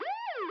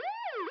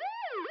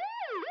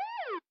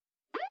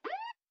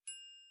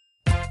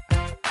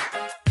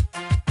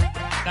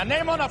A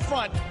name on the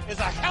front is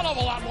a hell of a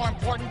lot more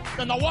important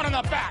than the one on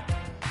the back.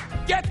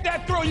 Get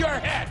that through your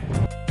head.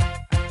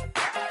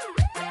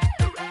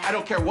 I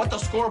don't care what the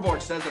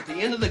scoreboard says at the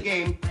end of the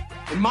game.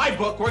 In my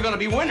book, we're going to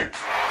be winners.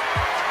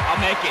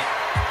 I'll make it.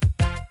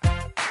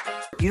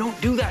 You don't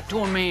do that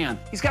to a man.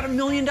 He's got $1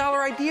 million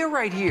idea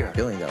right here. $1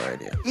 billion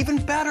idea. Even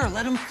better,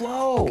 let him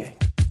flow. Okay.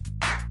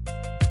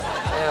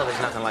 Well,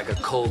 there's nothing like a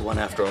cold one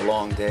after a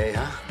long day,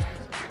 huh?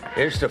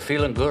 Here's to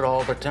feeling good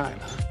all the time.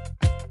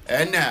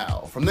 And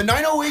now, from the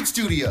 908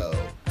 studio,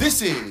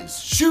 this is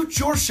Shoot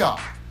Your Shot.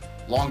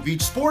 Long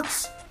Beach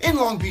Sports in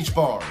Long Beach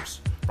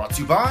Bars. Brought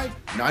to you by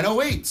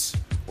 908s,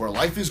 where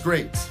life is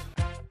great.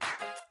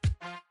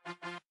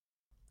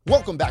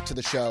 Welcome back to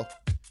the show.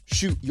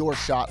 Shoot Your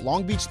Shot.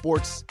 Long Beach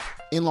Sports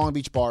in Long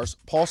Beach Bars.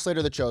 Paul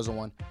Slater, the chosen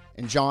one.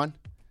 And John,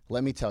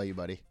 let me tell you,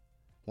 buddy,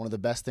 one of the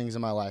best things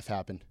in my life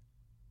happened.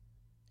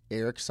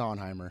 Eric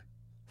Sonheimer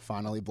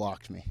finally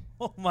blocked me.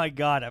 Oh, my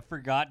God. I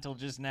forgot till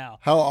just now.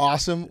 How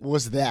awesome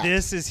was that?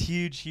 This is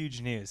huge, huge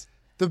news.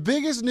 The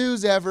biggest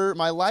news ever,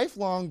 my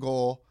lifelong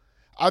goal.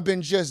 I've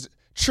been just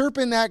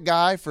chirping that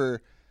guy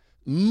for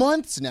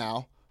months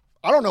now.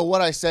 I don't know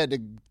what I said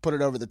to put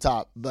it over the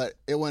top, but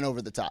it went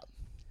over the top.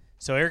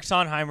 So Eric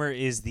Sonheimer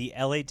is the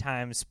LA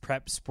Times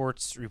prep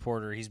sports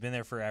reporter. He's been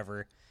there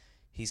forever.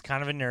 He's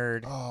kind of a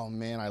nerd. Oh,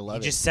 man, I love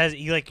it. He just says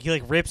he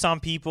rips on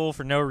people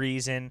for no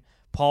reason.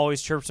 Paul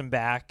always chirps him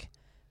back.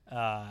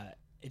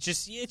 It's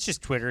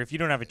just Twitter. If you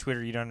don't have a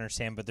Twitter, you don't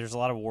understand. But there's a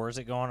lot of wars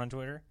that go on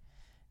Twitter.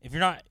 If you're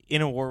not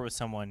in a war with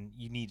someone,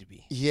 you need to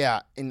be. Yeah,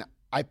 and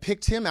I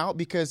picked him out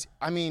because,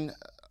 I mean,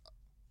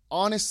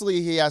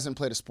 honestly, he hasn't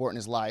played a sport in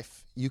his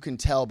life. You can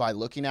tell by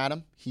looking at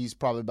him. He's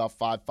probably about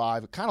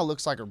 5'5". It kind of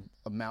looks like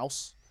a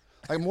mouse,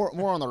 like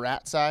more on the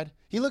rat side.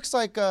 He looks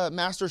like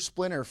Master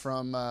Splinter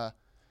from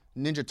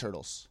Ninja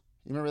Turtles.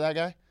 You remember that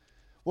guy?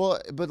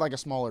 Well, but like a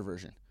smaller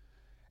version.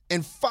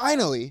 And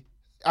finally,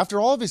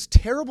 after all of his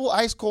terrible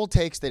ice-cold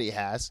takes that he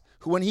has,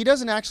 when he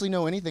doesn't actually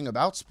know anything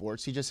about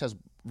sports, he just has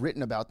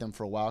written about them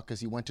for a while because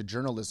he went to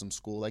journalism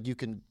school. Like you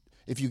can,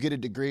 if you get a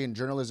degree in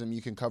journalism,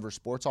 you can cover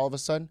sports all of a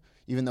sudden,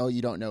 even though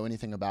you don't know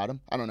anything about them.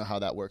 I don't know how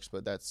that works,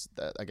 but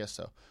I guess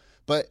so.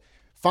 But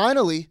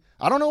finally,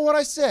 I don't know what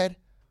I said,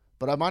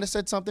 but I might have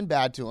said something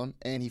bad to him,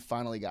 and he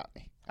finally got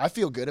me. I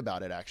feel good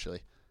about it,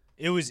 actually.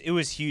 It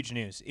was huge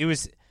news.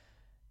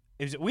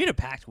 We had a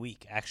packed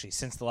week, actually,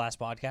 since the last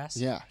podcast.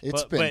 Yeah,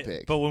 it's been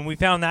big. But when we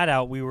found that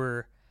out, we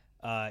were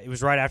it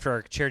was right after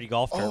our charity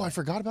golf tournament. Oh, I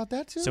forgot about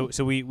that, too?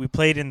 So we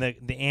played in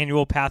the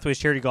annual Pathways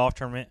charity golf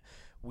tournament.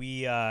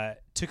 We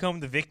took home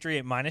the victory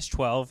at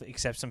 -12,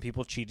 except some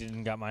people cheated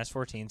and got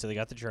 -14, so they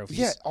got the trophies.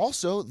 Yeah,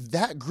 also,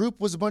 that group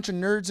was a bunch of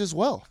nerds as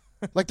well.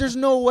 Like, there's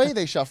no way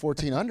they shot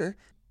 14 under.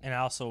 And I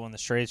also won the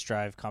straightest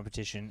drive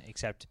competition,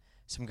 except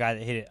some guy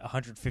that hit it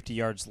 150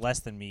 yards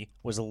less than me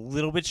was a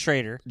little bit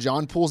straighter.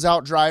 John pulls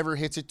out driver,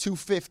 hits it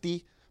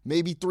 250,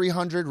 maybe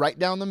 300, right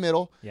down the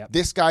middle. Yep.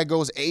 This guy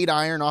goes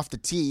 8-iron off the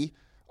tee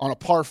on a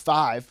par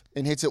 5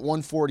 and hits it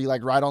 140,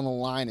 like right on the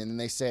line. And then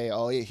they say,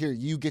 oh, yeah, here,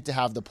 you get to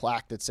have the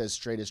plaque that says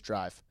straightest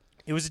drive.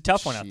 It was a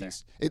tough one out there.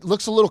 It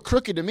looks a little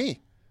crooked to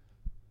me.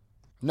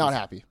 Not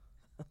happy.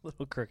 A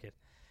little crooked.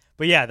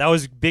 But, yeah, that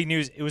was big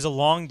news. It was a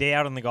long day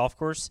out on the golf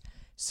course.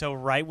 So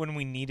right when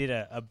we needed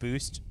a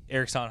boost,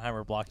 Eric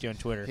Sonheimer blocked you on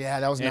Twitter. Yeah,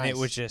 that was nice. And it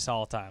was just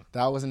all time.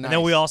 That was nice. And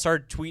then we all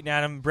started tweeting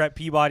at him. Brett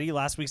Peabody,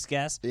 last week's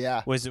guest,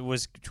 yeah, was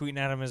tweeting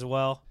at him as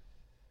well.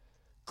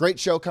 Great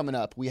show coming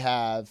up. We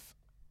have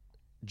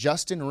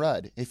Justin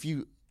Rudd. If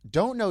you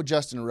don't know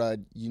Justin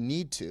Rudd, you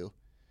need to.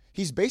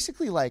 He's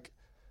basically like,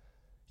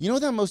 you know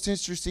that most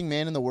interesting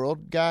man in the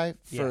world guy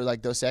for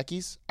like Dos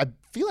Equis? I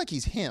feel like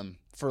he's him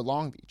for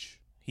Long Beach.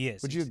 He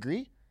is. Would you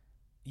agree?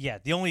 Yeah,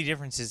 the only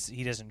difference is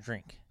he doesn't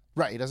drink.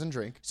 Right, he doesn't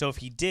drink. So if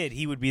he did,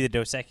 he would be the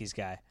Dos Equis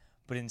guy.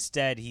 But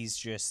instead, he's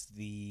just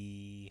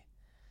the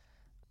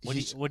what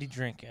do you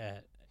drink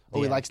at?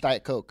 He likes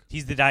Diet Coke.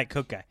 He's the Diet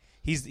Coke guy.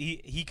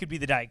 He could be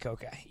the Diet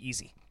Coke guy.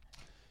 Easy.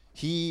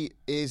 He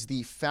is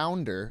the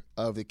founder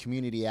of the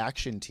Community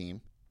Action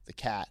Team, the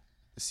CAT,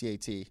 the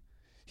CAT.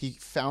 He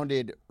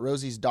founded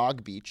Rosie's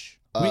Dog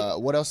Beach.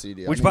 What else did he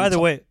do? Which, by the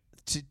way,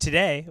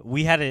 today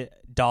we had a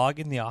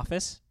dog in the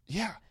office.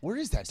 Yeah, where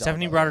is that dog?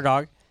 Stephanie brought her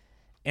dog.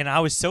 And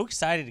I was so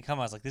excited to come.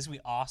 I was like, this would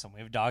be awesome. We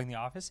have a dog in the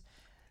office.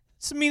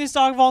 It's the meanest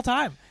dog of all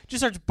time. Just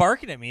starts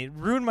barking at me. It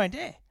ruined my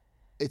day.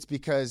 It's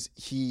because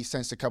he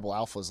sensed a couple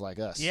alphas like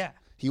us. Yeah.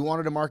 He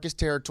wanted to mark his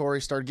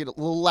territory, started getting a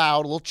little loud,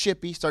 a little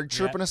chippy, started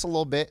chirping us a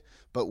little bit.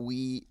 But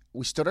we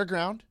stood our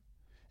ground,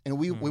 and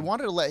we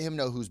wanted to let him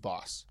know who's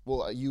boss.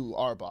 Well, you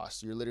are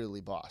boss. You're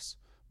literally boss.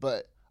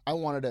 But I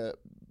wanted to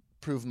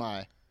prove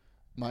my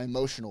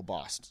emotional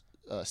boss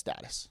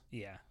status.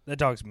 Yeah, that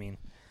dog's mean.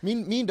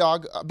 Mean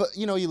dog, but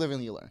you live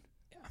and you learn.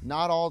 Yeah.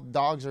 Not all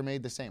dogs are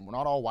made the same. We're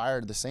not all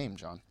wired the same,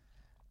 John.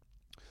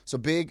 So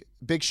big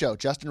show.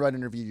 Justin Rudd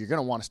interview. You're going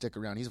to want to stick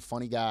around. He's a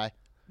funny guy.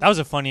 That was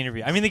a funny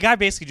interview. I mean, the guy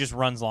basically just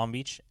runs Long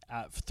Beach.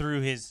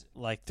 through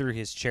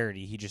his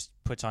charity. He just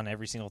puts on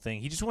every single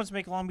thing. He just wants to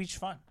make Long Beach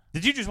fun. The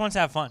dude just wants to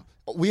have fun.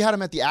 We had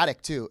him at the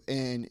Attic too,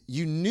 and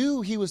you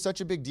knew he was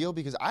such a big deal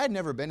because I had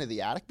never been to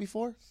the Attic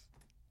before.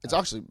 It's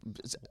actually,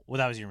 Well,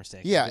 that was your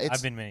mistake. Yeah,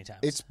 I've been many times.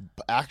 It's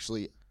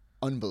actually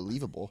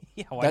unbelievable.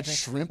 Yeah, that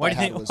shrimp. Why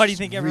do you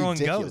think everyone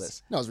ridiculous.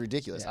 goes? No, it's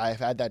ridiculous. Yeah. I've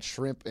had that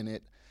shrimp in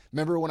it.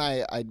 Remember when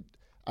I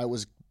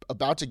was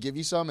about to give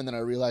you some, and then I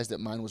realized that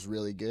mine was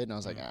really good, and I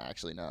was like,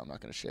 actually, no, I'm not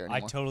going to share anymore. I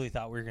totally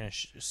thought we were going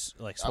to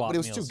swap but it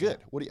was meals. too good.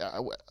 What do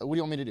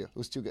you want me to do? It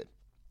was too good.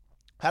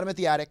 Had him at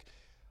the Attic.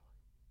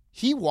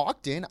 He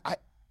walked in.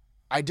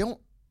 I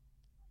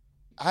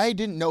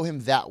didn't know him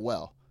that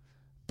well,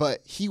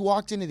 but he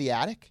walked into the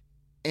Attic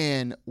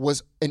and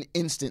was an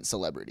instant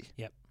celebrity.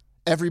 Yep.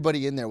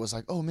 Everybody in there was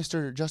like, "Oh,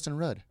 Mr. Justin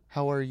Rudd,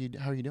 how are you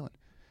doing?"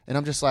 And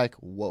I'm just like,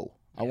 "Whoa,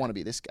 I want to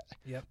be this guy."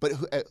 Yep. But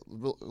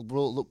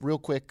real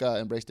quick,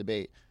 embrace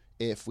debate.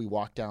 If we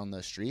walk down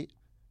the street,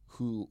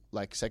 who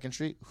like Second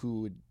Street,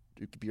 who would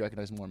be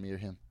recognized more, me or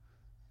him?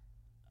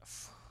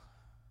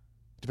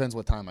 Depends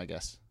what time, I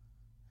guess.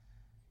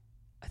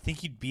 I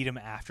think you'd beat him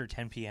after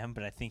 10 p.m.,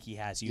 but I think he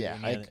has you. Yeah,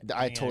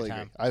 I totally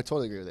agree. I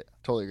totally agree with it.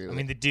 Totally agree with I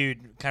mean, the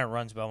dude kind of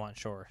runs Belmont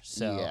Shore,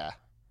 so yeah,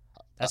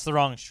 that's the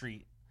wrong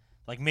street.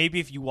 Like maybe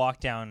if you walk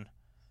down,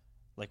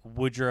 like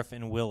Woodruff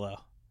and Willow,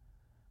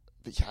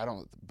 but yeah,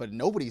 But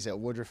nobody's at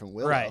Woodruff and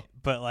Willow, right?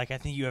 But like I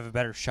think you have a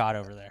better shot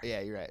over there.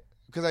 Yeah, you're right.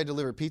 Because I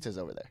deliver pizzas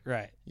over there.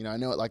 Right. You know, I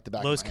know it like the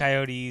back. Los of my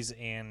hand. Coyotes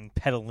and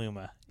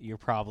Petaluma, you're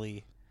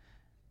probably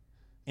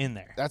in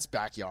there. That's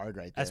backyard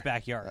right there. That's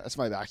backyard. That's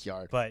my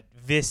backyard. But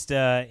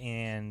Vista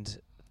and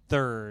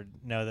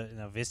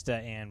Vista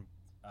and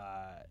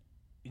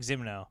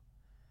Ximeno,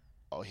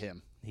 Oh,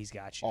 him. he's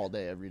got you. All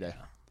day, every day.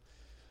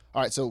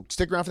 All right, so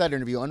stick around for that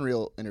interview.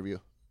 Unreal interview.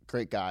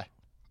 Great guy.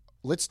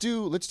 Let's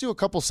do a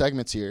couple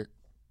segments here.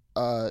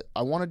 I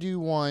want to do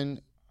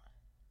one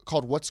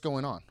called "What's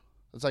Going On."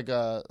 It's like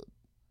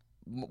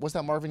what's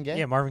that, Marvin Gaye?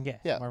 Yeah, Marvin Gaye.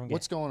 Yeah. Marvin Gaye.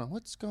 What's going on?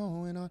 What's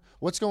going on?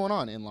 What's going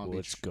on in Long Beach?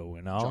 What's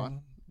going on?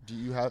 John, do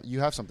you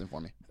have something for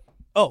me?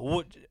 Oh,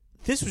 well,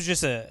 this was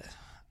just I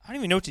don't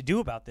even know what to do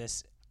about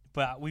this,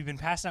 but we've been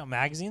passing out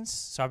magazines,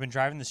 so I've been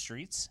driving the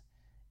streets,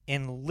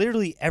 and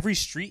literally every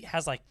street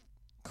has like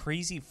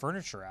crazy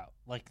furniture out.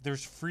 Like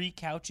there's free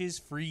couches,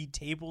 free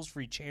tables,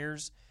 free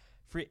chairs,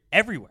 free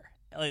everywhere.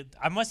 Like,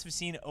 I must have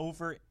seen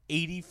over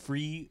 80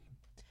 free.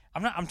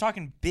 I'm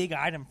talking big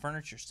item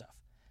furniture stuff.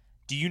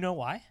 Do you know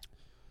why?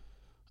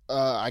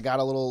 I got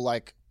a little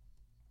like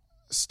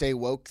stay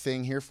woke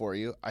thing here for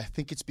you. I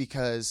think it's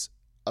because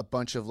a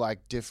bunch of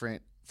like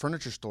different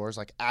furniture stores,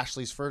 like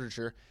Ashley's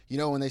Furniture, you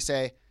know, when they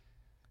say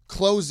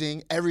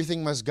closing,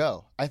 everything must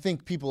go. I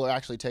think people are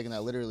actually taking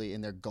that literally,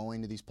 and they're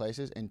going to these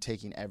places and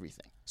taking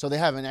everything. So they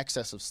have an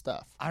excess of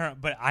stuff. I don't know,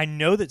 but I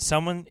know that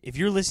someone, if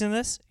you're listening to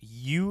this,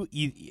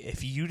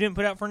 if you didn't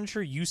put out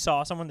furniture, you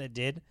saw someone that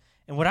did.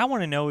 And what I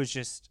want to know is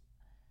just,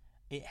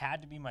 it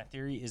had to be, my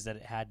theory is that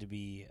it had to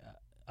be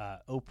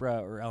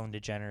Oprah or Ellen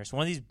DeGeneres,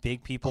 one of these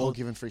big people. Oh,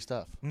 giving free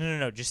stuff.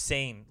 No, just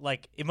saying.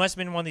 Like, it must have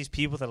been one of these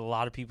people that a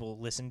lot of people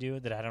listen to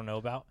that I don't know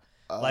about.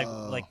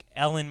 Like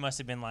Ellen must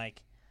have been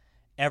like,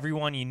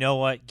 everyone, you know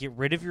what? Get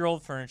rid of your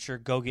old furniture.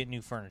 Go get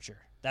new furniture.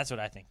 That's what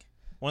I think.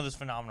 One of those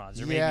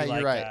phenomenons. Or Yeah, maybe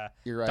you're like right.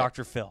 You're right.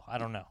 Dr. Phil. I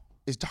don't know.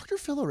 Is Dr.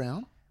 Phil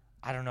around?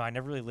 I don't know. I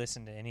never really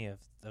listened to any of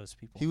those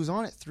people. He was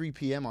on at 3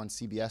 p.m. on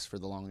CBS for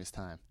the longest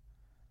time.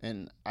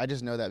 And I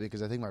just know that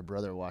because I think my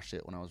brother watched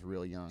it when I was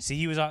real young. See,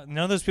 he was on.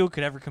 None of those people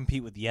could ever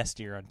compete with Yes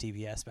Dear on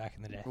TBS back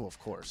in the day. Oh, of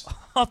course.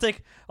 I'll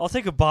take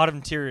a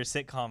bottom tier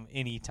sitcom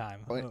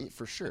anytime. Oh,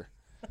 for sure.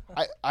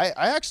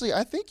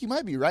 I think you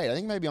might be right. I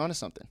think you might be onto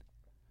something.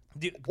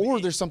 Dude, Or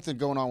there's something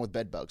going on with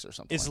bed bugs or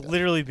something. it's like that.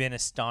 literally been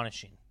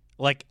astonishing.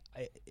 Like,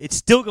 it's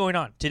still going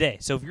on today.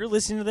 So if you're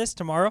listening to this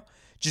tomorrow,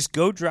 just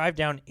go drive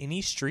down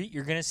any street.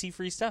 You're gonna see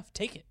free stuff.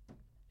 Take it.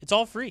 It's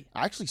all free.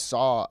 I actually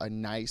saw a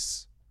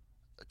nice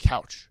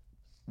couch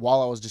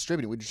while I was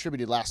distributing. We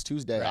distributed last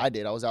Tuesday. Right. I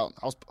did. I was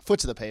foot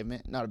to the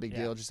pavement. Not a big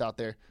deal. Just out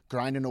there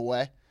grinding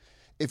away.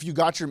 If you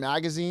got your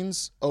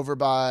magazines over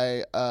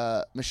by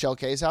Michelle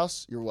Kay's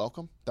house, you're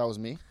welcome. That was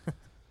me.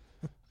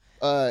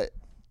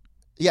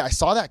 Yeah, I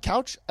saw that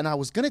couch, and I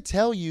was going to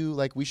tell you,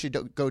 like, we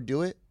should go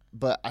do it,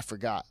 but I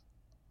forgot.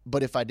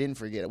 But if I didn't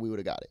forget it, we would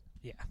have got it.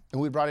 Yeah. And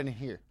we brought it in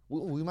here.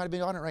 We might have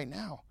been on it right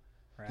now.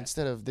 Right.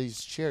 Instead of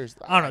these chairs.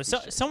 I don't know.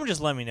 Someone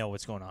just let me know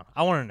what's going on.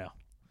 I want to know.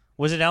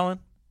 Was it Ellen?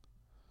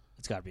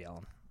 It's got to be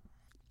Ellen.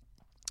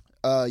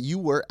 You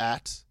were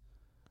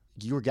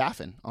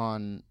gaffing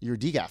on, you were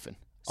degaffing.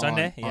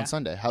 Sunday? On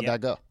Sunday. How'd that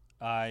go?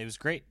 It was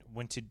great.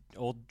 Went to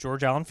old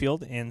George Allen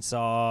Field and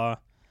saw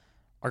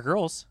our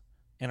girls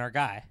and our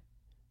guy,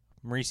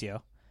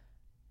 Mauricio,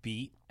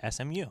 beat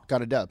SMU.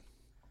 Got a dub.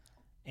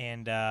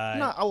 And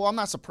I'm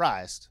not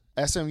surprised.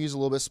 SMU's a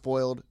little bit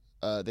spoiled.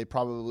 They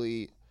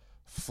probably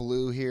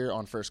flew here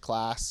on first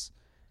class,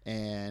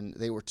 and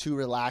they were too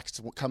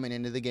relaxed coming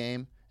into the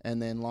game. And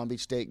then Long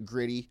Beach State,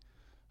 gritty.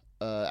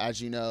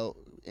 As you know,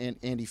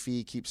 Andy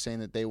Fee keeps saying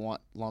that they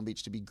want Long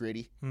Beach to be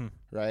gritty,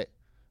 right?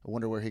 I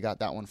wonder where he got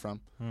that one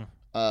from.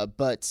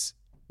 But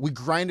We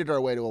grinded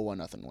our way to a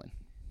 1-0 win.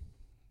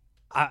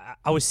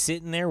 I was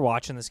sitting there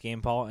watching this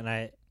game, Paul, and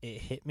it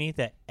hit me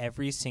that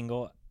every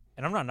single,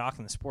 and I'm not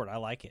knocking the sport, I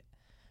like it,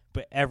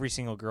 but every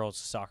single girls'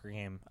 soccer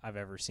game I've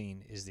ever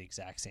seen is the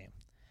exact same.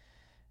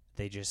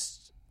 They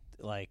just,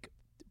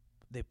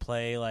 they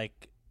play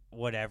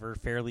whatever,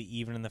 fairly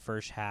even in the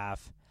first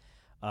half.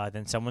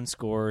 Then someone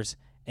scores,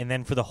 and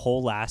then for the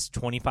whole last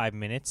 25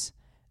 minutes,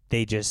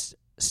 they just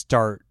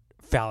start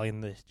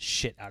fouling the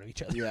shit out of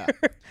each other. Yeah.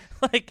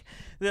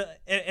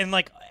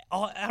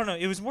 I don't know,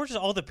 it was more just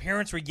all the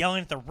parents were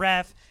yelling at the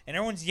ref, and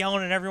everyone's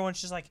yelling, and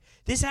everyone's just like,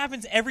 this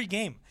happens every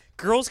game.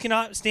 Girls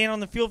cannot stand on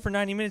the field for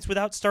 90 minutes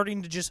without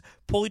starting to just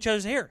pull each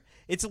other's hair.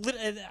 It's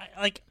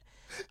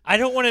I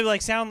don't want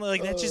to sound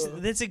like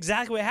that's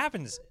exactly what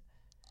happens.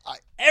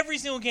 Every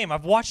single game.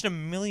 I've watched a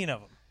million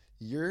of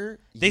them.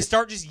 They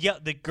start just yell.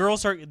 The girls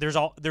start.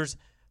 There's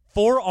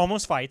 4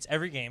 almost fights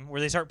every game where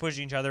they start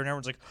pushing each other, and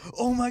everyone's like,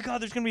 "Oh my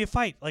god, there's gonna be a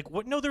fight!"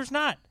 What? No, there's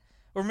not.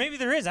 Or maybe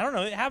there is. I don't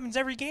know. It happens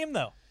every game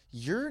though.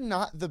 You're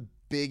not the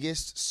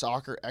biggest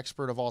soccer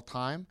expert of all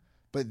time,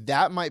 but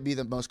that might be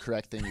the most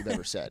correct thing you've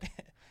ever said.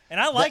 And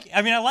I like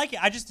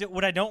it. I just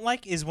what I don't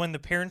like is when the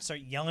parents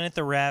start yelling at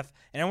the ref,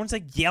 and everyone's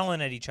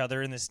yelling at each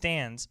other in the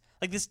stands.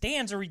 The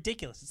stands are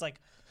ridiculous. It's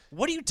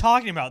what are you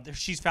talking about?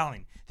 She's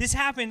fouling. This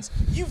happens.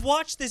 You've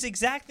watched this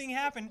exact thing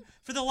happen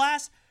for the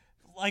last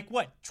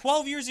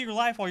 12 years of your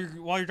life while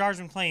your daughter's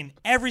been playing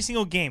every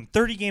single game,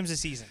 30 games a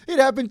season. It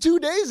happened 2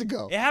 days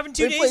ago. It happened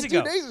 2 days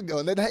ago. 2 days ago,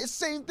 and the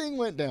same thing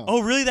went down.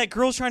 Oh, really? That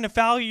girl's trying to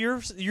foul your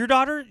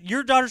daughter?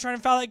 Your daughter's trying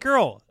to foul that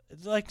girl.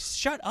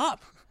 Shut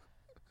up.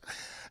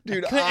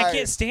 Dude, I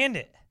can't stand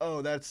it.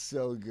 Oh, that's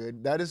so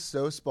good. That is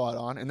so spot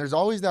on. And there's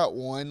always that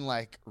one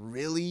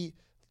really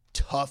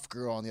tough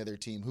girl on the other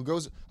team who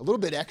goes a little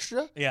bit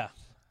extra. Yeah.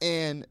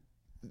 And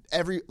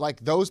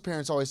those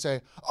parents always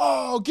say,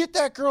 "Oh, get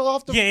that girl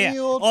off the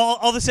field." Yeah.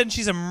 All of a sudden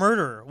she's a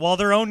murderer while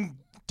their own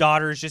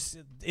daughter is just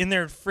in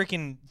there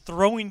freaking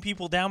throwing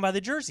people down by the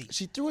jersey.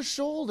 She threw a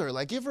shoulder.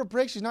 Give her a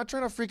break. She's not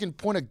trying to freaking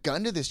point a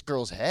gun to this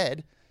girl's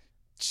head.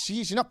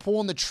 She's not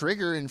pulling the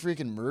trigger and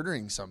freaking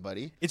murdering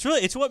somebody. It's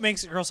what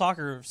makes girl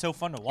soccer so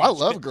fun to watch. I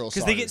love girls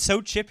soccer because they get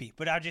so chippy.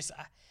 But I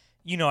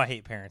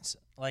hate parents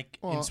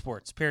in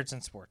sports. Parents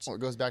in sports. Well, it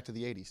goes back to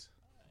the 80s.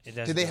 It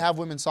does. Did they have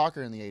women's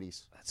soccer in the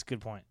 80s? That's a good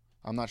point.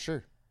 I'm not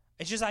sure.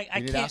 It's just I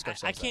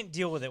can't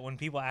deal with it when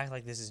people act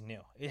like this is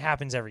new. It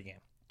happens every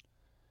game.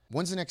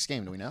 When's the next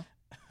game? Do we know?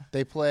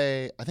 They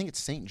play. I think it's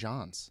St.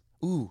 John's.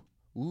 Ooh,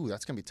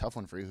 that's gonna be a tough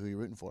one for you. Who are you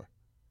rooting for?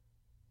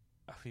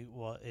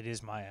 Well, it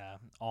is my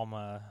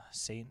alma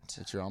saint.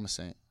 It's your alma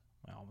saint.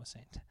 My alma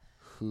saint.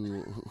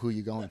 Who are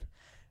you going?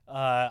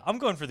 I'm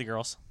going for the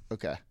girls.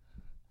 Okay.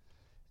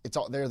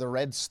 They're the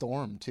Red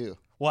Storm too.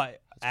 Well,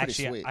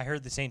 sweet. I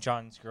heard the St.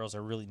 John's girls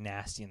are really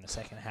nasty in the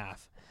second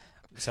half.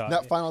 So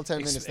that final 10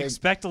 minutes,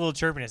 expect a little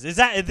chirpiness. This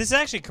is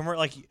actually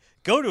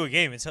go to a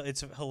game. It's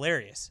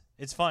hilarious.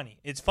 It's funny.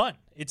 It's fun.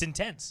 It's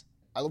intense.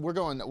 We're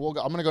going. I'm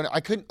gonna go.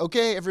 I couldn't.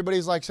 Okay,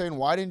 everybody's saying,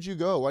 "Why didn't you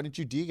go? Why didn't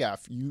you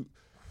degaff?"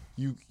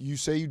 You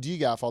say you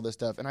degaff all this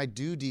stuff, and I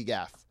do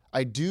degaff.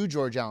 I do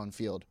George Allen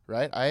Field,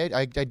 right?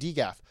 I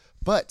degaff,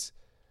 but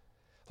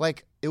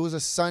it was a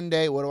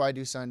Sunday. What do I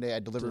do Sunday? I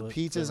deliver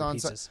pizzas on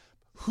Sunday.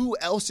 Who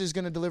else is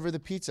gonna deliver the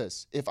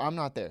pizzas if I'm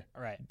not there?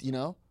 All right. You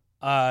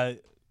know.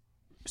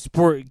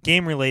 Sport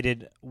game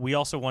related. We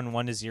also won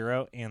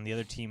 1-0, and the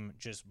other team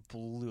just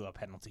blew a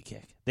penalty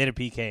kick. They had a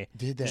PK.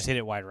 Did they? Just hit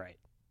it wide right.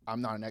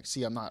 I'm not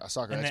a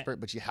soccer expert,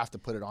 but you have to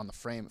put it on the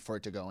frame for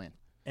it to go in.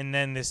 And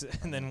then this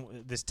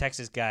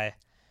Texas guy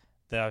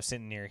that I was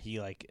sitting near, he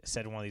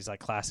said one of these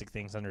classic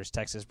things under his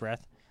Texas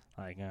breath,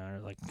 kind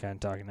of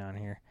talking down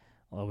here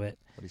a little bit.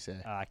 What did he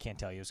say? I can't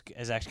tell you. It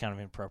was actually kind of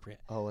inappropriate.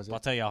 Oh, was it? I'll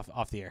tell you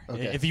off the air.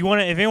 Okay. If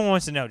anyone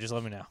wants to know, just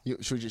let me know. You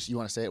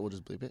want to say it? We'll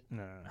just bleep it.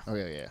 No. Oh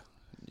yeah.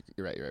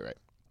 You're right.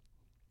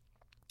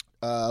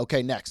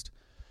 Okay, next.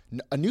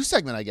 A new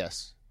segment, I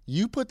guess.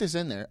 You put this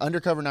in there.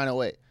 Undercover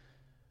 908.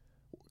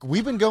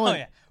 We've been going. Oh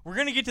yeah, we're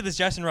gonna get to this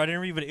Justin Rudd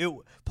interview, but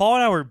Paul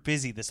and I were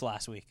busy this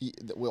last week.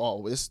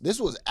 This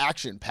was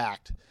action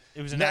packed.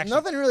 It was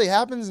nothing really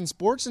happens in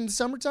sports in the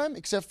summertime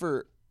except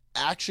for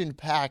action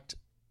packed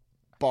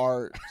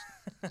bar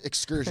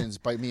excursions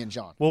by me and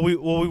John. Well, we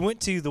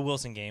went to the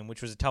Wilson game,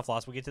 which was a tough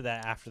loss. We'll get to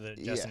that after the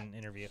Justin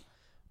interview.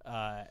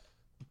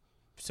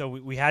 So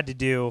we had to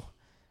do,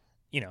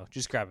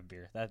 just grab a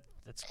beer.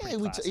 That's pretty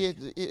classic.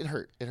 It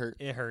hurt.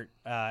 It hurt.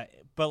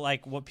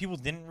 But what people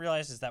didn't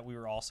realize is that we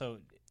were also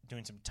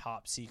doing some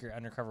top secret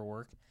undercover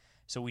work.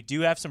 So we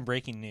do have some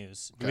breaking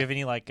news. Do we have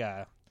any one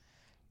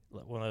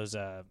of those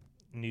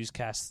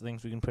newscast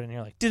things we can put in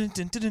here dun,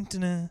 dun, dun, dun,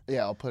 dun, dun.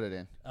 Yeah, I'll put it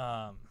in.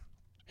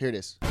 Here it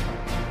is.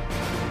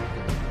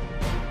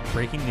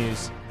 Breaking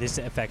news. This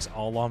affects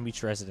all Long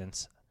Beach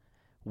residents.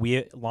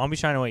 Long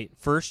Beach 908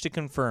 first to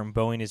confirm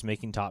Boeing is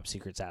making top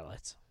secret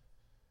satellites.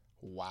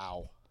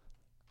 Wow.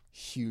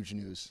 Huge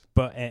news.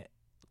 But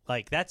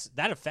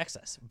that affects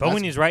us.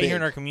 Boeing is right here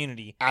in our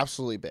community.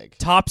 Absolutely big.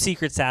 Top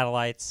secret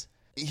satellites.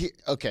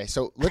 Okay,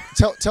 so let's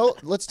tell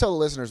the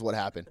listeners what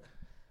happened.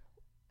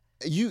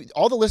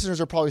 all the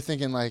listeners are probably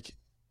thinking like,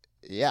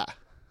 yeah,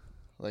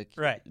 like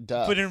Right.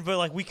 duh. But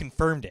like we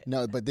confirmed it.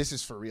 No, but this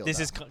is for real. This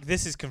now.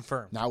 is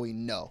confirmed. Now we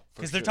know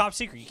for Because they're sure. top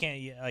secret. You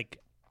can't like.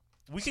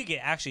 We could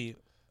get actually.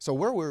 So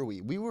where were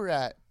we? We were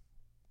in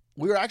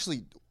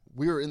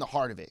the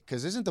heart of it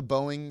because isn't the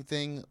Boeing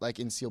thing like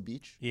in Seal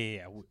Beach?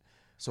 Yeah.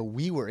 So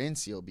we were in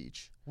Seal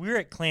Beach. We were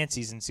at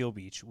Clancy's in Seal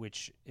Beach,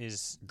 which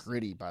is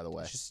Gritty, by the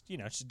way. just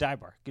it's just a dive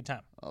bar. Good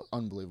time.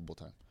 Unbelievable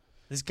time.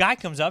 This guy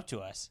comes up to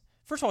us.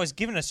 First of all, he's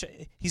giving us.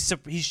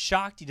 He's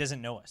shocked he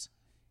doesn't know us.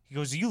 He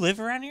goes, "Do you live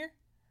around here?"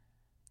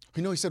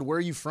 You know, he said, "Where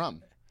are you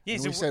from?" Yeah,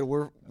 and he we said, said,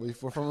 "We're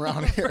from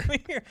around here."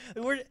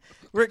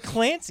 We're at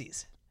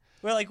Clancy's.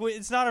 We're like,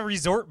 it's not a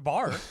resort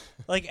bar.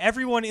 Like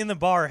everyone in the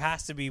bar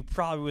has to be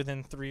probably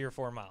within 3 or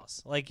 4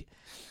 miles. Like,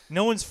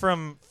 no one's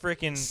from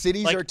freaking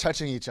Cities like, are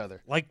touching each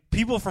other. like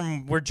people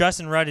from where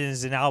Justin Rudd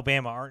is in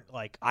Alabama aren't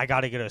like, I got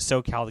to go to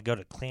SoCal to go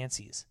to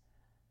Clancy's.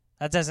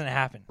 That doesn't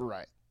happen.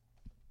 Right.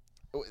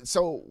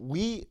 So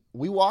we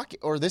walk,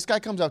 or this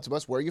guy comes up to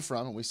us, "Where are you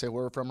from?" And we say,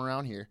 "We're from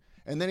around here."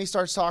 And then he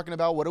starts talking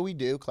about what do we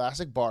do,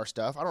 classic bar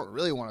stuff. I don't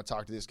really want to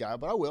talk to this guy,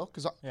 but I will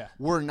because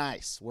we're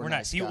nice. We're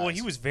nice. He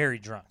guys. was very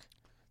drunk.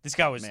 This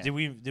guy was. Man.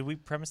 Did we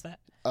premise that?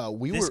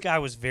 This guy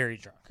was very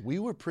drunk. We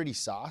were pretty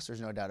sauce.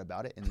 There's no doubt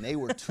about it. And they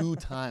were 2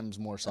 times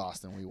more sauce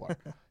than we were.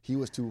 He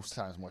was 2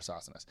 times more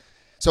sauce than us.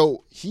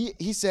 So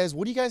he says,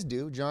 "What do you guys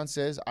do?" John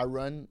says, "I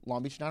run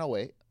Long Beach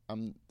 908.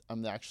 I'm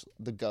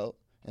the GOAT."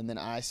 And then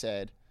I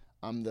said,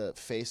 "I'm the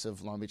face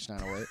of Long Beach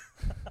 908."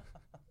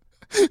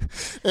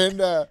 And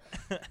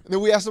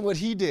then we asked him what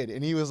he did,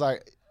 and he was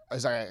like, "I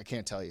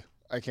can't tell you.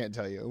 I can't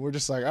tell you." And we're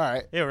just like, "All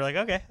right." Yeah, we're like,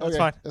 okay, that's Okay,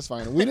 fine. That's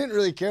fine. And we didn't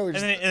really care. We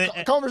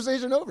just,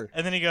 conversation over.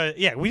 And then he goes,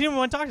 yeah, we didn't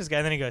want to talk to this guy.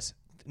 And then he goes,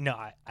 no,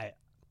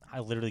 I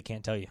literally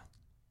can't tell you.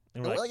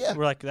 And we're Well, like, yeah.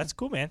 we're like, that's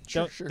cool, man.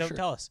 Sure, Don't sure.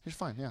 tell us. It's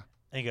fine, yeah.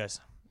 And he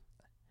goes,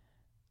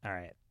 all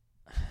right,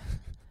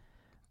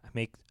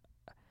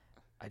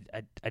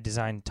 I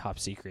design top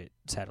secret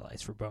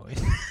satellites for Boeing.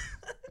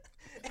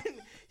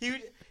 And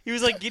he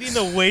was like getting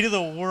the weight of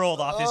the world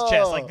off his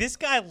chest. Like this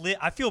guy,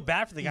 I feel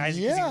bad for the guy because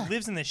Yeah. he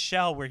lives in this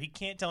shell where he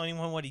can't tell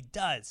anyone what he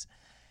does.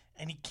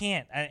 And he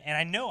can't. And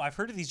I know I've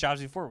heard of these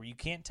jobs before where you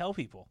can't tell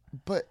people.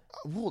 But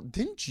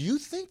didn't you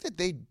think that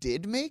they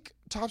did make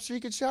top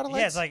secret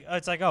satellites? Yeah,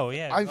 it's like oh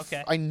yeah,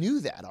 okay. I knew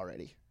that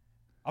already.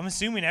 I'm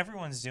assuming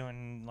everyone's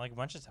doing like a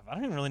bunch of stuff. I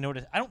don't even really know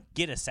I don't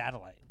get a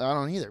satellite. I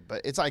don't either,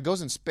 but it's like it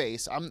goes in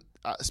space.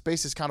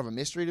 Space is kind of a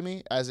mystery to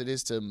me, as it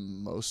is to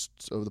most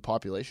of the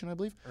population, I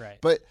believe. Right.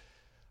 But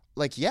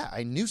like, yeah,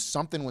 I knew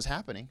something was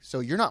happening. So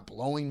you're not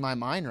blowing my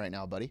mind right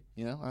now, buddy.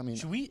 You know, I mean,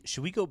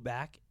 should we go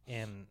back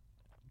and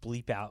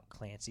bleep out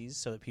Clancy's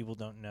so that people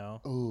don't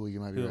know oh, you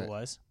might be who right. it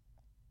was?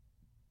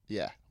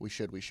 Yeah, we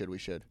should.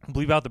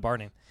 Bleep out the bar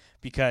name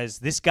because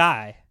this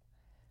guy.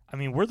 I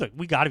mean,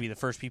 we got to be the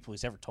first people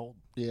he's ever told.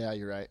 Yeah,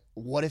 you're right.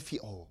 What if he?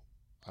 Oh,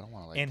 I don't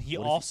want to like. And he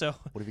what also.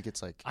 What if he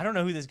gets like? I don't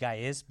know who this guy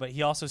is, but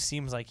he also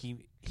seems like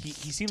he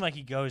seemed like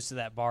he goes to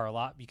that bar a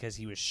lot because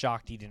he was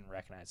shocked he didn't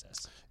recognize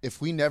us.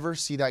 If we never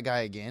see that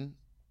guy again,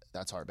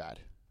 that's our bad.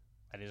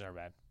 That is our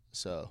bad.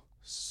 So.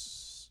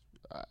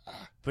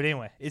 But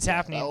anyway, it's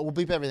happening. We'll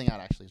bleep everything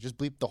out. Actually, just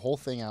bleep the whole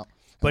thing out.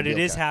 But It'll it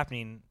be is okay.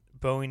 happening.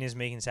 Boeing is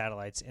making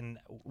satellites, and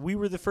we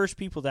were the first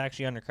people to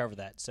actually uncover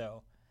that.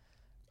 So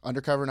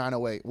Undercover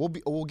 908.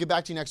 We'll get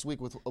back to you next week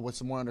with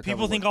some more undercover.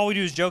 people think work. all we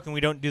do is joke, and we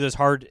don't do those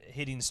hard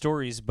hitting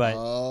stories. But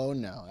Oh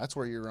no, that's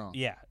where you're wrong.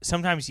 yeah,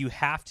 sometimes you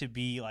have to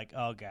be like,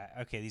 oh god,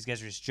 okay, these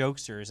guys are just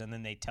jokesters, and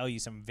then they tell you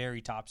some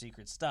very top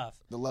secret stuff.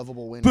 The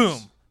lovable winners.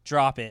 Boom,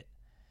 drop it,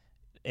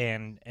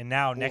 and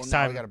now Well, next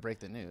now time we got to break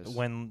the news.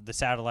 when the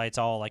satellites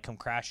all like come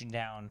crashing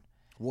down,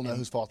 We'll know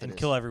whose fault it and is.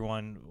 kill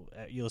everyone,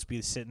 you'll just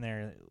be sitting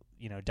there,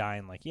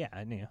 dying like, yeah,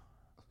 I knew.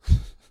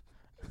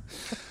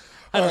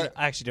 I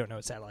actually don't know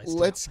what satellites do.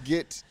 Let's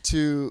get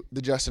to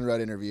the Justin Rudd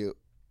interview.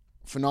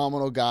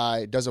 Phenomenal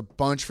guy, does a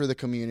bunch for the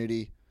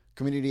community.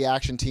 Community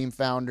Action Team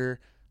founder,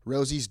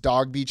 Rosie's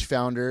Dog Beach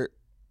founder.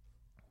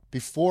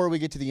 Before we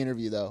get to the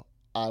interview, though,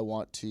 I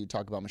want to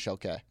talk about Michelle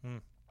Kay.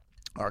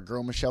 Our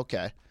girl, Michelle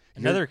Kay.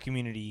 Another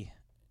community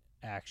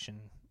action.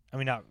 I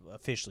mean, not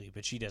officially,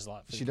 but she does a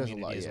lot for the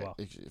community as well.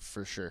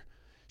 For sure.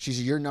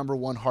 She's your number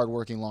one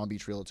hardworking Long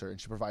Beach realtor, and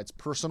she provides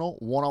personal,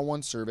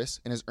 one-on-one service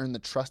and has earned the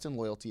trust and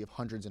loyalty of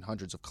hundreds and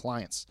hundreds of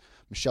clients.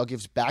 Michelle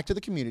gives back to the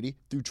community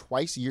through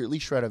twice yearly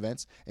shred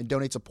events and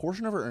donates a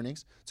portion of her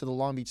earnings to the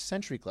Long Beach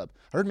Century Club.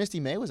 I heard Misty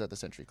May was at the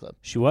Century Club.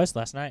 She was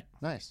last night.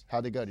 Nice.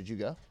 How'd it go? Did you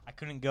go? I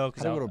couldn't go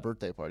because I had to go to a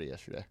birthday party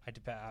yesterday.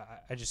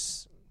 I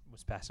just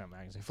was passing out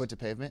magazines. Foot to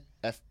pavement,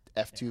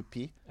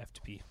 F2P.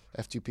 F2P.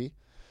 F2P.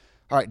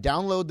 All right,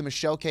 download the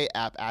Michelle Kay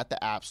app at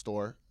the App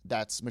Store.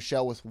 That's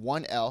Michelle with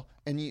one L.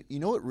 And you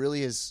know what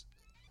really has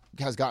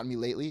gotten me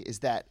lately is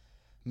that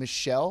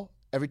Michelle,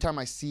 every time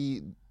I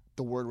see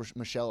the word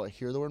Michelle or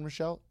hear the word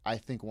Michelle, I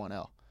think one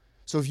L.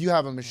 So if you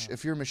have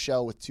if you're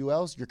Michelle with two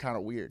L's, you're kind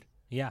of weird.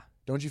 Yeah.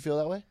 Don't you feel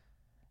that way?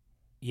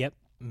 Yep.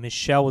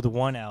 Michelle with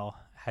one L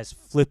has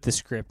flipped the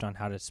script on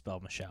how to spell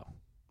Michelle.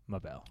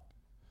 Mabel.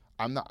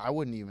 I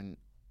wouldn't even.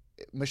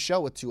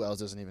 Michelle with 2 L's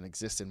doesn't even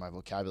exist in my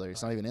vocabulary.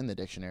 It's not even in the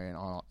dictionary, in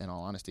all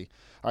honesty.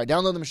 All right,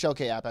 download the Michelle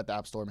K app at the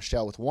App Store.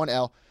 Michelle with 1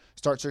 L.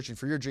 Start searching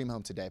for your dream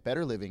home today.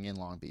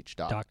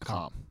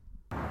 BetterLivingInLongBeach.com.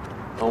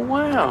 Oh,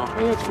 wow.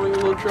 Hey, it's one of your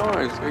little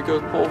drawings. There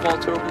goes pole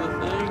vaults over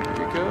the thing.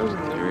 Here he goes,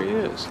 and there he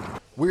is.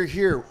 We're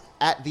here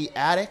at the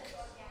Attic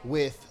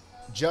with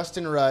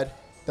Justin Rudd,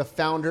 the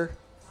founder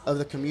of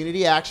the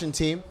Community Action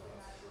Team,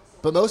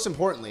 but most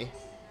importantly,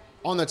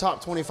 on the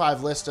top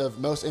 25 list of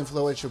most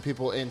influential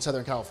people in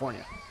Southern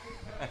California.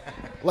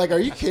 Like, are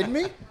you kidding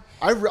me?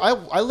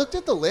 I looked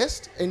at the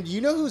list, and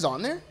you know who's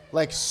on there?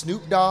 Like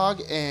Snoop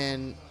Dogg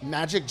and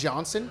Magic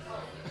Johnson.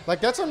 Like,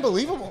 that's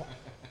unbelievable.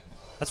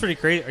 That's pretty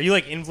crazy. Are you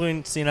like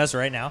influencing us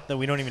right now that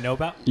we don't even know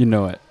about? You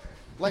know it.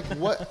 Like,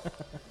 what?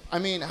 I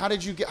mean, how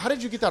did you get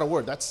that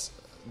award? That's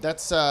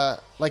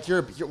like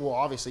you're well,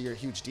 obviously you're a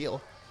huge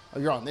deal.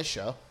 You're on this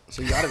show,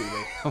 so you got to be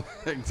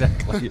big.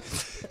 Exactly.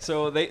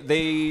 So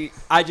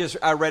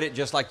I read it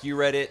just like you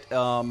read it.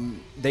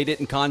 They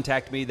didn't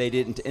contact me. They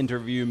didn't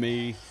interview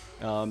me.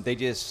 They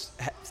just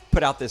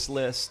put out this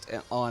list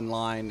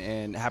online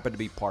and happened to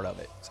be part of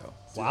it. So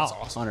wow, that's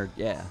awesome. Honored.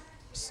 Yeah.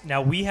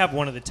 Now we have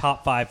one of the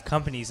top 5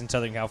 companies in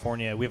Southern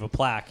California. We have a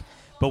plaque,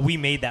 but we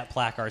made that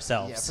plaque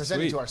ourselves. Yeah,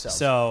 presenting to ourselves.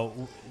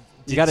 So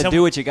you got to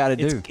do what you got to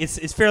do.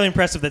 It's fairly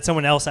impressive that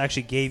someone else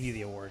actually gave you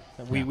the award.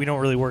 We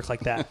don't really work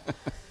like that.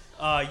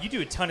 You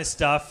do a ton of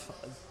stuff.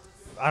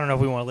 I don't know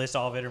if we want to list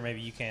all of it, or maybe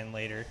you can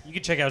later. You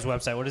can check out his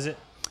website. What is it?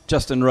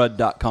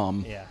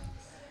 JustinRudd.com. Yeah.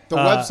 The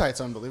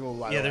website's unbelievable.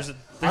 By yeah, the way.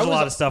 there's a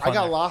lot of stuff. I on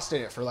got there. lost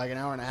in it for like an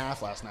hour and a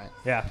half last night.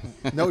 Yeah.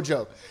 No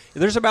joke.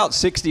 There's about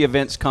 60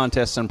 events,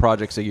 contests, and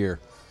projects a year.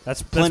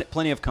 That's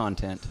Plenty of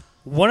content.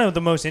 One of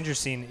the most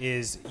interesting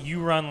is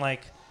you run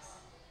like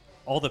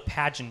all the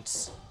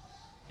pageants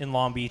in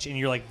Long Beach, and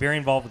you're like very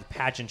involved with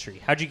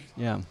pageantry.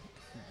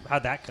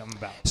 How'd that come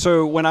about?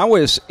 So when I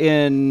was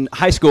in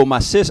high school,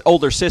 my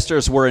older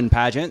sisters were in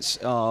pageants,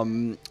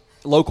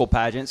 local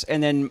pageants,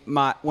 and then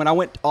when I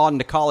went on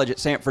to college at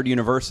Samford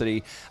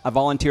University, I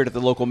volunteered at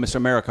the local Miss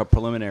America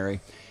preliminary,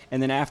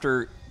 and then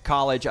after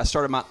college, I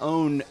started my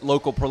own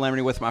local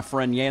preliminary with my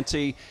friend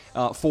Yancey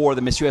for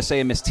the Miss USA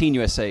and Miss Teen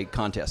USA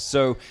contest.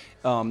 So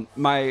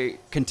my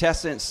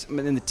contestants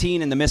in the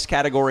teen and the Miss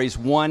categories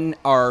won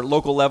our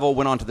local level,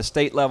 went on to the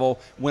state level,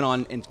 went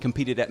on and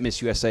competed at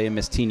Miss USA and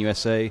Miss Teen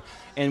USA.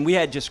 And we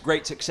had just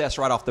great success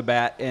right off the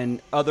bat.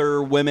 And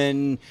other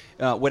women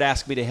would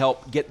ask me to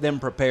help get them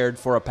prepared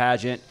for a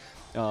pageant.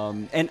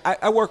 And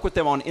I work with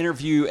them on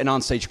interview and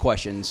onstage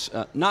questions,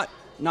 not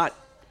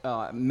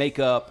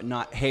makeup,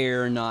 not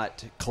hair,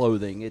 not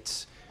clothing.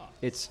 It's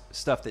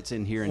stuff that's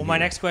in here. Well, my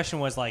next question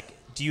was like,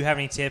 do you have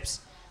any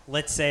tips?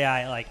 Let's say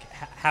I like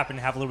happen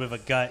to have a little bit of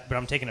a gut, but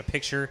I'm taking a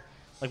picture.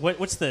 Like,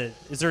 is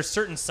there a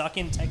certain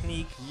suck-in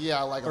technique?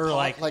 Yeah, like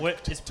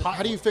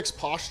how do you fix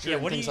posture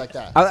and things like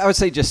that? I would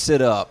say just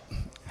sit up.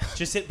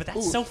 Just sit, but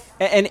that's so.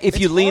 And if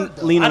you lean I a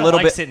don't little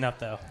like bit, sitting up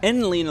though,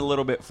 and lean a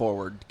little bit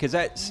forward, because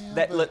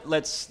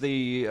lets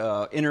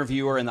the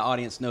interviewer and the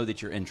audience know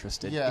that you're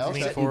interested. Yeah, if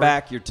you're okay. sitting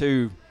back, you're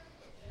too.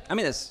 I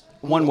mean, that's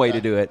one way to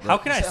do it. How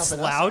can I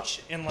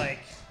slouch and like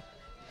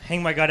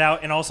hang my gut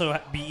out and also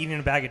be eating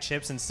a bag of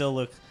chips and still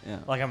look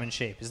like I'm in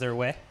shape? Is there a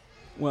way?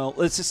 Well,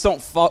 let's just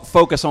don't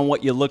focus on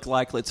what you look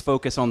like. Let's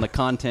focus on the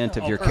content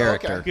of your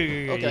character.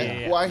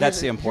 Okay. Yeah. Well, That's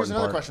the important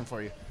Here's another part. question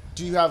for you.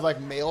 Do you have like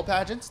male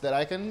pageants that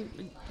I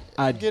can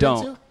I get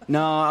don't. into?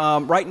 No,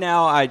 right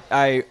now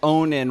I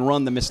own and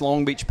run the Miss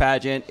Long Beach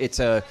pageant. It's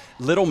a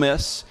Little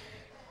Miss,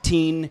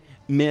 Teen,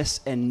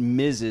 Miss, and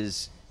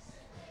Mrs.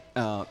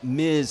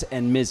 Ms.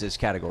 and Mrs.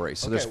 categories.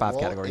 So there's 5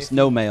 categories.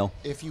 No male.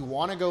 If you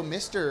want to go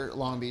Mr.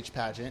 Long Beach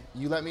pageant,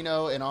 you let me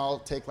know and I'll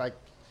take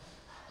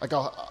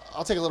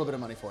I'll take a little bit of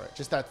money for it.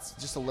 Just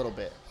a little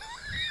bit.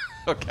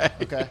 Okay.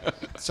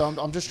 So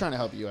I'm just trying to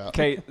help you out.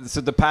 Okay.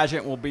 So the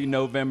pageant will be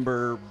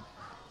November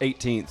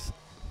 18th.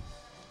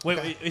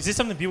 Wait, is this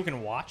something people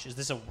can watch? Is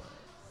this a?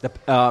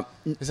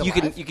 You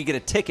can get a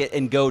ticket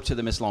and go to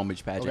the Miss Long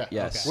Beach pageant. Okay.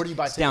 Yes. Okay. Where do you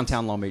buy It's tickets?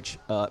 downtown Long Beach.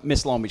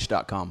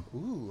 MissLongBeach.com.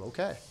 Ooh,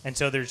 okay. And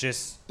so there's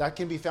just That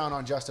can be found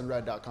on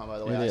JustinRudd.com, by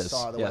the way. It I is,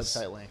 saw the yes.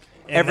 website link.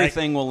 and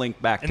Everything will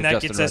link back to and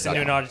that gets us into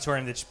JustinRudd.com. an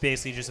auditorium that's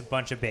basically just a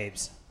bunch of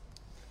babes.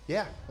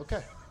 Yeah,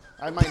 okay.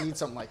 I might need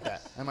something like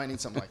that.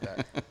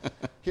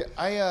 Here,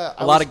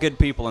 A lot of good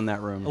people in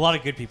that room. A lot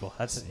of good people.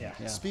 That's yeah.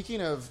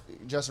 Speaking of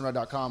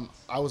JustinRudd.com,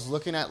 I was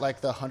looking at like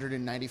the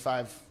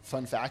 195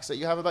 fun facts that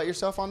you have about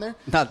yourself on there.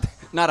 Not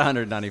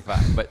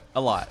 195, but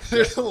a lot.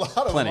 There's a lot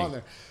of Plenty. them on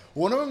there.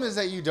 One of them is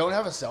that you don't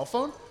have a cell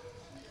phone.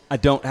 I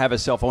don't have a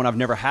cell phone. I've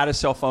never had a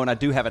cell phone. I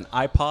do have an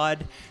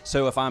iPod.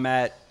 So if I'm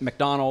at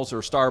McDonald's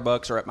or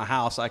Starbucks or at my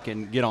house, I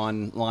can get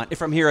online.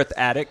 If I'm here at the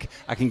attic,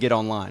 I can get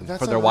online That's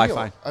for their unreal.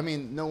 Wi-Fi. I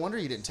mean, no wonder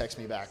you didn't text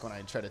me back when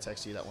I tried to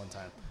text you that one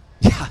time.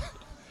 Yeah.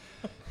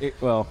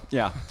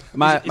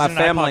 My Is it an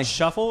family. iPod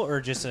Shuffle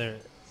or just a?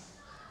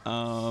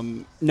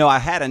 No, I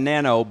had a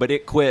Nano, but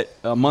it quit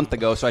a month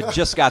ago, so I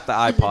just got the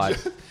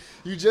iPod.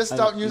 You just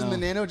stopped using no.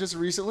 the Nano just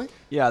recently?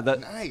 Yeah,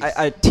 Nice.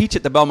 I teach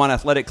at the Belmont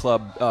Athletic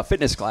Club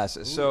fitness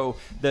classes. So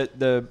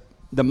the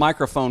the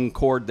microphone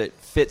cord that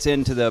fits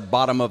into the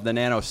bottom of the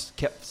Nano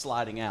kept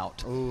sliding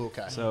out. Ooh,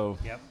 okay. So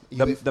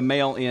Yep. the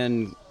male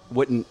end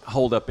wouldn't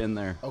hold up in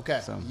there. Okay.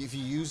 So If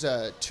you use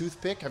a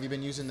toothpick, have you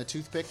been using the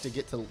toothpick to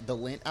get the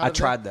lint out I of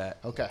tried there?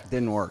 that. Okay.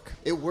 Didn't work.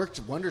 It worked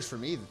wonders for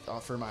me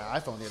for my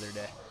iPhone the other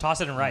day. Toss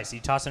it in rice. You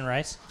toss it in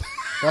rice?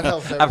 That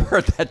helps. I've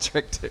heard that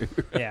trick too.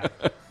 Yeah.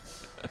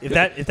 If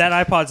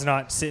that iPod's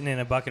not sitting in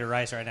a bucket of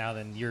rice right now,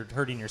 then you're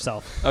hurting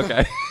yourself.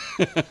 Okay.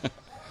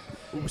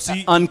 So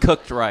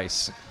Uncooked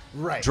rice.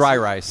 Right. Dry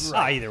rice.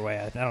 Either way,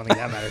 I don't think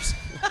that matters.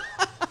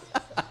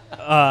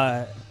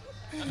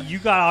 You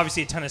got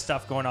obviously a ton of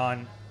stuff going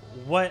on.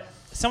 What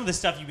some of the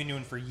stuff you've been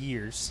doing for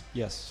years?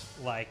 Yes.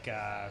 Like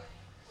I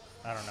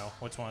don't know,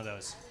 what's one of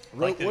those?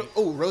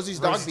 Rosie's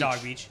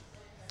Dog Beach.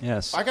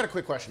 Yes. I got a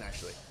quick question,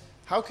 actually.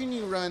 How can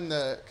you run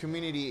the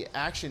community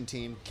action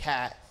team,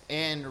 Cat,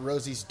 and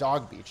Rosie's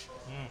Dog Beach?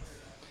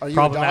 Are you a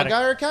dog Problematic.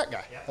 guy or a cat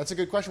guy? That's a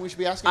good question we should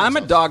be asking I'm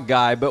a ourselves. dog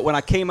guy, but when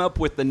I came up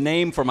with the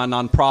name for my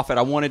nonprofit,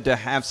 I wanted to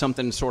have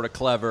something sort of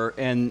clever,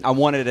 and I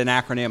wanted an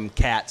acronym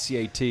CAT,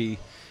 C-A-T,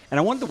 and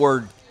I wanted the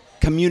word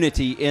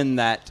community in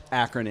that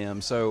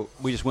acronym, so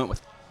we just went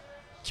with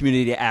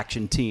Community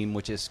Action Team,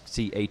 which is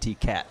C-A-T,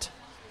 CAT.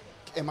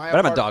 But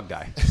I'm a dog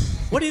guy.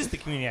 What is the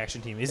community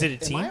action team? Is it a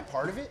team? Am I a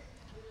part of it?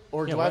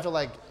 Or Yeah, do I have to,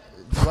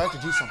 do I have to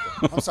do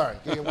something? I'm sorry.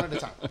 Yeah, one at a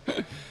time.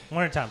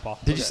 One at a time, Paul.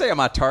 Did you say I'm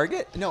a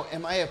target? No,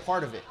 am I a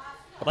part of it?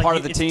 Part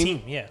of the it's team? A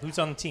team? Yeah, who's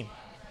on the team?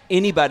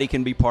 Anybody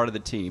can be part of the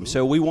team.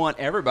 So we want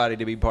everybody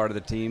to be part of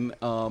the team.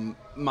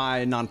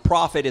 My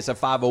nonprofit is a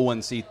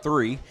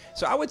 501c3.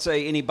 So I would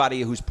say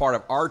anybody who's part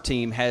of our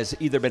team has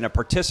either been a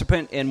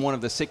participant in one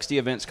of the 60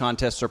 events,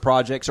 contests, or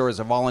projects, or as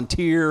a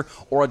volunteer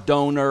or a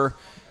donor,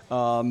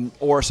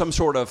 or some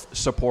sort of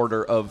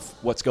supporter of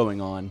what's going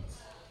on.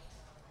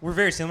 We're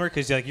very similar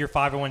because you're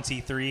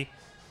 501c3.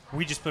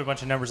 We just put a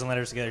bunch of numbers and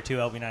letters together too,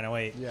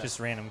 LB908, just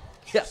random.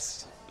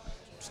 Yes.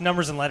 Just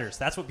numbers and letters.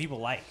 That's what people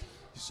like.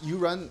 You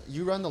run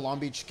the Long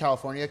Beach,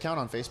 California account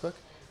on Facebook?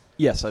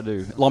 Yes, I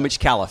do. Long Beach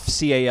Calif,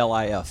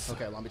 C-A-L-I-F.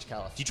 Okay, Long Beach,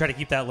 Calif. Do you try to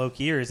keep that low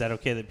key, or is that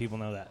okay that people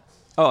know that?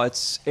 Oh,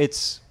 it's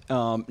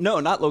no,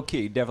 not low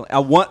key. Definitely, I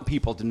want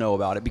people to know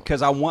about it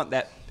because I want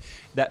that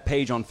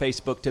page on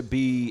Facebook to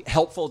be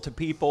helpful to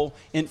people,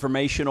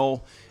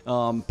 informational,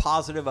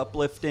 positive,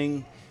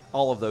 uplifting,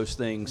 all of those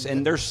things.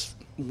 And there's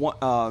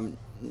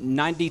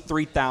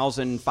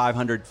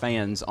 93,500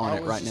 fans on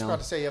it right now. I was just about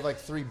to say you have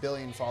 3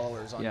 billion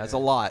followers on Yeah, your it's a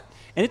lot,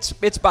 and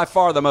it's by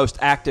far the most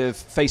active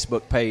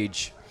Facebook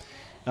page.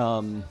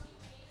 On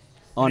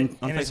And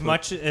Facebook. as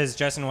much as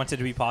Justin wants it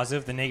to be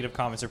positive, the negative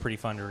comments are pretty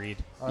fun to read.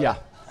 Yeah.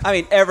 I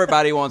mean,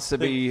 everybody wants to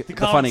be The the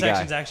comment funny guy.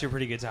 section's actually a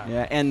pretty good time.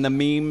 Yeah, and the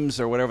memes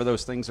or whatever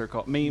those things are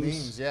called. Memes.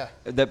 Memes, yeah.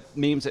 The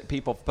memes that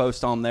people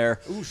post on there.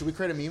 Ooh, should we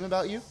create a meme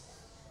about you?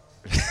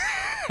 I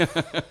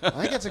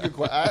think that's a good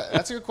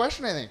that's a good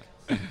question, I think.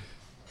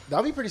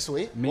 That'll be pretty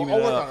sweet. Meme I'll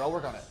it work up. on it. I'll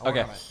work on it.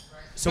 Okay.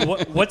 So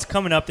what's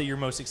coming up that you're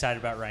most excited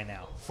about right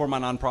now? For my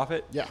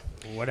nonprofit? Yeah.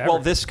 Whatever. Well,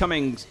 this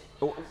coming.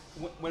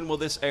 When will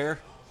this air?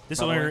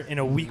 This will air in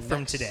a week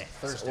from today.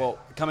 Thursday. Well,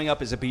 coming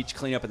up is a beach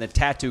cleanup and the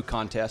tattoo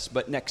contest,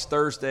 but next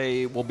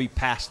Thursday we'll be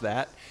past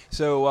that.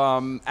 So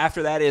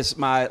after that is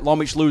my Long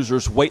Beach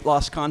Losers weight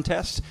loss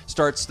contest.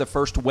 Starts the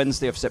first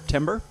Wednesday of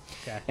September.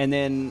 Okay. And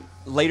then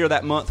later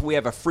that month we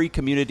have a free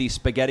community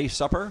spaghetti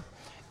supper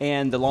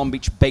and the Long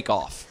Beach Bake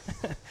Off.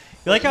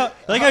 You like how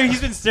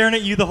he's been staring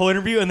at you the whole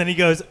interview, and then he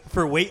goes,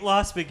 for weight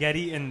loss,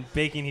 spaghetti, and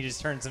baking, he just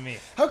turns to me.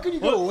 How can you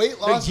go weight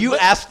loss? You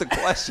asked the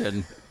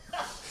question.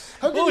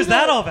 What was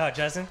that all about,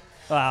 Justin?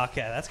 Oh,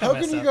 okay, that's kind How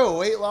of can you go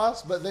weight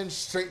loss, but then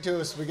straight to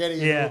a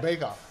spaghetti and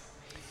bake off?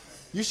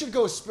 You should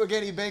go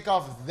spaghetti bake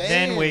off,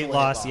 then weight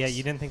loss. Yeah,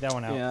 you didn't think that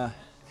one out. Yeah.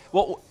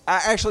 Well,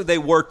 actually, they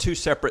were two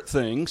separate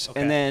things,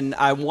 and then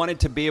I wanted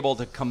to be able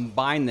to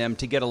combine them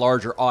to get a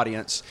larger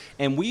audience.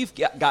 And we've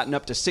gotten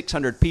up to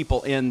 600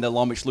 people in the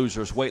Long Beach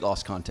Losers weight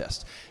loss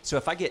contest. So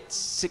if I get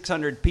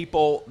 600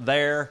 people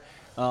there,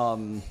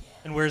 and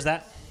where's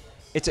that?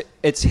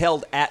 It's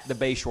held at the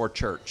Bayshore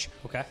Church.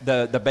 Okay.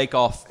 The Bake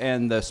Off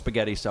and the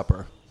Spaghetti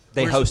Supper.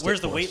 They host it.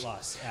 Where's the for weight us.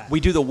 loss at? We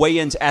do the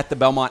weigh-ins at the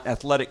Belmont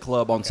Athletic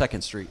Club on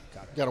 2nd Street.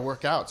 You got to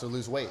work out, so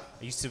lose weight.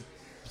 I used to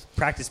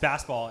practice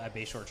basketball at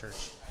Bayshore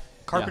Church.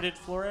 Carpeted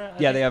floor? I Yeah,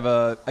 think? they have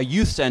a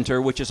youth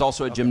center, which is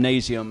also a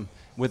gymnasium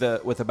with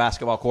a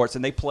basketball courts,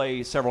 and they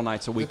play several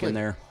nights a week in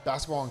there.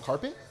 Basketball on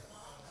carpet?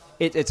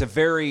 It's a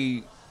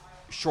very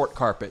short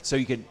carpet, so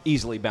you could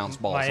easily bounce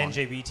balls My on.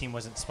 NJB team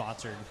wasn't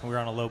sponsored. We were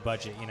on a low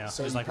budget, So it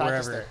was you like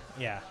practice wherever. there?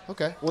 Yeah.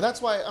 Okay. Well,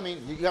 that's why,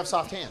 you have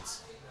soft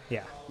hands.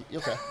 Yeah.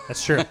 Okay.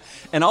 That's true.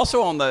 And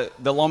also on the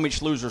Long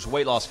Beach Losers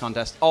weight loss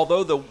contest,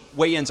 although the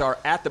weigh-ins are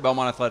at the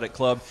Belmont Athletic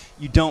Club,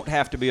 you don't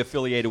have to be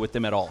affiliated with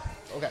them at all.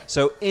 Okay.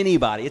 So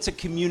anybody, it's a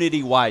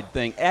community-wide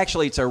thing.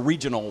 Actually, it's a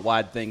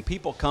regional-wide thing.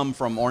 People come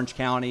from Orange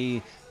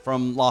County,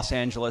 from Los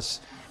Angeles.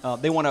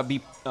 They want to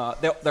be,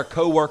 their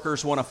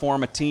coworkers want to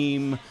form a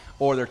team,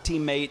 or their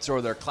teammates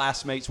or their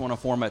classmates want to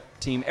form a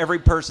team. Every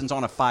person's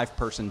on a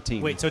 5-person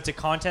team. Wait, so it's a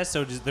contest,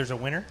 so there's a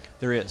winner?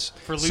 There is.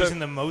 For losing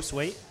the most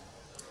weight?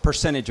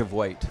 percentage of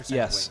weight.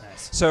 Yes. of weight,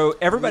 nice. So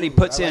everybody Ooh,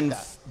 puts I like in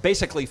that.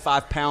 basically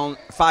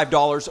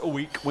 $5 a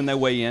week when they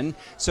weigh in.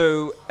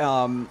 So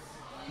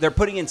they're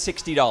putting in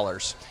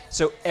 $60.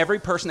 So every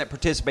person that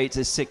participates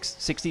is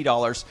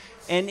 $60.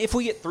 And if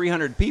we get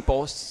 300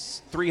 people,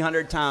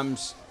 300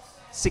 times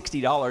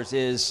 $60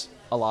 is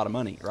a lot of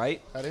money,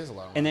 right? That is a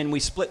lot of money. And then we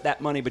split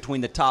that money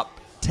between the top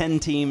 10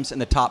 teams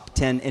and the top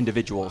 10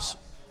 individuals.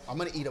 I'm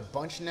going to eat a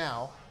bunch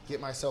now, get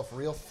myself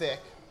real thick,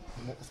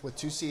 with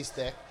 2 C's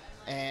thick,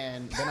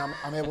 and then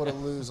I'm able to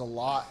lose a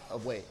lot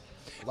of weight,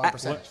 a lot of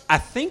percentage. I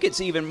think it's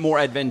even more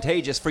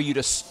advantageous for you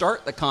to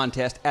start the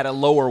contest at a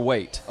lower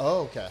weight.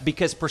 Oh, okay.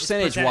 Because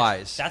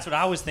percentage-wise. That's what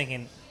I was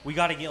thinking. We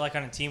got to get like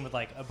on a team with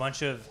like a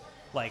bunch of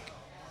like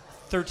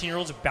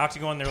 13-year-olds about to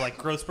go on their like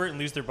growth spurt and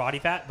lose their body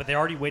fat, but they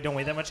already don't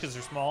weigh that much because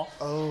they're small.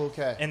 Oh,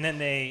 okay. And then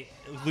they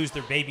lose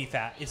their baby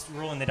fat. It's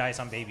rolling the dice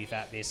on baby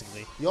fat,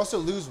 basically. You also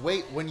lose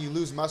weight when you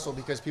lose muscle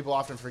because people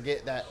often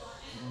forget that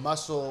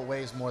muscle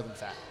weighs more than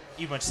fat.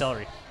 Eat much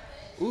celery.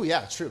 Ooh,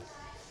 yeah, true.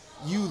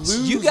 You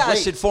lose You guys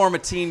weight. should form a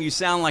team. You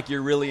sound like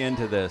you're really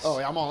into this. Oh,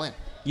 yeah, I'm all in.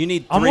 You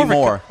need I'm 3 more.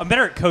 more. I'm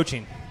better at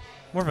coaching.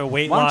 More of a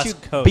weight Why loss don't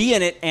you coach. be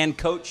in it and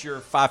coach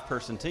your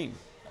 5-person team?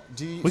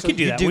 We could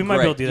do that. We might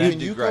be able to do that. Can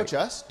you great. coach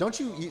us? Don't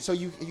you? So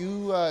you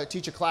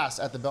teach a class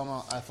at the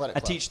Belmont Athletic I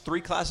Club. teach 3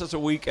 classes a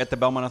week at the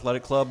Belmont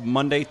Athletic Club,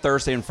 Monday,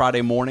 Thursday, and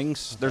Friday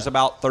mornings. There's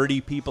about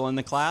 30 people in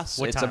the class.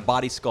 What it's time? a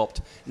body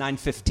sculpt,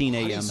 9:15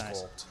 a.m.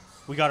 Nice.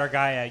 We got our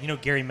guy,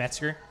 Gary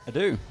Metzger. I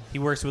do. He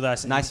works with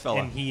us. Nice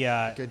fella. And he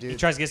Good dude. he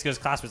tries to get us to go to his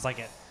class, but it's like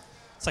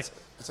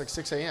It's like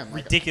 6 a.m.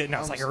 like ridiculous. No,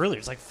 it's almost- like earlier.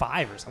 It's like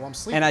 5 or Well, something. I'm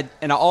sleeping.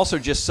 And I also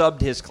just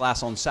subbed his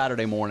class on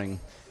Saturday morning.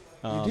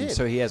 did?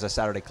 So he has a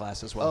Saturday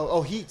class as well.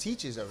 Oh, he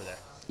teaches over there.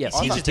 Yes,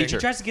 He he's a teaches there. teacher.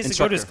 He tries to get us to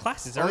go to his instructor.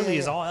 classes Oh, early yeah,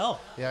 as yeah. all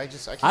hell. Yeah, I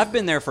can't. I've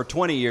been there for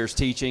 20 years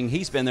teaching.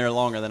 He's been there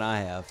longer than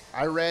I have.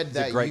 I read a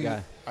that great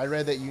guy. I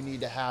read that you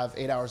need to have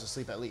 8 hours of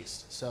sleep at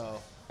least.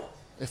 So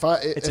if I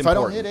It's if I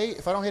don't important.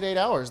 hit 8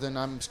 hours, then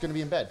I'm just going to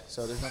be in bed.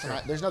 So there's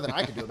nothing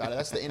I can do about it.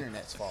 That's the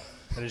internet's fault.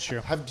 That is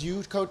true. Do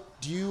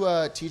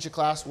you teach a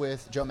class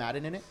with Joe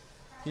Madden in it?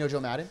 You know Joe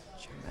Madden,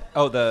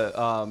 Oh,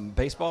 the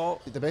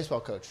baseball? the baseball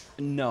coach.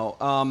 No.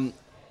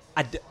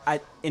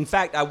 In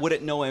fact, I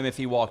wouldn't know him if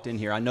he walked in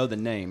here. I know the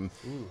name,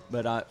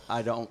 but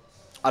I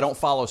don't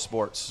follow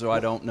sports, so I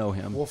don't know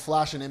him. We'll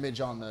flash an image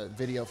on the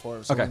video for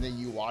him, so Okay. when then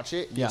you watch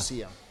it, Yeah. you'll see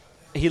him.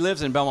 He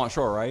lives in Belmont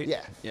Shore, right?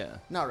 Yeah. Yeah.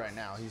 Not right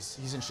now.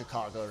 He's in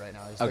Chicago right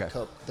now. He's Okay.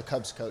 the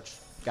Cubs coach.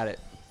 Got it.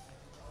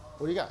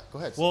 What do you got? Go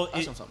ahead. Well,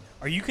 ask him something.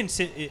 are you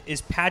is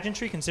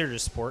pageantry considered a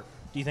sport?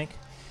 Do you think?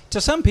 To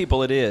some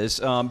people, it is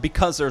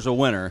because there's a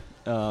winner.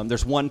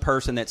 There's one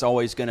person that's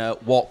always going to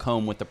walk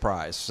home with the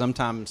prize.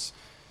 Sometimes,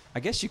 I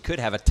guess you could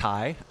have a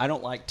tie. I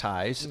don't like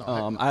ties.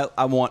 No,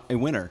 I want a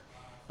winner.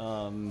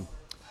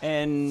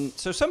 And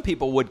so some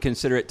people would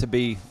consider it to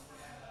be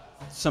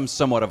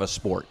somewhat of a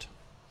sport,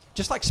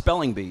 just like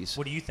spelling bees.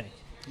 What do you think?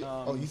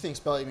 You think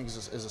spelling bees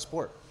is a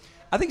sport?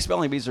 I think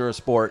spelling bees are a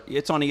sport.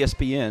 It's on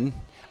ESPN.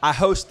 I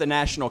host the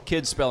National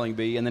Kids Spelling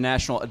Bee and the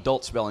National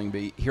Adult Spelling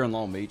Bee here in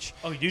Long Beach.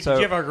 Oh, you do? So Did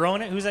you have our girl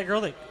in it? Who's that girl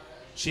that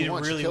she did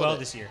won? She really killed well it.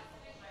 this year?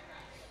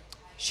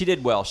 She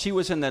did well. She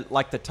was in the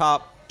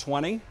top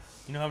 20. You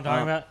know what I'm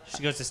talking about?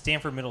 She goes to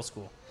Stanford Middle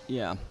School.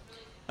 Yeah.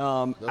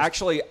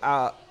 Actually,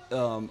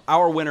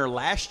 our winner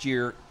last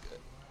year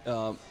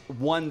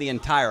won the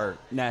entire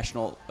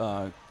national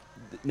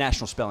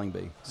spelling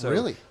bee. So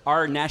Really?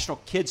 Our National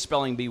Kids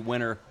Spelling Bee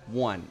winner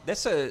won.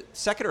 That's a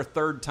second or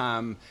third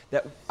time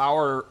that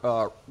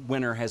our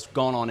winner has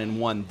gone on and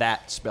won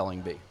that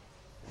spelling bee.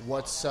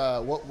 What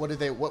word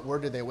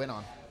did they win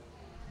on?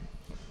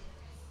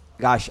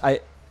 Gosh, I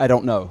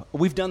don't know.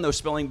 We've done those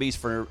spelling bees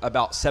for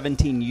about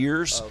 17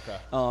 years.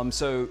 Oh, okay.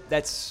 So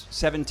that's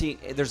 17.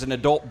 There's an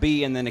adult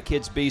bee and then a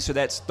kid's bee, so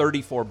that's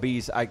 34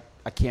 bees. I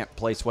can't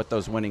place what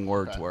those winning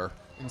words Okay. were.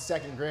 In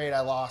second grade,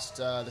 I lost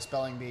the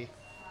spelling bee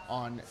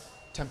on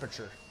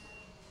temperature.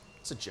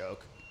 It's a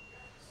joke.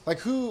 Like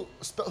who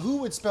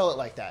would spell it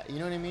like that? You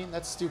know what I mean?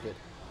 That's stupid.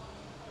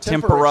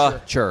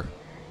 Temperature.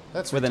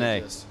 That's with an A.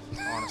 ridiculous,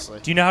 honestly.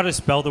 Do you know how to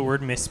spell the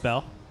word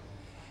misspell?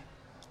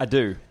 I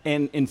do.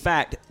 And in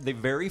fact, the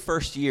very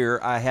first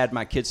year I had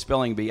my kids'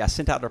 spelling bee, I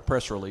sent out a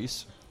press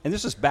release. And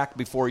this was back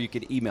before you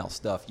could email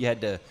stuff. You had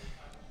to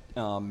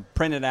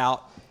print it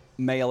out,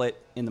 mail it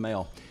in the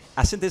mail.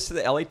 I sent this to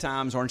the LA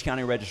Times, Orange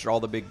County Register, all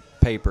the big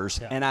papers,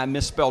 Yeah. and I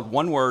misspelled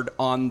one word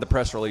on the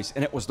press release,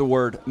 and it was the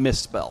word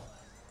misspell.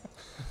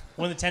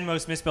 One of the 10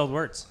 most misspelled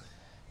words,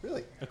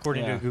 Really?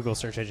 according to Yeah. a Google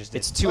search I just did.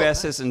 It's 2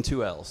 S's and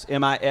 2 L's.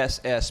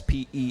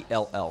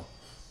 MISSPELL.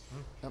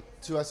 Yep.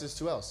 2 S's,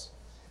 2 L's.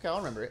 Okay, I'll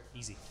remember it.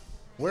 Easy.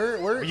 Where?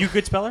 Are you a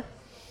good speller?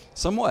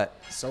 Somewhat.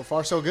 So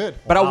far, so good.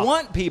 But I Wow.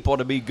 want people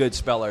to be good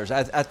spellers.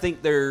 I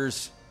think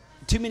there's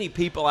too many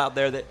people out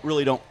there that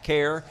really don't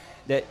care.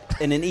 That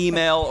in an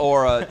email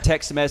or a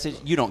text message,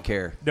 you don't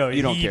care. No,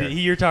 you don't care.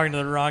 You're talking to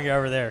the wrong guy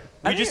over there.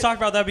 I We just did.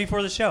 talked about that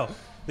before the show.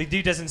 The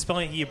dude doesn't spell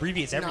it. He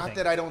abbreviates everything. Not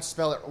that I don't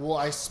spell it. Well,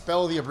 I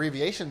spell the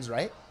abbreviations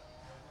right.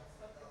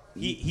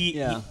 He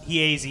Yeah.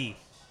 AZ. He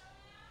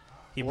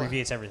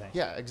abbreviates everything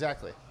Yeah,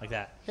 exactly. like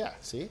that. Yeah,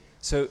 see?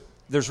 So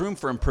there's room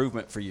for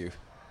improvement for you.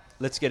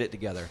 Let's get it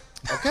together.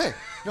 Okay.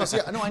 No, see,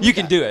 no, I need You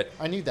can that. do it.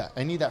 I need that.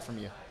 I need that from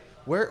you.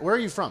 Where are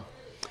you from?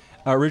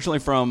 Originally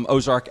from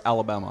Ozark,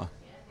 Alabama,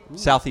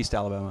 southeast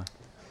Alabama,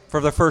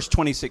 for the first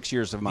 26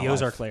 years of my The life.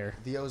 Ozark layer.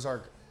 The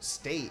Ozark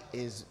State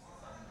is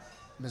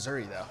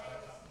Missouri,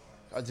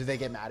 though. Do they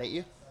get mad at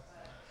you?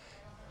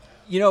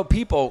 You know,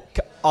 people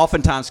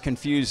oftentimes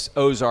confuse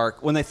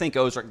Ozark. When they think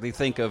Ozark, they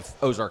think of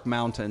Ozark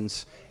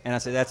Mountains, and I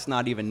say that's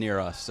not even near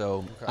us.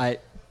 So I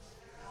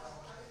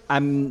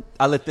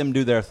let them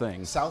do their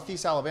thing.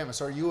 Southeast Alabama.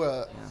 So are you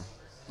a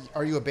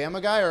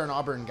Bama guy or an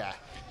Auburn guy?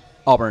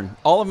 Auburn.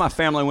 All of my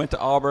family went to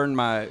Auburn.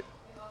 My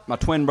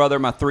twin brother,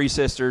 my 3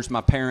 sisters,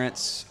 my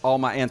parents, all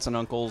my aunts and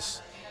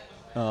uncles.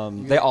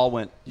 They all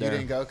went there. You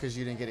didn't go because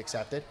you didn't get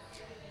accepted?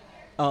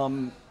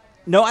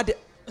 No, I did.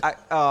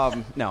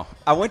 No,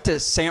 I went to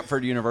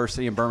Samford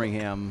University in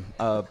Birmingham,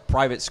 a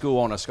private school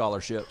on a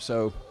scholarship.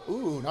 So,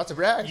 Ooh, not to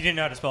brag. You didn't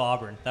know how to spell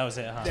Auburn. That was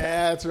it, huh?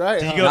 Yeah, that's right.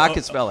 Did huh? you go, I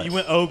could spell it. You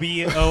went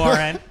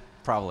OBORN?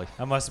 probably.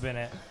 That must have been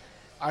it.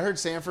 I heard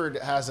Sanford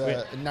has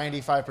a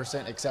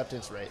 95%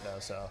 acceptance rate, though.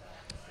 So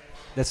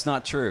That's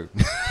not true.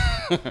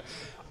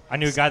 I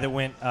knew a guy that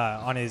went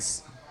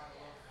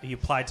he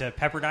applied to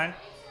Pepperdine,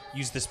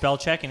 used the spell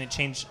check, and it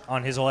changed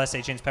on his whole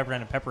essay, changed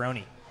Pepperdine to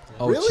pepperoni.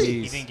 Oh, Really?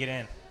 He jeez. didn't get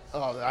in.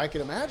 oh, I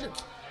can imagine.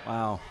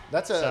 Wow.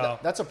 That's So-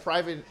 a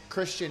private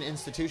Christian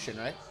institution,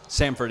 right?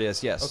 Samford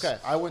is, yes. Okay,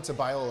 I went to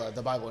Biola,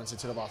 the Bible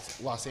Institute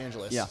of Los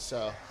Angeles. Yeah.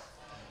 So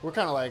we're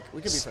kind of like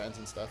we could be friends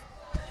and stuff.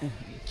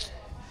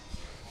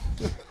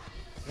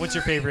 What's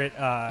your favorite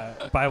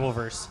Bible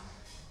verse?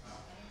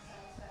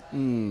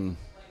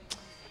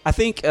 I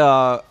think,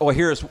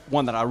 here's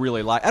one that I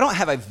really like. I don't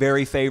have a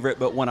very favorite,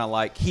 but one I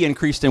like. He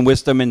increased in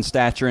wisdom and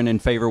stature and in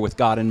favor with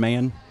God and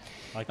man.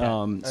 Like that.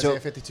 So Isaiah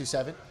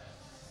 52:7.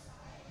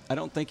 I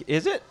don't think,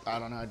 is it? I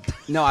don't know.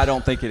 No, I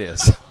don't think it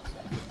is.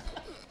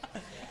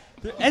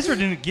 Ezra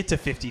didn't get to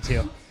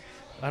 52.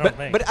 I don't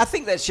think. But I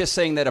think that's just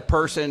saying that a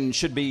person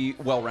should be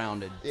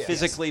well-rounded, Yes.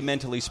 physically,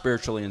 mentally,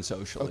 spiritually, and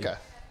socially. Okay.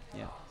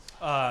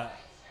 Yeah.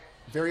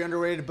 Very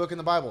underrated book in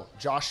the Bible,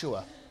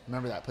 Joshua.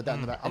 Remember that. Put that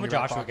in the back. I'm in a your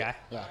back Joshua pocket.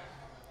 guy. Yeah.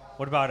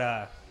 What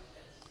about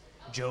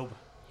Job?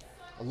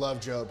 I love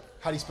Job.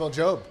 How do you spell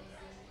Job?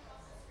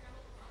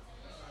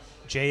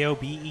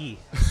 Jobe.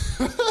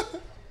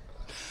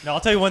 No, I'll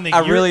tell you one thing.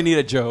 I really need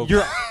a Job.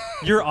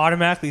 You're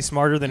automatically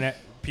smarter than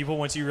people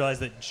once you realize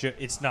that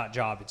it's not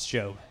Job, it's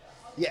Job.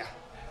 Yeah,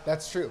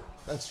 that's true.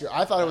 That's true.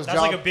 I thought it was That's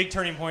Job. like a big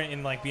turning point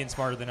in like being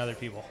smarter than other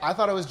people. I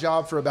thought it was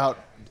Job for about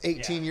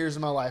 18 Yeah. years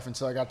of my life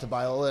until I got to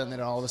Biola, and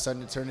then all of a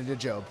sudden it turned into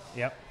Job.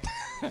 Yep.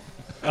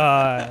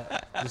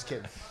 Just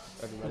kidding,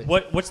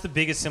 everybody. What's the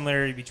biggest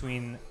similarity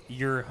between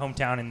your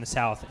hometown in the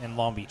South and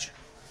Long Beach?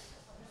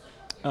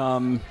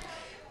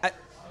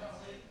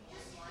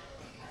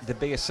 The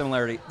biggest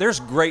similarity, there's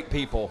great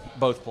people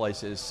both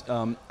places.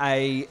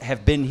 I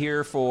have been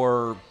here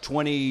for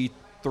 21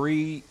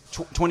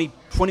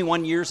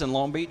 years in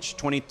Long Beach,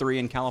 23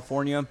 in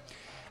California.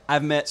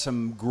 I've met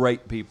some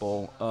great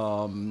people.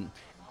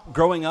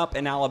 Growing up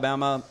in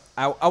Alabama,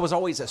 I was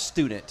always a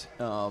student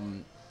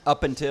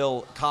up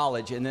until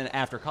college, and then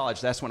after college,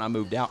 that's when I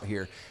moved out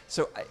here.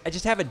 So I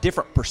just have a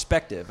different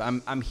perspective.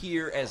 I'm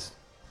here as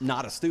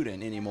not a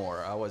student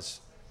anymore. I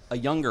was a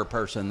younger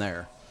person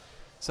there.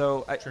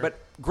 So, but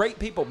great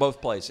people both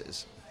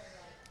places,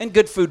 and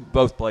good food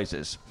both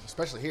places.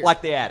 Especially here.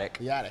 Like the Attic.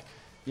 The Attic.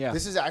 Yeah.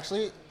 This is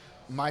actually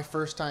my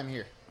first time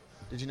here.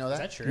 Did you know that? Is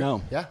that true?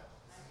 No. Yeah.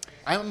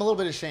 I'm a little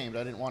bit ashamed.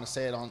 I didn't want to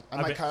say it on. I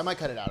might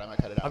cut it out.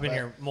 I've been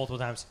here multiple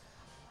times.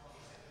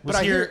 But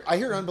I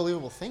hear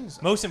unbelievable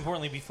things. Most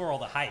importantly, before all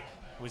the hype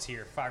was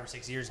here 5 or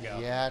 6 years ago.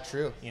 Yeah,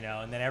 true. You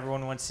know, and then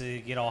everyone wants to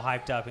get all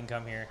hyped up and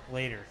come here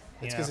later.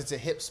 It's because it's a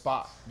hip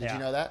spot. Did Yeah. you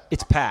know that?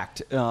 It's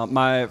packed.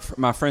 My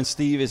friend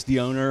Steve is the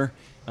owner.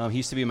 He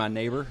used to be my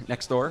neighbor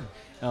next door.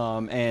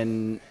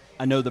 And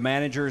I know the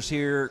managers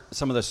here,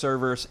 some of the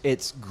servers.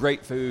 It's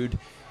great food.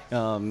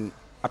 I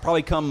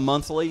probably come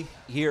monthly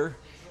here.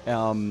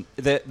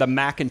 The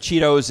mac and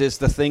Cheetos is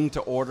the thing to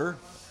order.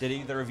 Did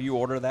either of you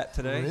order that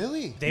today?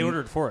 Really? They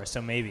ordered for us,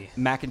 so maybe.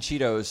 Mac and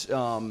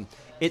Cheetos.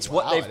 It's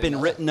what Wow, I they've didn't been know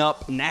that. written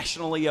up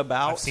nationally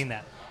about. I've seen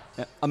that.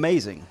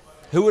 Amazing.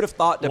 Who would have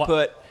thought to What-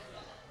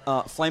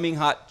 put flaming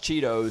hot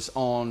Cheetos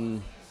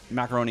on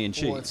macaroni and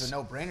cheese? Well, it's a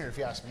no-brainer if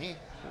you ask me.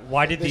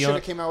 Why did They the should owner,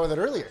 have came out with it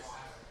earlier.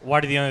 Why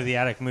did the owner of the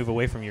Attic move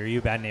away from you? Are you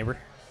a bad neighbor?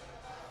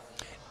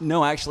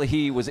 No, actually,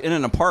 he was in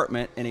an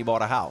apartment and he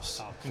bought a house.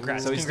 Oh,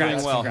 congrats. So he's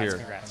congrats, doing well congrats,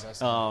 here.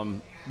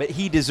 Congrats. But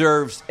he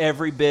deserves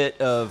every bit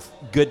of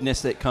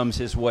goodness that comes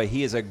his way.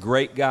 He is a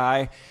great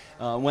guy.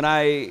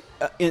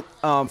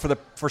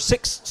 For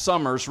 6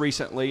 summers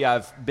recently,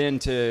 I've been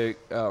to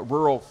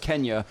rural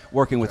Kenya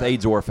working with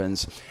AIDS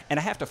orphans, and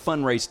I have to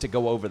fundraise to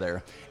go over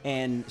there.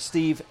 And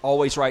Steve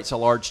always writes a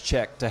large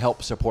check to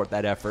help support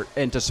that effort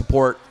and to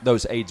support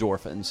those AIDS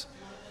orphans.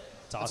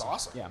 It's That's awesome.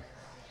 awesome. Yeah.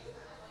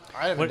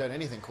 I haven't What- done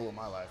anything cool in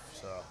my life,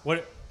 so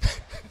What?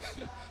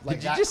 like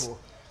Did you that just- cool.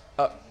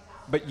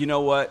 But you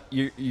know what?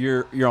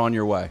 You're on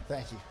your way.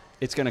 Thank you.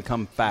 It's going to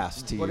come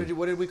fast to What you.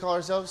 did we call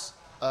ourselves?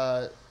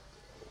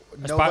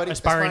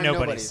 Aspiring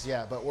nobodies.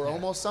 Yeah, but we're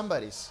almost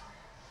somebodies.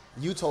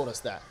 You told us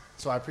that,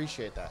 so I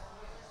appreciate that.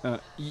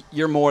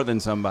 You're more than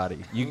somebody.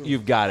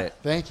 You've got it.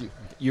 Thank you.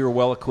 You're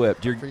well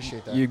equipped. I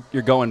appreciate that.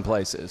 You're going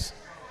places.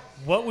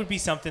 What would be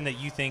something that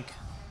you think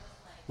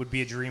would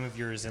be a dream of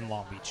yours in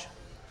Long Beach?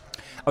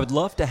 I would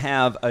love to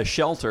have a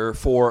shelter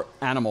for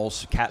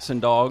animals, cats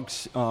and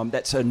dogs.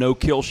 That's a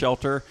no-kill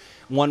shelter,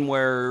 one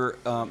where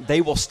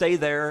they will stay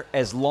there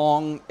as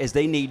long as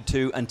they need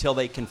to until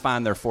they can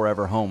find their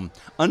forever home.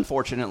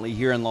 Unfortunately,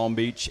 here in Long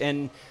Beach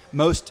and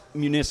most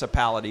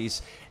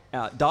municipalities,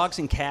 dogs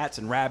and cats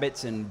and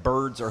rabbits and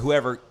birds or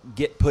whoever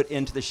get put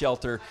into the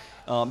shelter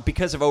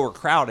because of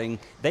overcrowding,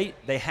 they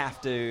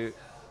have to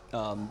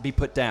be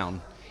put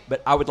down.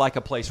 But I would like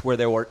a place where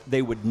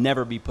they would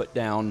never be put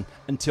down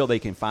until they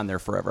can find their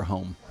forever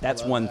home.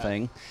 That's one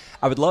thing.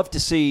 I would love to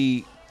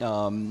see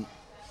an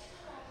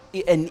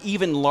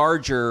even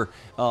larger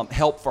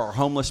help for our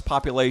homeless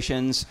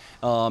populations,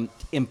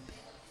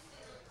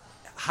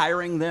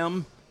 hiring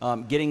them,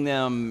 getting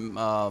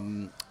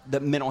them the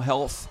mental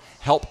health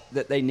help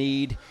that they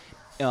need,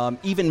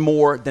 even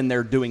more than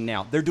they're doing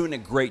now. They're doing a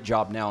great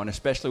job now, and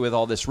especially with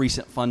all this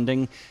recent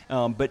funding,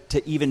 but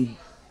to even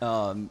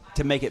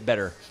to make it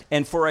better.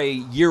 And for a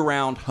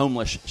year-round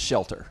homeless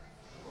shelter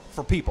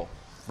for people,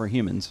 for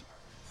humans.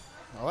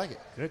 I like it.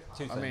 Good.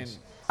 I mean,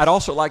 I'd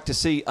also like to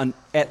see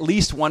at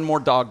least one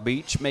more dog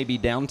beach, maybe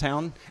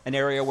downtown, an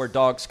area where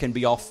dogs can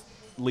be off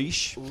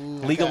leash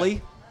legally.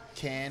 Okay.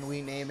 Can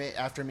we name it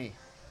after me?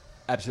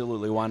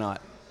 Absolutely, why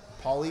not?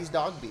 Paulie's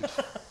Dog Beach.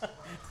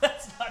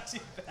 That's not too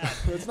bad.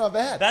 It's not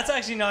bad. That's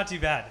actually not too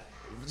bad.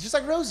 It's just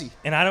like Rosie.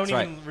 And I don't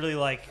That's even really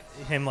like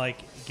him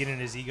getting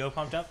his ego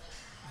pumped up,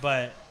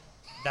 but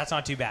that's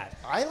not too bad.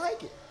 I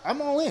like it.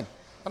 I'm all in.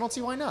 I don't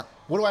see why not.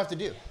 What do I have to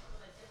do?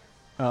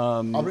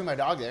 I'll bring my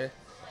dog there,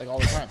 all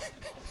the time.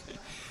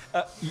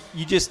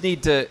 You just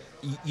need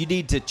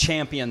to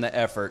champion the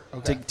effort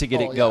to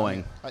get it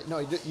going. No,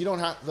 you don't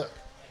have the.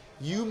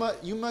 You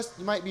might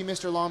be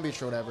Mr. Long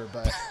Beach or whatever,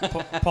 but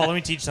Paul, let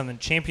me teach you something.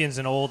 Champion's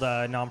an old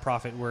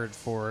nonprofit word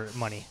for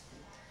money.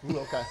 Ooh,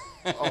 okay.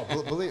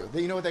 Oh, believe it.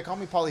 You know what they call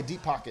me? Paulie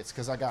Deep Pockets,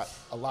 because I got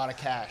a lot of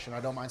cash and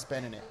I don't mind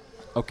spending it.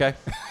 Okay.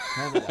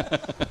 Remember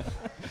that.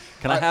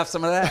 Can I have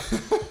some of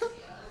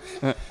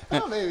that?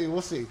 Oh, maybe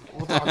we'll see.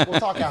 We'll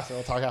talk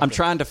after. I'm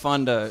trying to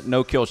fund a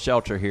no-kill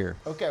shelter here.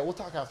 Okay, we'll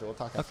talk after.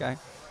 Okay.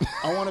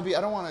 I want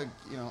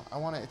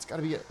to. It's got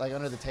to be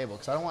under the table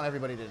because I don't want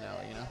everybody to know.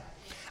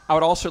 I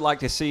would also like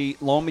to see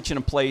Long Beach in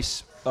a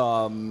place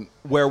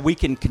where we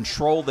can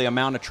control the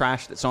amount of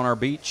trash that's on our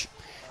beach.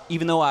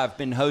 Even though I've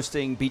been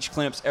hosting beach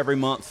cleanups every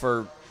month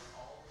for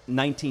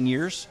 19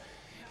 years,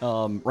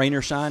 rain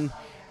or shine,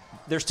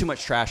 there's too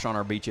much trash on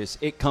our beaches.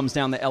 It comes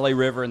down the LA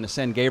River and the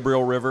San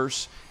Gabriel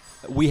rivers.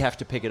 We have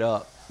to pick it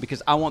up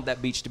because I want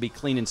that beach to be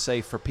clean and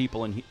safe for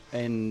people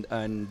and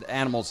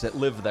animals that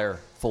live there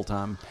full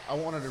time. I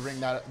wanted to bring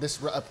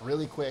this up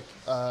really quick.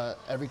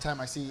 Every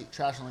time I see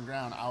trash on the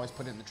ground, I always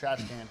put it in the trash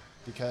can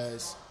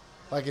because,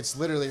 it's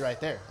literally right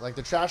there.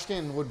 The trash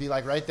can would be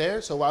right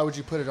there. So why would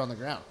you put it on the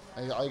ground?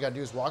 All you gotta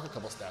do is walk a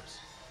couple steps.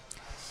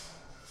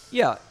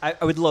 Yeah, I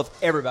would love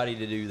everybody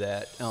to do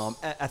that.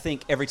 I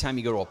think every time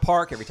you go to a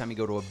park, every time you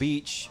go to a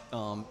beach,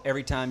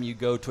 every time you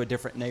go to a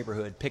different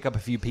neighborhood, pick up a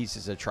few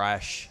pieces of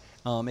trash.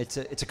 It's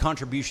a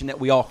contribution that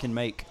we all can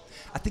make.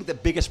 I think the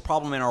biggest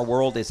problem in our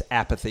world is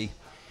apathy.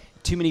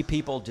 Too many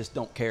people just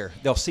don't care.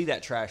 They'll see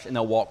that trash and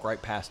they'll walk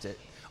right past it.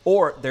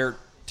 Or they're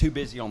too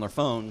busy on their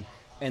phone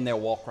and they'll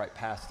walk right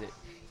past it.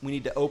 We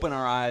need to open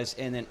our eyes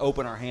and then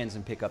open our hands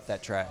and pick up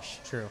that trash.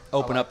 True.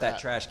 Open up that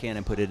trash can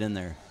and put it in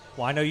there.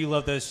 Well, I know you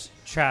love those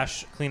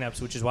trash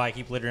cleanups, which is why I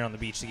keep littering on the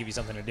beach to give you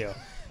something to do.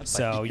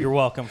 So you're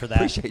welcome for that.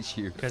 Appreciate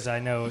you. Because I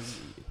know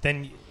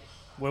then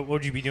what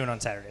would you be doing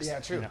on Saturdays? Yeah,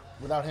 true.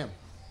 Without him.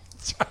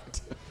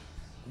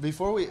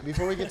 Before we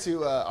get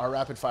to our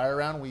rapid fire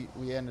round,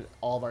 we end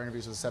all of our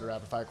interviews with a set of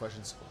rapid fire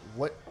questions.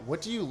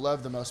 What do you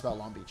love the most about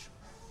Long Beach?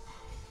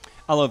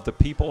 I love the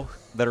people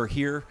that are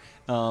here,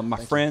 my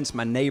friends,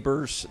 my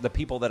neighbors, the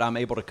people that I'm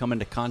able to come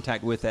into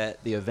contact with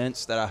at the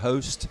events that I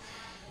host.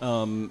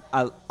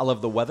 I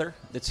love the weather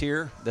that's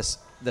here,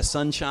 the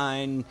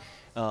sunshine,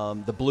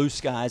 the blue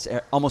skies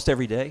almost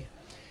every day.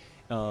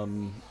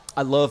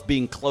 I love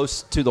being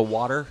close to the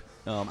water.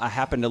 I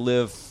happen to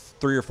live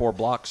 3 or 4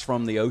 blocks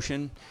from the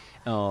ocean.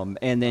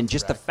 And then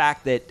just the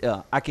fact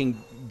that I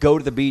can go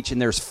to the beach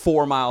and there's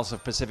 4 miles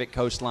of Pacific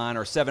coastline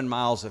or 7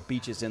 miles of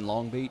beaches in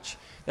Long Beach,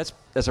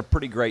 that's a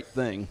pretty great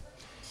thing.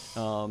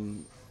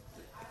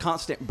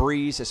 Constant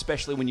breeze,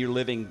 especially when you're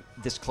living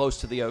this close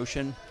to the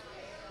ocean.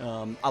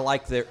 I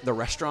like the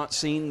restaurant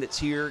scene that's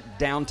here,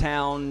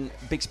 downtown,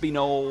 Bixby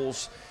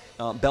Knolls,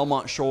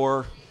 Belmont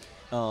Shore,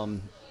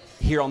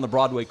 here on the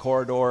Broadway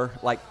corridor,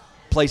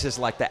 places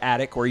like the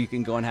Attic where you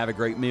can go and have a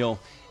great meal.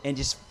 And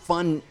just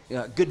fun,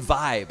 good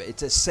vibe.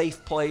 It's a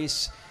safe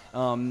place.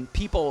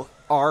 People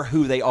are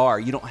who they are.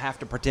 You don't have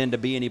to pretend to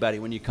be anybody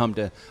when you come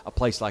to a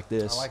place like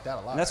this. I like that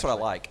a lot. And that's what I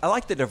like. I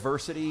like the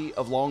diversity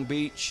of Long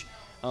Beach.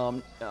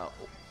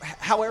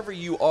 However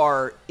you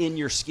are in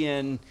your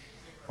skin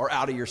or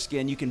out of your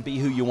skin. You can be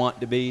who you want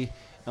to be,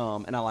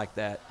 and I like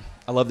that.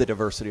 I love the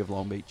diversity of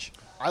Long Beach.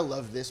 I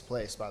love this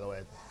place, by the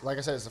way. Like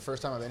I said, it's the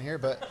first time I've been here,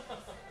 but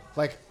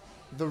like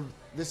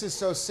this is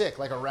so sick.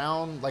 Like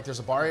around, like there's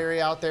a bar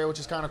area out there, which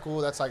is kind of cool.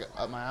 That's like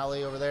up my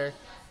alley over there.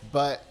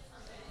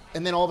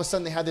 And then all of a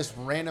sudden they had this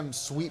random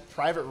sweet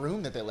private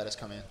room that they let us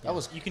come in. That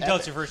was You can tell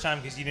it's your first time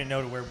because you didn't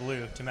know to wear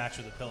blue to match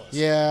with the pillows.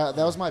 Yeah,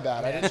 that was my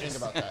bad. I didn't think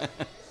about that.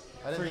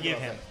 Forgive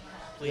him.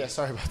 Please. Yeah,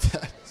 sorry about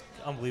that. It's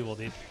unbelievable,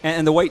 dude.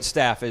 And the wait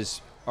staff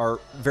are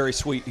very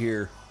sweet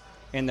here,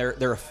 and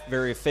they're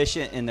very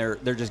efficient, and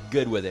they're just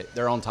good with it.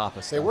 They're on top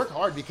of stuff. They work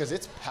hard because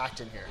it's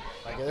packed in here.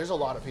 Like there's a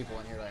lot of people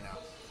in here right now.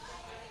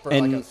 For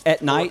And like a at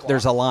 4 night, o'clock.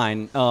 there's a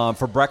line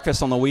for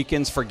breakfast on the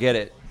weekends. Forget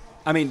it.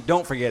 I mean,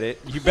 don't forget it.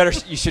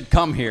 You should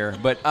come here,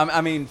 but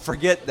I mean,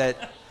 forget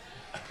that.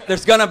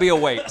 There's gonna be a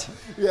wait.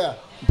 Yeah.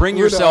 Bring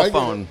your No, cell I get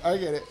phone.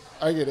 it.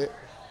 I get it.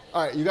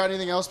 All right, you got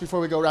anything else before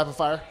we go rapid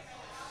fire?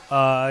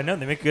 No,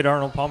 they make good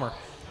Arnold Palmer.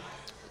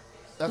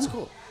 That's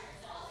cool.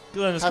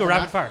 Let's Half go and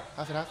rapid half? fire.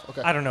 Half and half?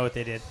 Okay. I don't know what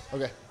they did.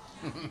 Okay.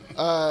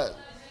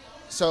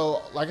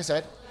 So, like I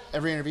said,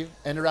 every interview,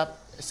 end a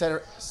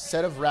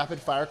set of rapid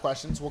fire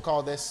questions. We'll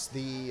call this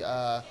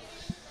the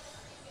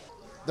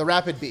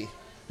rapid B,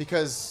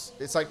 because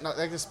it's like not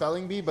like the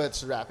spelling bee, but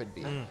it's rapid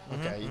B.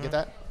 Okay, you get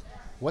that?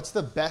 What's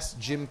the best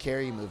Jim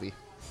Carrey movie?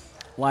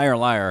 Liar,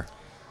 liar.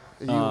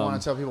 You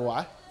want to tell people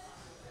why?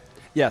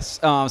 Yes.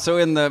 So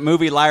in the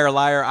movie Liar,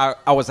 Liar,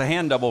 I was a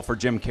hand double for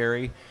Jim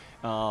Carrey.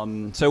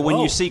 So when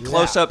Oh, you see yeah.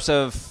 close-ups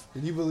of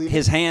Can you believe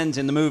his hands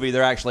in the movie,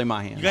 they're actually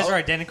my hands. You guys are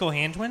identical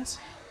hand twins?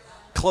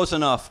 Close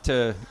enough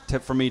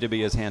for me to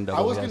be his hand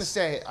double. I was yes. going to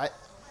say,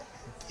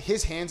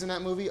 his hands in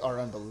that movie are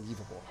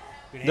unbelievable.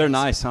 Good They're hands.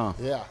 nice, huh?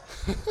 Yeah.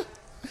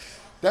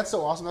 That's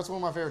so awesome. That's one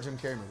of my favorite Jim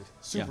Carrey movies.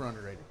 Super Yeah.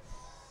 underrated.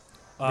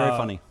 Very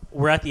funny.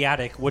 We're at the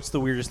attic. What's the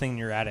weirdest thing in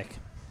your attic?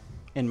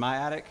 In my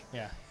attic?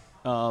 Yeah.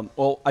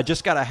 Well, I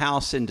just got a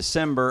house in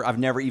December. I've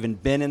never even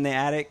been in the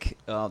attic.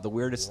 The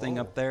weirdest thing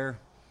up there.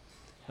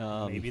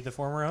 Maybe the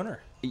former owner.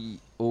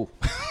 Oh.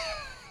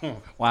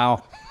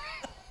 Wow.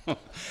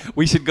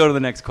 We should go to the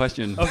next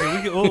question.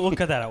 Okay, we'll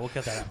cut that out.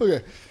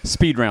 Okay.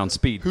 Speed round.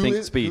 Speed.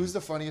 Think speed. Who's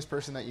the funniest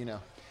person that you know?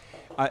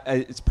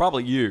 It's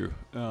probably you.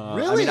 I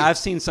Really? mean, I've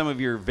seen some of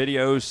your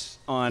videos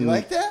on. You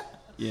like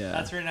that? Yeah.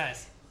 That's very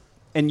nice.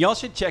 And y'all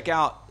should check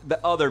out the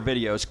other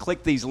videos.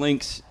 Click these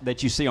links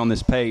that you see on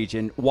this page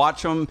and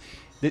watch them.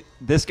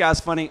 This guy's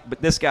funny,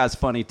 but this guy's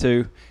funny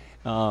too.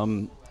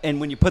 And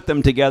when you put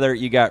them together,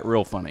 you got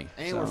real funny.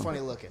 And we're funny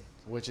looking,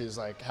 which is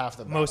like half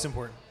the battle. Most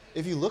important.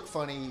 If you look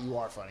funny, you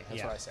are funny.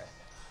 That's Yeah. what I say.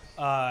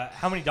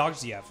 How many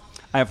dogs do you have?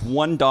 I have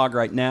one dog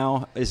right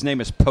now. His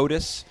name is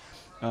POTUS,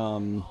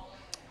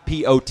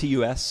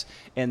 P-O-T-U-S.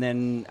 And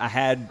then I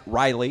had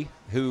Riley,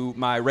 who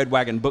my Red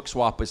Wagon book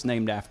swap was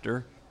named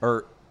after,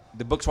 or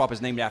the book swap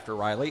is named after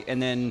Riley.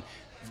 And then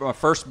my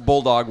first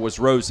bulldog was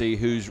Rosie,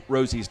 who's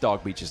Rosie's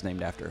Dog Beach is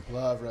named after.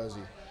 Love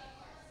Rosie.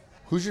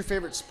 Who's your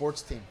favorite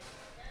sports team?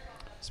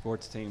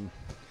 Sports team.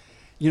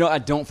 You know, I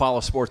don't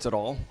follow sports at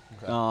all.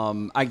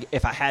 Okay.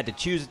 If I had to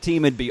choose a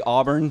team, it'd be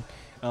Auburn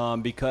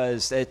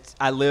because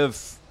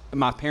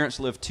my parents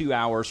live 2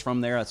 hours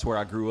from there. That's where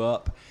I grew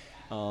up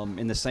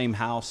in the same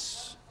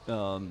house.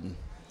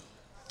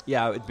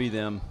 Yeah, it would be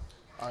them.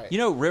 All right. You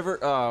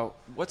know,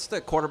 what's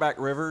the quarterback,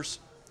 Rivers?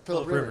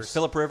 Phillip Rivers.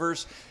 Phillip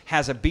Rivers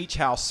has a beach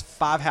house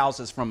 5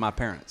 houses from my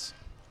parents.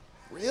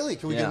 Really?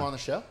 Can we get him on the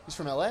show? He's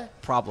from LA.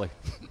 Probably.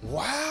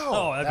 Wow.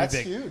 Oh, that'd That's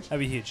be big. huge. That'd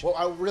be huge.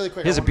 Well, really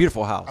quick. He has a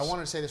beautiful house. I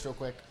wanted to say this real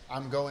quick.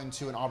 I'm going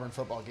to an Auburn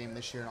football game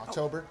this year in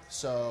October.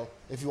 So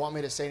if you want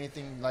me to say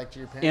anything like to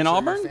your parents In or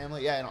Auburn? your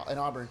family, yeah, in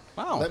Auburn.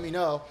 Wow. Let me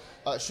know.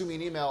 Shoot me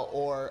an email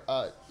or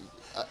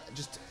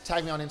just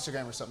tag me on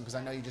Instagram or something because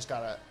I know you just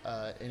got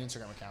an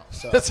Instagram account.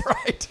 So That's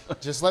right.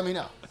 just let me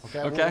know. Okay.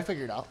 Okay. We'll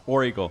figure it out.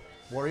 War Eagle.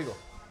 War Eagle.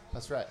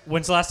 That's right.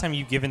 When's the last time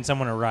you've given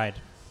someone a ride?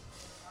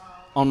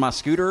 On my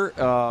scooter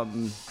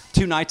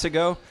 2 nights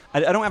ago. I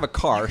don't have a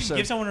car. You So.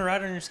 give someone a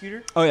ride on your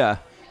scooter? Oh, yeah.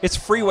 It's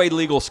freeway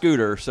legal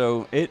scooter,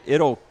 so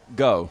it'll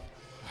go.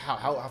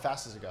 How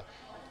fast does it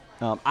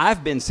go?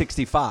 I've been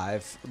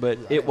 65, but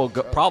it will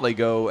probably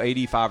go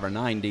 85 or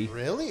 90.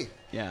 Really?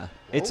 Yeah.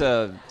 It's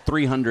a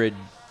 300.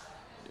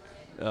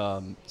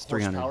 It's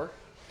 300. Horsepower?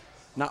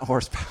 Not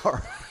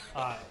horsepower.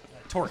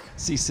 Torque.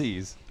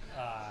 CCs.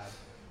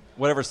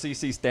 Whatever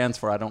CC stands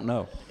for, I don't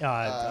know.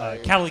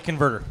 Catalytic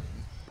converter.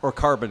 Or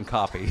carbon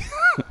copy.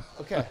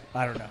 Okay.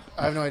 I don't know.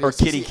 I have no idea. Or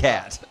kitty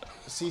cat.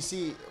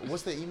 CC,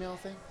 what's the email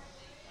thing?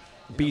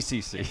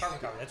 BCC. Carbon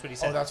copy. That's what he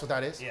said. Oh, that's what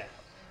that is? Yeah.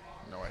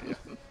 No idea.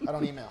 I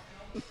don't email.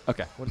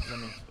 Okay. What does that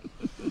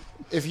mean?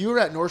 If you were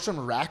at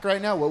Nordstrom Rack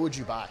right now, what would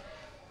you buy?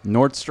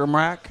 Nordstrom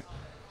Rack.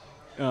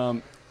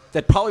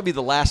 That'd probably be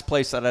the last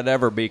place that I'd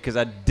ever be because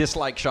I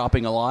dislike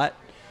shopping a lot.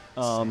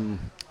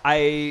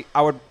 I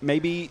would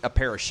maybe a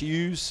pair of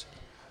shoes.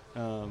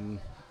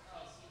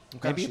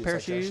 Maybe a pair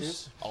of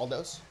shoes.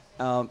 Aldos?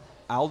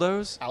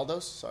 Aldo's?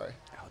 Aldos? Sorry.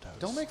 Aldo's.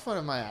 Don't make fun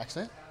of my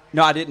accent.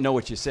 No, I didn't know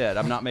what you said.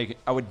 I'm not making.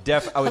 I would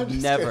I'm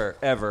just never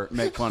kidding. ever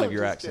make fun of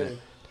your I'm just accent.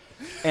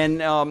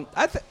 kidding. And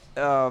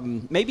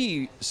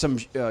maybe some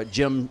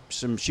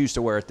some shoes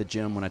to wear at the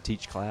gym when I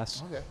teach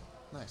class. Okay,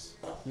 nice.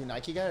 You a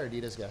Nike guy or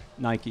Adidas guy?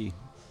 Nike.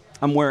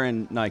 I'm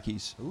wearing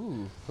Nikes.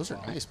 Ooh, those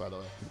are nice, by the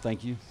way.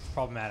 Thank you.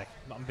 Problematic.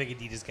 I'm a big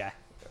Adidas guy.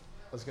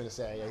 I was gonna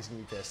say, yeah, he's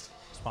gonna be pissed.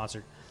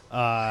 Sponsored.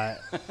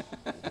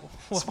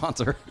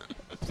 Sponsor.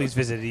 Please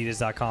visit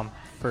adidas.com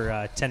for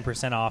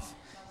 10% off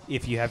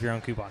if you have your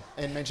own coupon.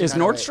 And mention Is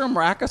 908. Nordstrom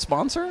Rack a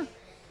sponsor?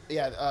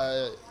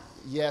 Yeah,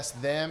 yes,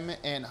 them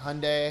and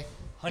Hyundai.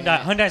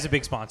 Hyundai's a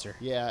big sponsor.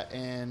 Yeah,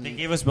 and They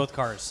gave us both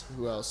cars.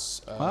 who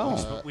else?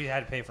 Wow. We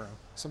had to pay for them.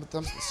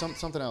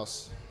 Something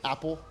else.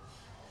 Apple.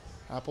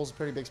 Apple's a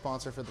pretty big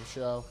sponsor for the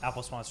show.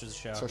 Apple sponsors the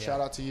show. So yeah. shout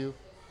out to you.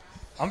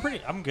 I'm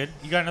good.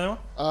 You got another one?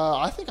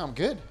 I think I'm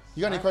good.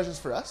 You got any questions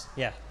for us?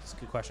 Yeah, it's a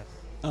good question.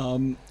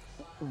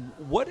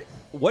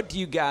 What do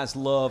you guys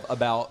love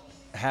about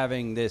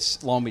having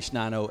this Long Beach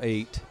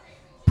 908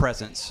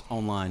 presence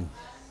online?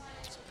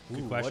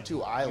 Good question. What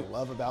do I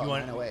love about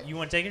 908? You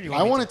want to take it? Or you I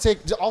want want to take.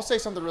 I'll say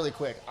something really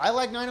quick. I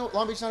like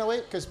Long Beach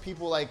 908 because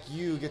people like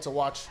you get to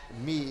watch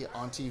me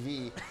on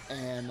TV,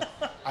 and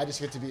I just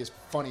get to be as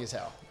funny as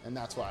hell, and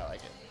that's why I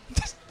like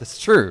it. That's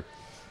true.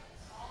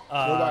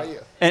 What about you?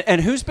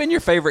 And who's been your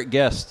favorite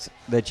guest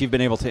that you've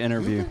been able to You've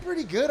interview? been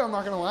pretty good. I'm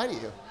not going to lie to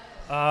you.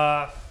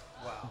 Wow.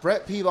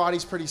 Brett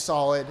Peabody's pretty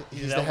solid.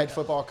 He's that the one- head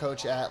football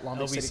coach at Long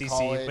Beach City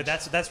College. but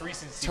that's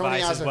recency Tony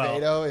bias as well.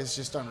 Azevedo is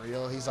just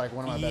unreal. He's like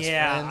one of my best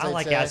Yeah, friends. I I'd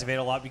like say.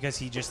 Azevedo a lot because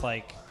he just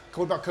like.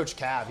 What about Coach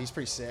Cav? He's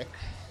pretty sick.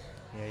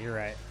 Yeah, you're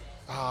right.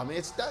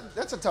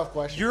 That's a tough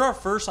question. You're our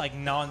first like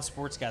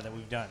non-sports guy that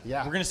we've done.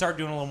 Yeah. We're gonna start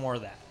doing a little more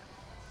of that.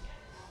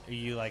 Are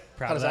you like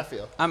proud How of does that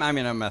feel? I'm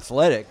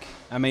athletic.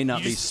 I may not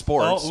You be just-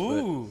 sports, oh,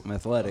 ooh. but I'm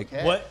athletic.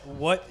 Okay.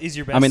 What is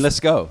your best? I mean, let's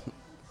go.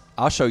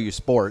 I'll show you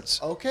sports.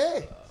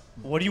 Okay.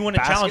 What do you want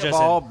to challenge us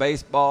Basketball, in?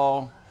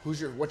 baseball, What's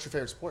your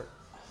favorite sport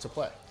to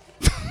play?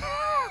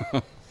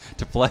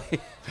 to play.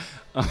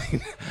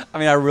 I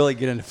mean, I really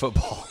get into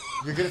football.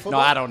 You're good at No,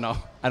 football? I don't know.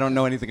 I don't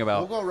know anything We'll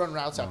about go run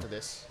routes after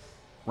this.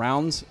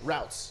 rounds.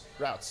 Routes.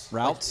 Routes?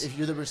 Like, if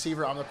you're the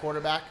receiver, I'm the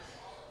quarterback.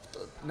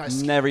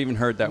 Nice, Never even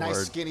heard that nice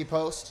word. skinny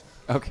post.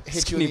 Okay,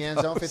 Hit you in the skinny end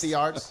zone, post. 50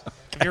 yards. Have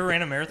you ever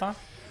ran a marathon?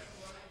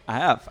 I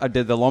have. I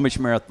did the Long Beach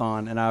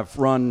Marathon, and I've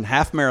run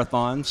half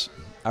marathons.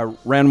 I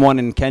ran one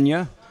in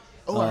Kenya.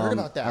 Oh, I heard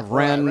about that. I've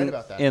Right, I ran read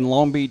about that. in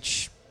Long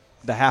Beach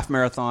the half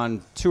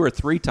marathon 2 or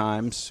 3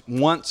 times.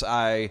 Once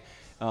I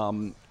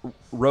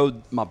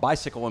rode my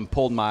bicycle and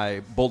pulled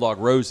my bulldog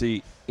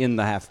Rosie in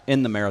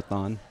the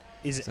marathon.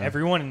 Is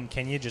everyone in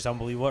Kenya just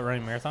unbelievable at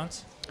running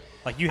marathons?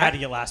 Like you had to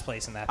get last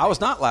place in that. I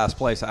was not last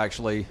place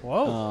actually.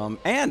 Whoa.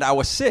 And I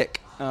was sick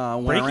when I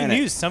Breaking ran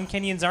news: it. some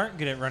Kenyans aren't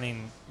good at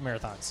running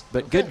marathons.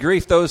 But good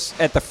grief, those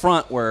at the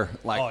front were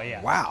like, Oh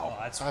yeah. wow,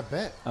 Oh, that's I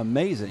bet.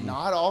 amazing.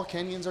 Not all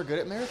Kenyans are good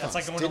at marathons. that's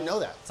like going Didn't to know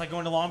that. It's like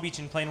going to Long Beach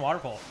and playing water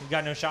polo. You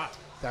got no shot.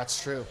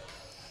 That's true.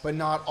 But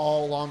not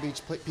all Long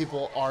Beach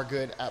people are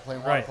good at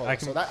playing water Right, polo. I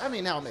can- So that,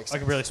 now it makes I sense.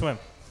 can barely swim.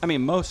 I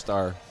mean, most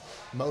are.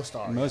 Most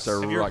are. Most yes.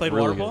 are. Have you ever like, played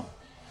really water good. polo?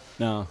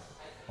 No.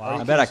 Wow.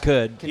 I bet I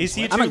could. Can you Is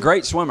he a swim? I'm a true-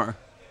 great swimmer.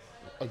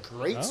 A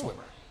great Oh.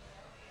 swimmer.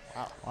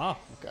 Wow.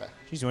 Okay.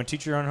 Jeez, you want to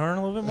teach your own horn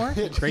a little bit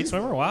more? Great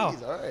swimmer. Wow.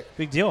 Jeez, all right.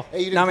 Big deal.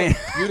 Hey, you No, didn't, I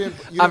put, mean, you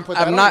didn't I'm- put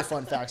that I'm on not- your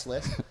fun facts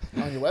list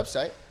on your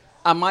website.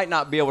 I might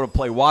not be able to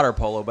play water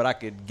polo, but I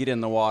could get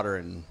in the water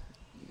and.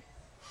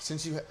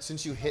 Since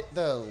you hit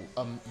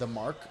the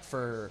mark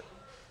for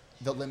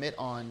the limit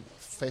on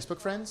Facebook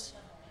friends,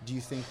 do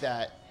you think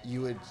that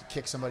you would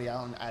kick somebody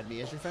out and add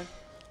me as your friend?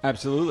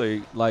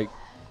 Absolutely. Like,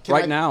 Can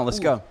right I- now, let's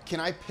ooh, go. Can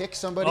I pick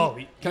somebody? Oh,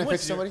 he can I wants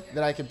pick to do- somebody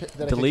that I can pick,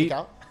 that I Delete? can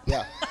kick out?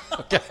 Yeah.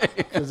 Okay.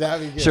 Because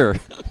that'd be good. Sure.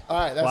 All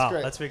right, that's Wow,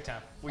 great. that's big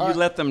time. Will you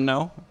let them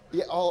know?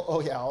 Yeah.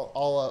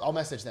 I'll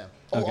message them.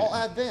 Oh, Okay. I'll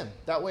add them.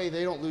 That way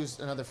they don't lose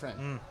another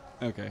friend.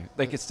 Okay.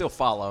 They can still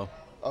follow.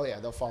 Oh yeah,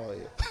 they'll follow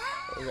you.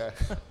 Okay.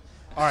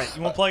 All right,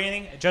 you want to plug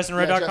anything?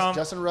 JustinRudd.com.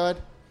 That's it.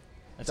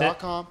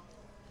 JustinRudd.com.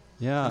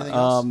 Yeah. Anything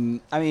else?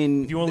 I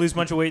mean, If you want to lose a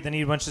bunch of weight, then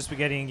eat a bunch of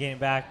spaghetti and gain it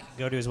back,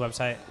 go to his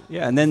website.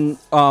 yeah. And then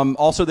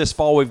also this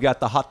fall, we've got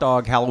the hot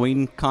dog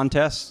Halloween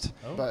contest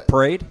But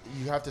parade.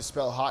 you have to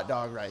spell hot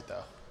dog right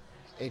though.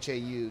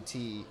 HAUT.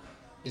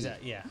 Is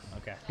that yeah?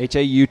 Okay.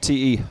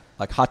 HAUTE,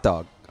 like hot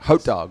dog.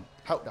 Hot dog.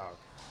 Hot dog.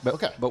 But,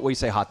 Okay. But we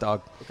say hot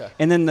dog. Okay.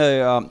 And then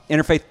the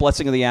Interfaith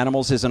Blessing of the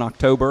Animals is in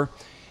October.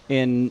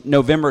 In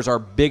November is our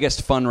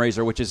biggest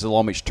fundraiser, which is the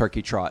Long Beach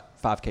Turkey Trot,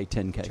 5K,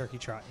 10K. Turkey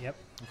trot. Yep.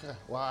 Okay.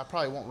 Well, I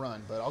probably won't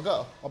run, but I'll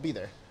go. I'll be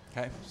there.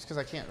 Okay. Just because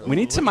I can't. Really. We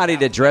need somebody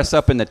to dress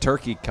up in the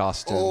turkey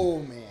costume. Oh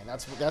man,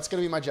 that's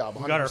gonna be my job.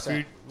 100%. We got our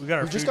food. We got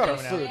our We've food just got our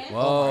coming out. food.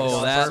 Whoa, Oh my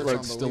gosh, that it's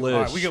looks unbelievable.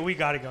 All delicious. right, we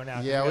got to go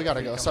now. Yeah, we gotta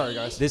the go. food Sorry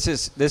coming. guys. This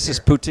is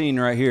poutine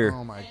right here.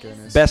 Oh my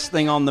goodness. Best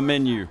thing on the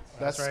menu.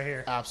 That's right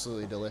here.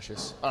 Absolutely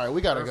delicious. All right,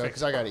 we gotta go Perfect.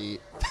 because I gotta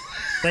eat.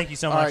 Thank you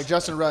so All much. right,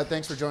 Justin Rudd,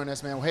 thanks for joining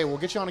us, man. Hey, we'll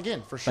get you on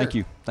again for sure. Thank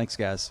you. Thanks,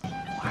 guys.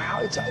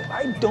 Wow,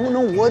 I don't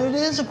know what it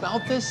is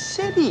about this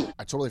city.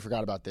 I totally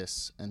forgot about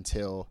this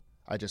until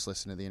I just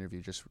listened to the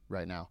interview just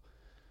right now.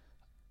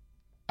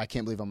 I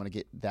can't believe I'm going to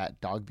get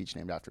that dog beach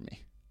named after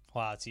me.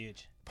 Wow, it's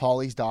huge.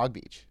 Paulie's Dog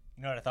Beach.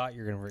 You know what I thought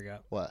you were going to bring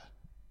up? What?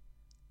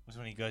 Was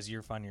when he goes,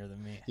 "You're funnier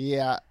than me."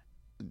 Yeah.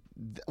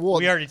 Well,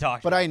 we already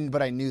talked. But I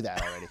knew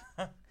that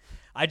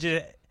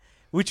already.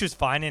 Which was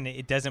fine, and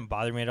it doesn't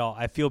bother me at all.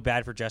 I feel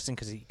bad for Justin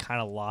because he kind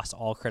of lost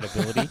all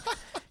credibility.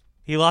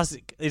 He lost.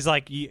 It's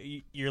like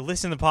you're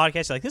listening to the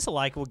podcast, you're like, this is a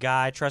likable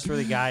guy,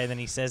 trustworthy guy, and then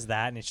he says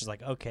that, and it's just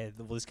like, okay,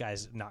 well, this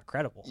guy's not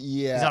credible.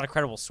 Yeah, he's not a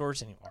credible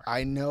source anymore.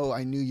 I know.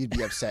 I knew you'd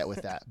be upset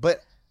with that,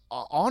 but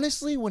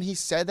honestly, when he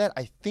said that,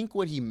 I think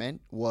what he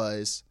meant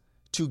was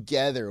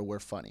together we're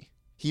funny.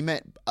 He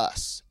meant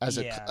us as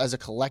a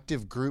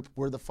collective group.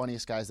 We're the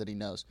funniest guys that he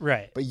knows.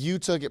 Right. But you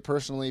took it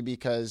personally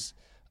because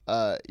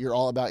you're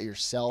all about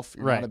yourself.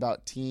 You're not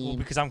about team. Well,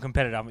 because I'm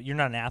competitive. You're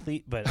not an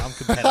athlete, but I'm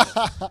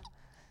competitive.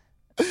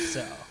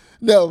 So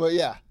no, but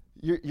yeah,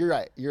 you're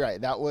right. You're right.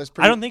 That was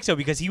pretty. I don't think so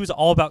because he was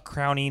all about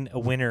crowning a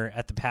winner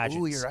at the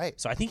pageant. Oh, you're right.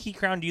 So I think he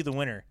crowned you the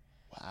winner.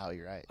 Wow,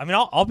 you're right. I mean,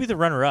 I'll be the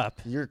runner-up.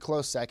 You're a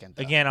close second.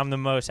 Though. Again, I'm the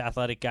most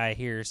athletic guy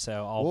here,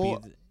 so I'll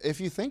be. If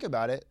you think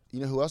about it,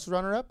 you know who else was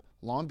runner-up?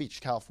 Long Beach,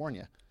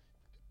 California,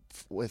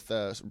 with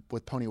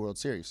Pony World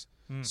Series.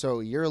 So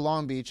you're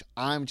Long Beach,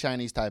 I'm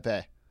Chinese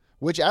Taipei,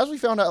 which, as we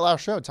found out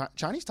last show,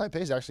 Chinese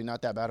Taipei is actually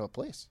not that bad of a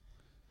place.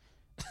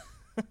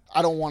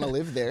 I don't want to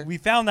live there. We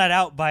found that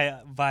out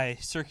by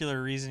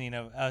circular reasoning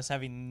of us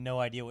having no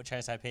idea what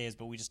Chinese Taipei is,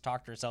 but we just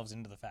talked ourselves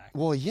into the fact.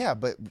 Well, yeah,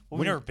 but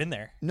we've never been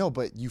there. No,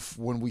 but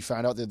when we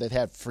found out that they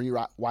had free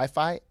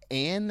Wi-Fi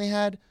and they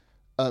had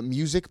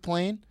music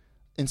playing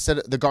instead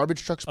of the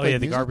garbage trucks. Oh yeah,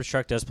 the garbage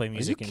truck does play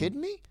music. Are you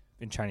kidding me?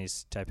 In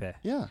Chinese Taipei.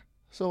 Yeah.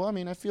 So I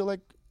mean, I feel like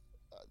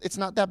it's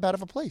not that bad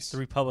of a place. The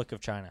Republic of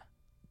China.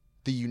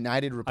 The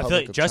United Republic. I feel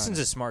like of Justin's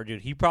China. a smart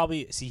dude. He's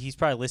probably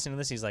listening to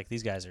this. He's like,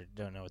 these guys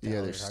don't know what the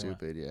hell they're talking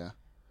stupid. about. Yeah.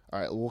 All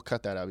right, we'll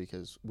cut that out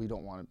because we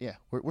don't want to. Yeah,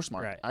 we're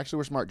smart. Right. Actually,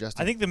 we're smart,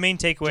 Justin. I think the main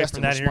takeaway Justin,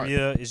 from that we're smart.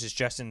 interview is just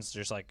Justin's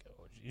just like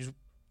he's a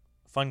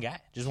fun guy.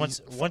 Just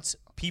wants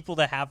people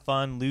to have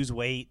fun, lose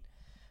weight,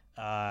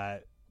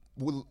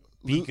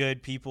 be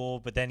good people,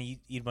 but then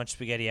eat a bunch of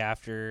spaghetti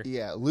after.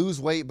 Yeah, lose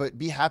weight, but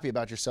be happy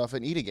about yourself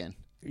and eat again.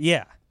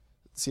 Yeah.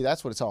 See,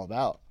 that's what it's all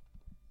about.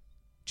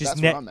 Just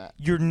that's where I'm at.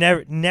 You're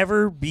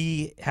never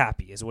be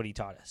happy is what he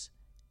taught us.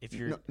 If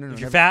you're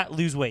never. fat,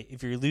 lose weight.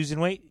 If you're losing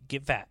weight,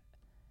 get fat.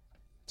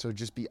 So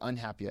just be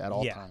unhappy at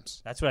all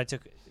times. That's what I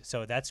took.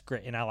 So that's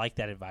great, and I like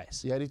that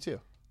advice. Yeah, I do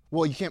too.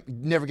 Well, you can't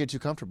never get too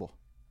comfortable.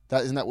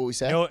 Isn't that what we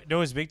said?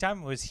 No, his big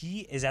time was he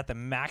is at the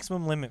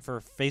maximum limit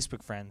for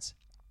Facebook friends.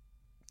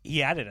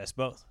 He added us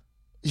both.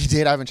 You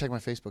did? I haven't checked my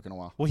Facebook in a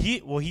while. Well,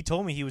 he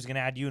told me he was going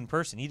to add you in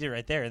person. He did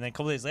right there, and then a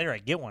couple days later, I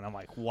get one. I'm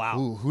like, wow.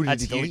 Ooh, who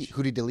did he delete? Huge.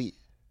 Who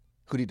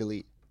did he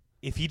delete?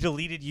 If he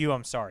deleted you,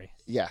 I'm sorry.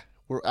 Yeah,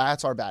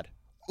 that's our bad.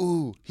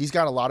 Ooh, he's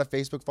got a lot of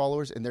Facebook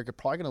followers, and they're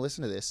probably going to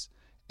listen to this,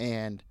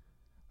 and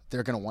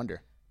they're going to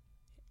wonder.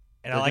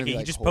 And I like it.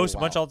 He just posts a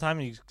bunch all the time,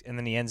 and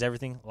then he ends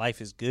everything.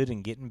 Life is good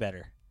and getting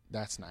better.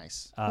 That's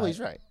nice. Well, he's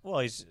right. Well,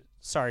 he's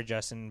sorry,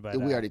 Justin, but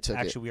we already took it.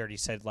 Actually, we already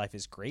said life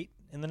is great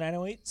in the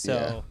 908.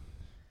 So,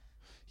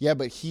 yeah,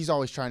 but he's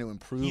always trying to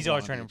improve. He's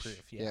always trying to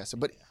improve. Yeah. So,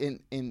 but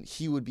in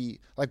he would be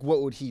like,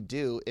 what would he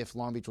do if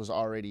Long Beach was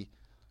already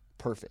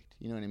perfect?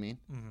 You know what I mean?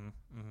 Mm-hmm.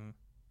 Mm-hmm.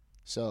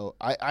 So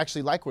I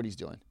actually like what he's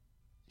doing.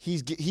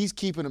 He's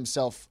keeping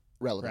himself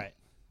relevant. Right.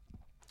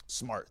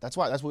 Smart. That's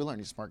what we learned.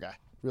 He's a smart guy.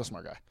 Real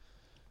smart guy.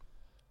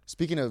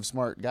 Speaking of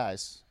smart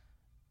guys,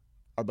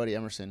 our buddy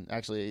Emerson,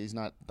 actually, he's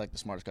not like the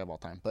smartest guy of all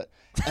time, but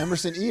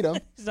Emerson Edom.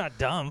 He's not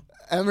dumb.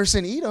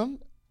 Emerson Edom,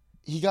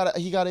 he got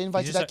an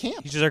invite to that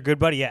camp. He's just our good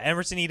buddy. Yeah,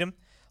 Emerson Edom,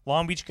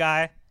 Long Beach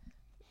guy,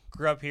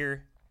 grew up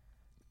here.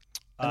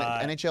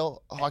 An NHL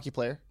hockey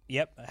player.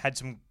 Yep, had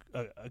some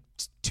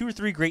 2 or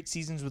 3 great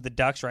seasons with the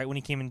Ducks right when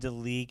he came into the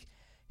league.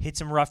 Hit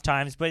some rough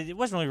times, but it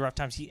wasn't really rough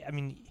times. He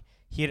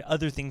had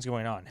other things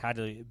going on. Had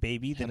a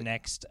baby. The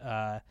next.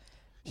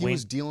 He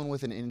was dealing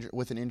with an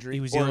injury. He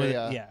was dealing with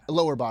a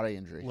lower body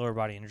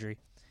injury.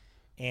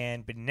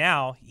 But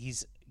now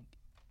he's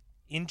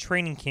in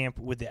training camp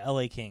with the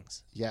LA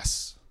Kings.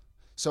 Yes.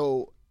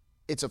 So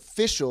it's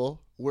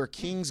official. We're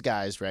Kings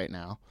guys right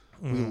now.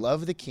 Mm-hmm. We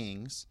love the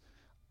Kings.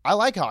 I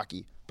like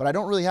hockey, but I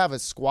don't really have a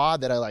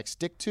squad that I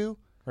stick to.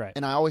 Right.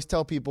 And I always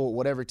tell people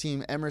whatever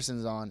team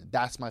Emerson's on,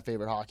 that's my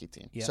favorite hockey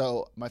team. Yep.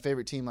 So my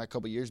favorite team a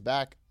couple years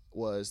back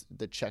was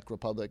the Czech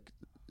Republic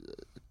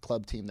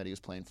club team that he was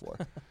playing for.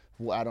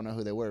 Well, I don't know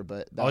who they were,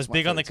 but I was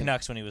big on the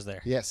Canucks when he was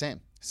there. Yeah,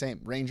 same.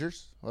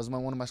 Rangers was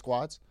one of my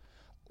squads.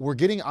 I'm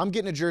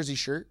getting a jersey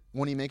shirt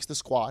when he makes the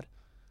squad.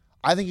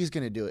 I think he's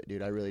going to do it,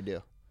 dude. I really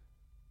do.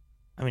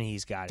 I mean,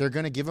 he's got it. They're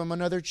going to give him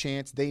another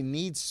chance. They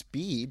need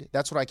speed.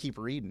 That's what I keep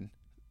reading.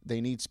 They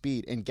need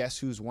speed. And guess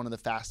who's one of the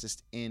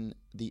fastest in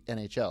the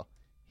NHL?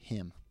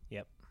 Him.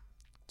 Yep.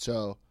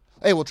 So,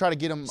 hey, we'll try to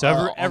get him.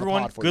 So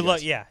everyone, good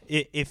luck. Yeah.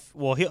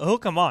 He'll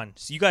come on.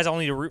 So you guys all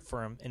need to root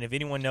for him. And if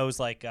anyone knows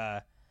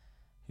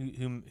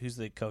who's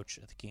the coach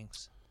of the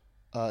Kings?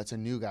 It's a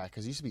new guy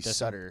because he used to be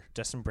Sutter.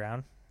 Dustin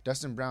Brown.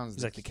 Dustin Brown's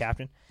he's like the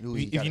captain. Ooh,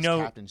 he got his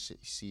captain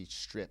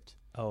stripped.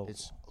 Oh,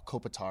 it's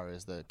Kopitar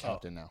is the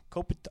captain now.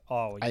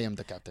 I am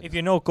the captain. If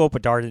you know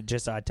Kopitar,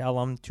 just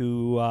tell him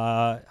to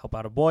help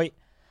out a boy.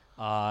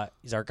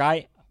 He's our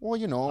guy. Well,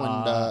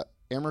 and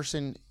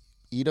Emerson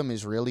Edom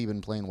has really been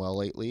playing well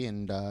lately,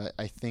 and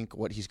I think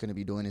what he's going to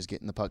be doing is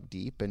getting the puck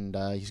deep, and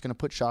he's going to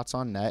put shots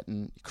on net,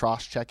 and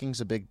cross-checking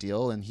is a big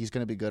deal, and he's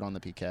going to be good on the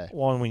PK.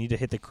 Well, and we need to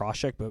hit the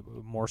cross-check, but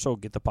more so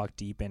get the puck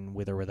deep and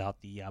with or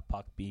without the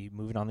puck be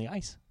moving on the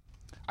ice.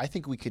 I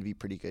think we could be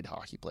pretty good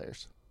hockey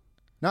players.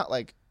 Not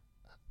like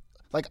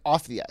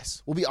off the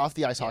ice. We'll be off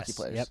the ice hockey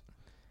players. Yep.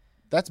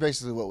 That's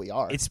basically what we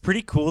are. It's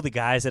pretty cool, the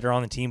guys that are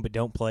on the team but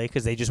don't play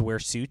because they just wear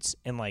suits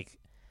and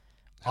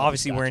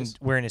obviously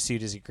wearing a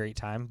suit is a great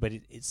time, but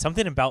it's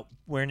something about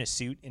wearing a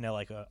suit in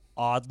a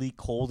oddly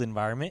cold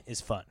environment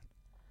is fun.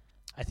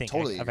 I think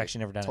I've actually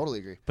never done it. Totally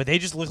agree. But they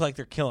just look like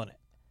they're killing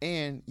it.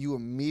 And you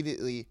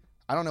immediately,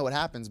 I don't know what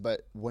happens,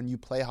 but when you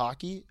play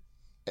hockey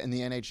in the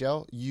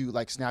NHL, you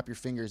snap your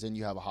fingers and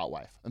you have a hot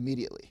wife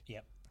immediately.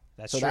 Yep.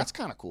 That's so true. that's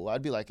kind of cool.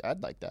 I'd like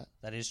that.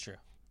 That is true.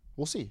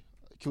 We'll see.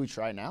 Can we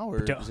try now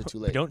or is it too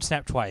late? Don't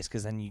snap twice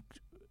because then you.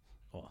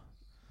 Well.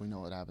 We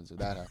know what happens if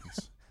that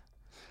happens.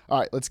 All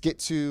right, let's get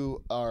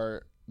to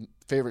our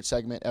favorite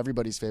segment,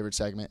 everybody's favorite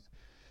segment,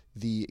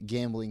 the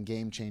Gambling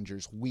Game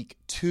Changers, Week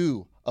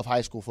 2 of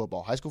high school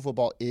football. High school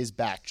football is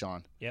back,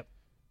 John. Yep.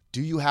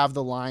 Do you have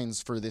the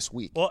lines for this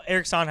week? Well,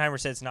 Eric Sonheimer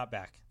said it's not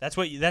back. That's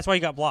why you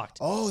got blocked.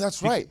 Oh,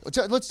 that's right.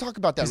 Let's talk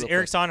about that real quick.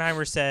 Eric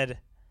Sonheimer said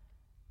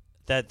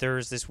that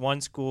there's this one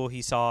school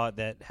he saw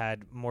that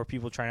had more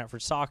people trying out for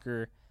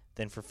soccer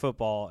than for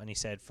football, and he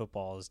said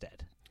football is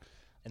dead.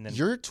 And then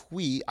your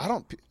tweet,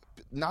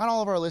 not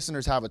all of our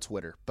listeners have a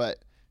Twitter, but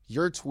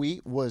your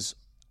tweet was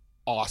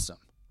awesome.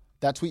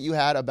 That tweet you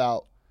had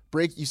about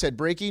you said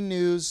breaking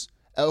news,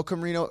 El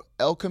Camino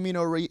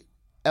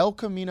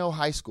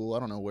High School. I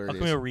don't know where it is. El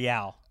Camino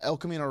Real. El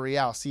Camino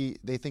Real. See,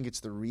 they think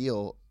it's the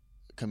real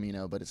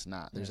Camino, but it's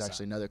not. There's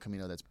actually another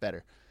Camino that's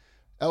better.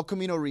 El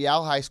Camino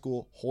Real High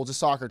School holds a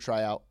soccer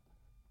tryout.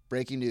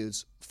 Breaking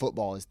news,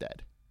 football is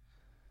dead.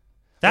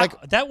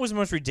 That was the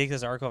most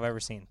ridiculous article I've ever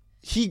seen.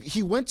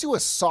 He went to a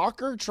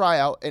soccer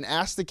tryout and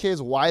asked the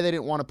kids why they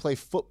didn't want to play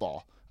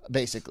football,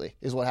 basically,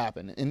 is what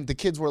happened. And the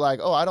kids were like,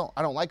 "Oh, I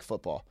don't like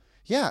football."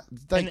 Yeah,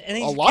 and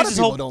a lot of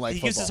people don't like football. He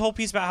gives this whole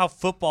piece about how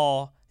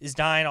football is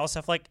dying, all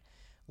stuff.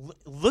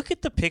 Look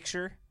at the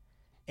picture,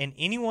 and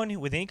anyone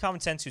with any common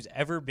sense who's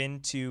ever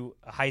been to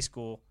a high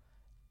school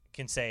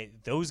can say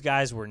those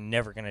guys were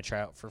never going to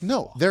try out for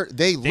football. No,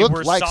 they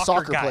look like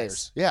soccer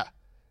players. Yeah,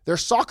 they're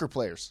soccer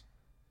players.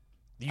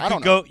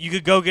 You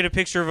could go get a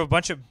picture of a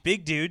bunch of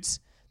big dudes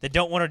that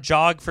don't want to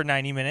jog for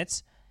 90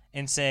 minutes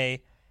and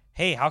say,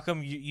 "Hey, how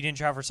come you didn't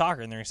try for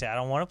soccer?" And they're going to say, "I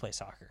don't want to play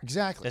soccer."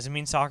 Exactly. Doesn't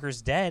mean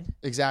soccer's dead.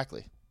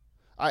 Exactly.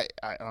 I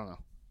don't know.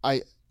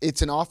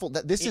 It's an awful.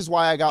 This is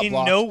why I got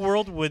blocked. In no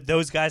world would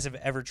those guys have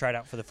ever tried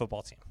out for the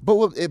football team. But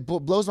what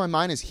blows my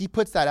mind is he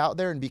puts that out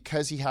there, and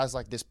because he has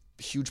this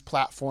huge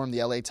platform,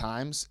 the LA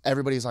Times,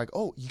 everybody's like,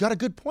 "Oh, you got a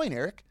good point,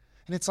 Eric."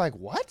 And it's like,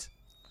 what?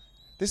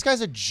 This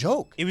guy's a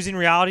joke. It was in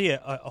reality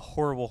a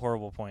horrible,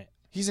 horrible point.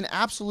 He's an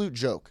absolute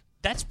joke.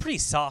 That's pretty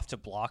soft to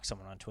block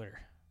someone on Twitter.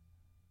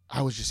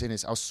 I was just in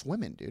I was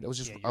swimming, dude. I was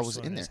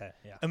in there.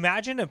 Yeah.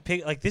 Imagine a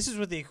pig. This is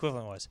what the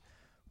equivalent was.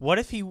 What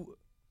if he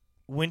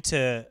went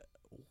to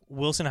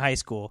Wilson High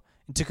School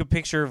and took a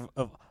picture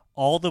of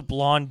all the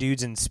blonde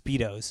dudes in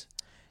Speedos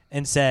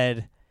and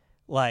said,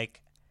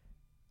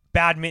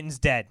 badminton's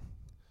dead.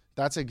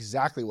 That's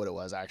exactly what it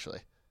was, actually.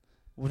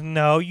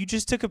 No, you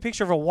just took a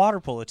picture of a water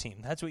polo team.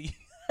 That's what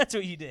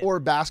you did. Or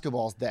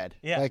basketball's dead.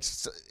 Yeah.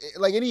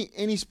 Like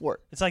any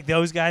sport. It's like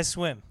those guys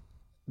swim.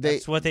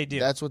 That's what they do.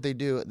 That's what they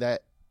do.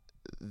 That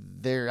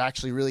they're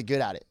actually really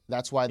good at it.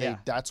 That's why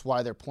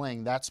they're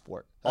playing that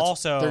sport.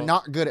 They're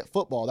not good at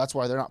football. That's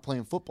why they're not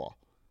playing football.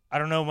 I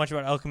don't know much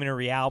about El Camino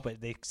Real,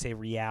 but they say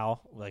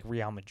Real, like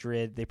Real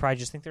Madrid. They probably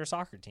just think they're a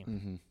soccer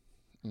team.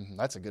 Mm-hmm. Mm-hmm.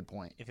 That's a good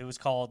point. If it was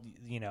called,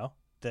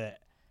 the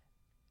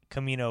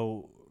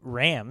Camino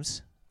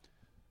Rams,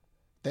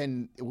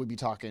 then it would be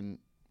talking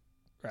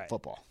right.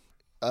 football.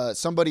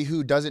 Somebody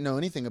who doesn't know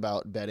anything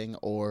about betting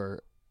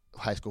or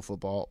high school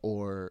football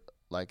or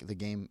the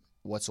game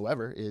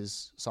whatsoever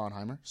is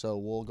Sonheimer. So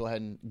we'll go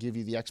ahead and give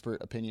you the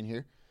expert opinion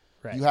here.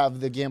 Right. You have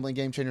the Gambling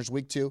Game Changers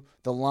Week 2.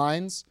 The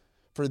lines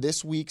for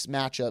this week's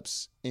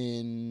matchups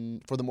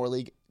for the Moore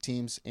League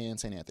teams and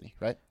St. Anthony,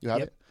 right? You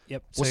have it?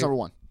 Yep. What's number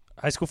one?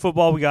 High school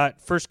football, we got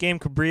first game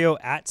Cabrillo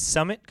at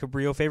Summit.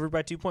 Cabrillo favored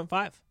by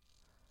 2.5.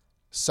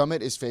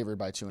 Summit is favored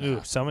by 2.5.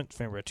 Ooh, Summit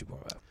favored by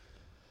 2.5.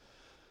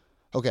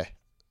 Okay.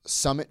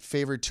 Summit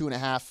favored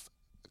 2.5.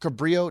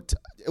 Cabrillo,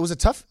 it was a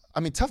tough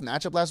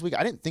matchup last week.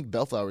 I didn't think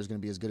Bellflower was going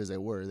to be as good as they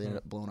were. They ended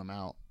up blowing them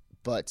out.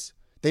 But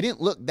they didn't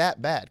look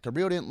that bad.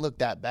 Cabrillo didn't look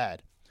that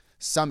bad.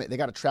 Summit, they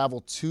got to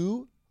travel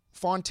to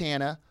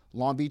Fontana.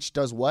 Long Beach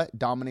does what?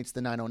 Dominates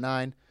the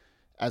 909,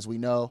 as we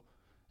know.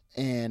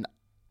 And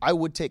I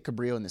would take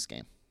Cabrillo in this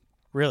game.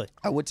 Really?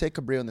 I would take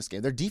Cabrillo in this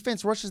game. Their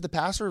defense rushes the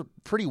passer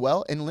pretty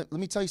well. And let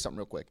me tell you something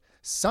real quick.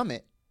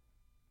 Summit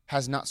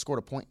has not scored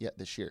a point yet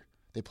this year.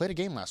 They played a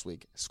game last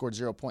week, scored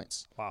 0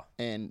 points. Wow.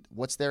 And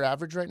what's their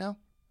average right now?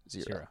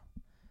 Zero.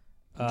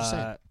 I'm just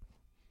saying.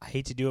 I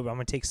hate to do it, but I'm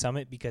going to take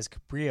Summit because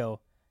Cabrillo,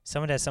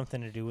 Summit has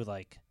something to do with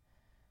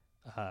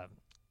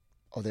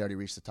Oh, they already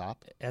reached the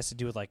top? It has to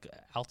do with like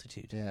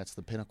altitude. Yeah, it's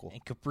the pinnacle.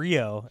 And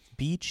Cabrillo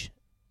Beach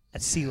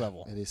at sea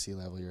level. It is sea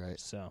level, you're right.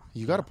 So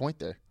You got a point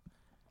there.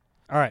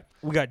 All right.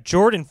 We got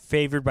Jordan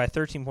favored by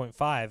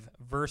 13.5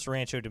 versus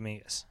Rancho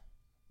Dominguez.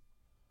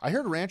 I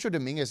heard Rancho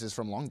Dominguez is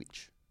from Long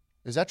Beach.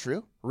 Is that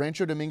true?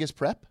 Rancho Dominguez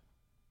Prep?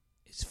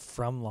 It's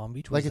from Long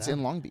Beach? Like it's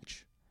in Long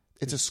Beach.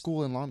 It's a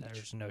school in Long Beach.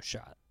 There's no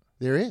shot.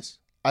 There is.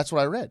 That's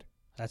what I read.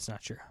 That's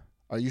not true.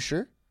 Are you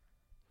sure?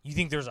 You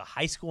think there's a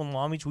high school in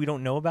Long Beach we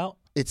don't know about?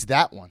 It's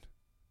that one.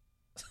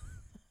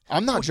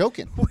 I'm not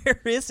joking.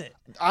 Where is it?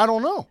 I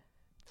don't know.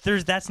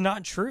 That's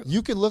not true.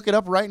 You can look it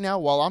up right now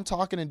while I'm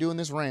talking and doing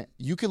this rant.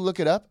 You can look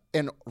it up,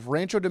 and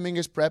Rancho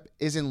Dominguez Prep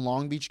is in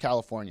Long Beach,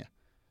 California.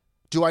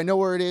 Do I know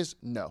where it is?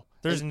 No.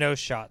 There's no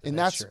shot. And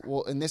that's true.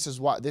 Well, and this is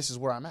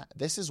where I'm at.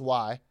 This is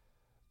why.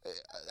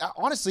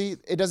 Honestly,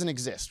 it doesn't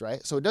exist,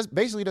 right? So it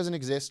doesn't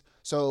exist.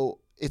 So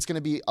it's going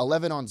to be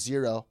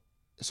 11-0.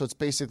 So it's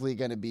basically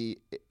going to be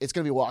a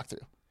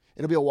walkthrough.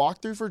 It'll be a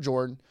walkthrough for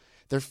Jordan.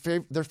 They're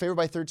favored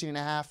by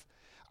 13.5.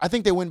 I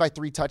think they win by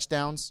 3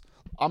 touchdowns.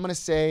 I'm going to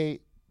say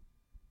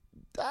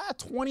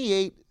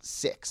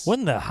 28-6. What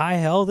in the high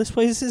hell? This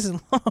place is in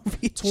Long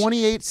Beach.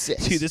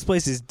 28-6. Dude, this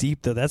place is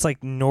deep, though. That's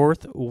like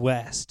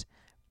northwest.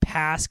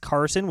 Past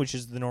Carson, which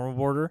is the normal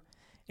border,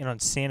 and on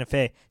Santa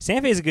Fe.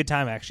 Santa Fe is a good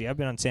time, actually. I've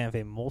been on Santa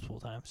Fe multiple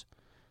times.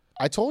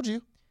 I told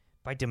you.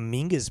 By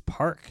Dominguez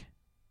Park.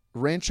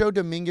 Rancho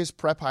Dominguez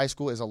Prep High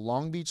School is a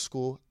Long Beach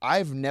school.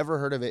 I've never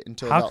heard of it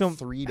until about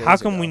 3 days ago. How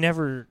come we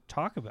never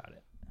talk about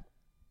it?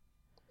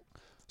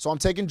 So I'm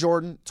taking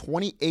Jordan,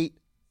 28-6.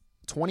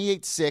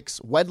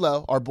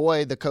 Wedlow, our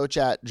boy, the coach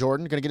at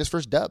Jordan, going to get his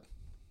first dub.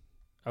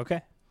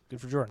 Okay. Good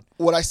for Jordan.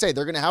 What'd I say?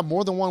 They're going to have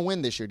more than one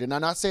win this year. Did I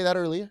not say that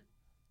earlier?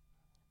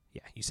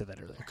 Yeah, you said that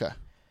earlier. Okay.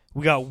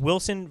 We got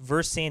Wilson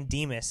versus San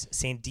Dimas.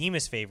 San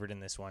Dimas favored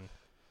in this one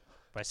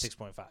by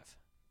 6.5.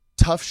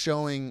 Tough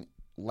showing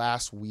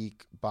last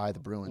week by the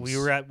Bruins. We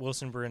were at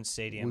Wilson Bruins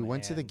Stadium. We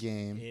went to the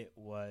game. It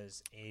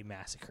was a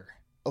massacre.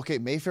 Okay,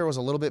 Mayfair was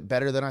a little bit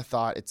better than I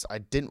thought. I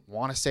didn't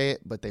want to say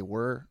it, but they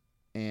were.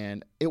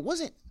 And it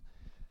wasn't.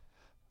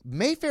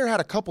 Mayfair had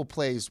a couple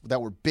plays that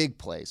were big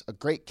plays. A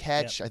great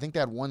catch. Yep. I think they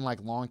had one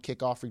like long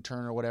kickoff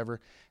return or whatever.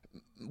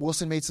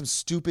 Wilson made some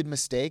stupid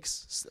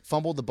mistakes,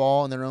 fumbled the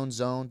ball in their own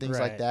zone, things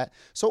like that.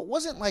 So it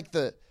wasn't like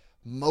the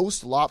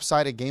most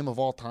lopsided game of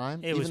all time,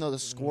 though the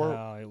score.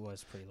 No, it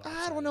was pretty lopsided.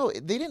 I don't know.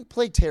 They didn't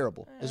play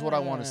terrible, is what I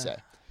want to say.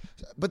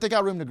 But they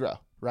got room to grow,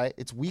 right?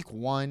 It's week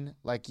 1.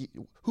 Like,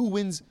 who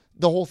wins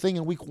the whole thing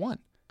in week 1?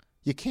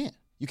 You can't.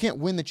 You can't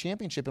win the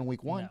championship in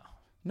week 1.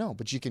 No,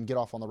 but you can get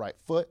off on the right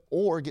foot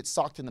or get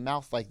socked in the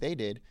mouth like they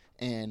did,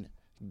 and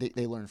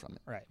they learn from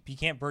it. Right. But you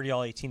can't birdie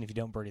all 18 if you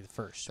don't birdie the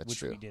first. That's which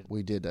true. We did.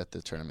 We did at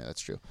the tournament.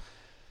 That's true.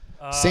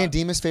 San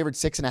Dimas favored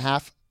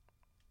 6.5.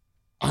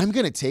 I'm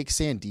going to take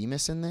San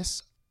Dimas in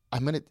this.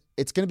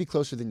 It's going to be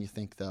closer than you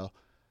think, though.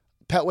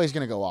 Petway's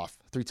going to go off.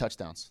 3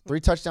 touchdowns. 3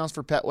 touchdowns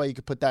for Petway. You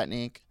could put that in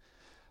ink.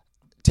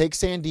 Take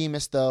San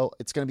Dimas, though.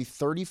 It's going to be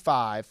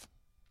 35-21.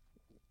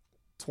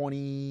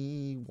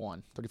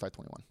 35-21.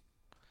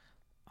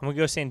 I'm going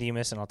to go San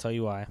Dimas, and I'll tell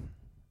you why.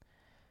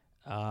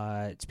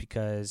 It's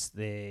because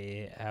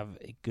they have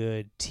a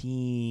good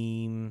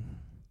team.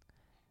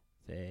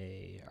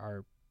 They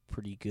are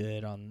pretty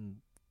good on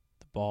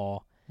the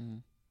ball.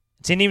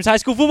 San Dimas High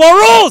School football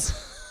rules!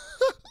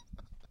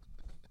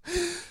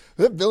 Is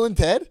that Bill and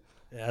Ted?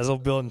 Yeah, that's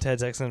old Bill and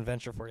Ted's Excellent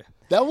Adventure for you.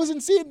 That was in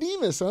San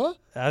Dimas, huh?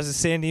 That was the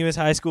San Dimas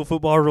High School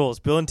football rules.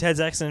 Bill and Ted's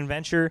Excellent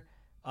Adventure.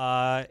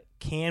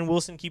 Can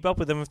Wilson keep up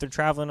with them if they're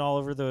traveling all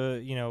over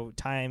the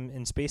time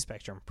and space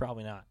spectrum?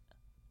 Probably not.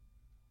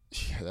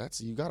 Yeah,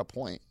 you got a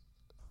point.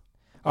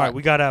 All right,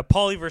 we got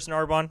Pauley versus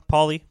Narbonne.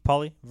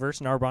 Pauley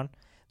versus Narbonne.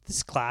 This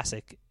is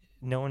classic.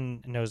 No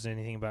one knows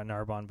anything about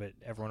Narbonne, but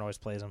everyone always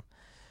plays them.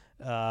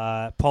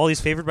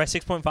 Pauley's favored by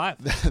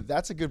 6.5.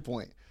 That's a good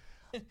point.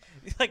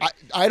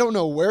 I don't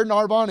know where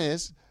Narbonne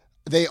is.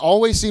 They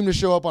always seem to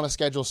show up on a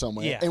schedule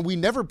somewhere. Yeah. And we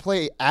never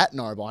play at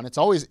Narbonne. It's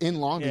always in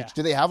Long Beach. Yeah.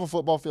 Do they have a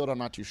football field? I'm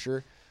not too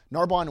sure.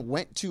 Narbonne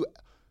went to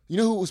 –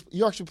 you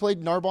actually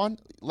played Narbonne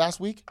last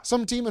week?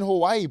 Some team in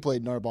Hawaii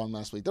played Narbonne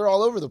last week. They're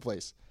all over the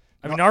place.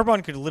 I mean,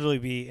 Narbonne could literally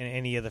be in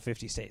any of the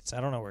 50 states.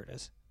 I don't know where it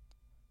is.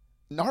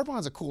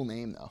 Narbonne's a cool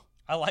name, though.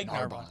 I like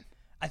Narbonne.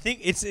 I think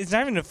it's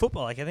not even in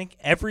football. Like, I think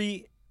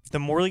the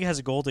Moore League has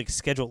a goal to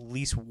schedule at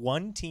least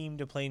one team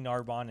to play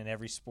Narbonne in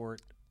every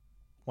sport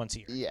once a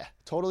year. Yeah,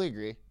 totally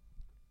agree.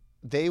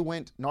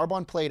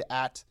 Narbonne played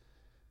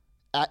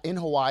in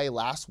Hawaii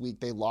last week.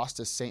 They lost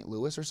to St.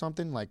 Louis or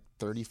something, like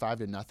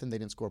 35-0. They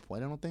didn't score a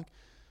point, I don't think.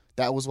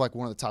 That was like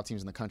one of the top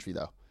teams in the country,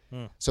 though.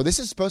 So this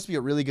is supposed to be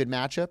a really good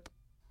matchup.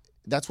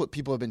 That's what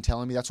people have been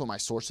telling me. That's what my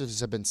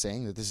sources have been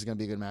saying, that this is going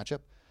to be a good matchup.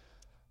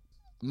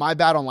 My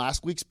bad on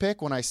last week's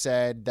pick when I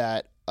said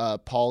that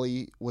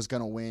Pauley was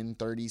going to win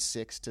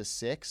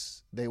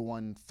 36-6. They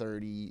won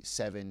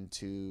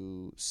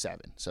 37-7.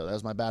 So that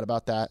was my bad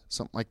about that,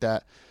 something like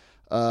that.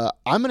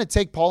 I'm going to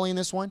take Pauley in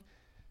this one.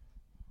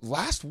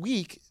 Last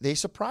week, they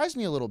surprised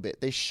me a little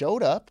bit. They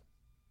showed up.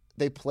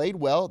 They played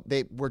well.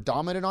 They were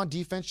dominant on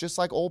defense, just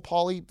like old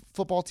Poly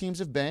football teams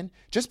have been.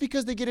 Just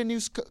because they get a new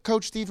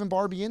coach, Stephen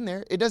Barbie, in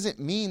there, it doesn't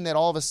mean that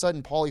all of a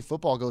sudden Poly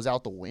football goes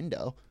out the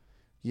window.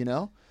 You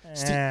know? We'll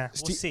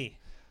see.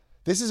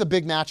 This is a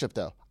big matchup,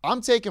 though.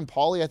 I'm taking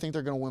Poly. I think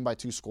they're going to win by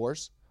 2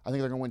 scores. I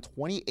think they're going to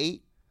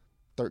win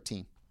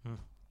 28-13.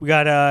 We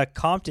got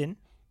Compton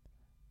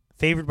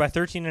favored by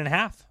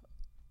 13.5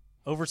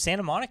 over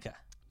Santa Monica.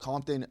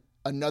 Compton,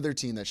 another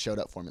team that showed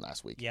up for me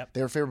last week. Yep.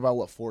 They were favored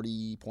by,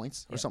 40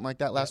 points or something like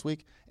that last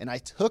week? And I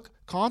took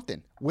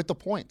Compton with the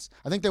points.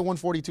 I think they won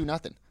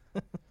 42-0.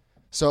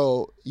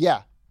 So,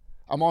 yeah,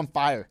 I'm on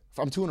fire.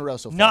 I'm 2 in a row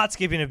so far. Not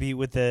skipping a beat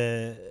with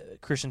the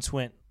Christian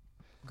Swint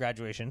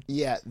graduation.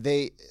 Yeah,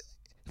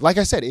 like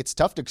I said, it's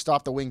tough to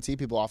stop the wing T.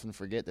 People often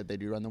forget that they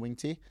do run the wing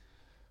T.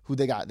 Who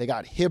they got? They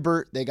got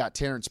Hibbert. They got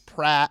Terrence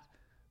Pratt,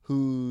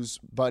 whose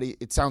buddy,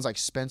 it sounds like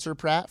Spencer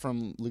Pratt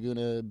from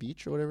Laguna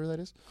Beach or whatever that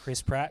is.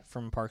 Chris Pratt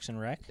from Parks and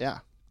Rec. Yeah.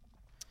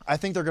 I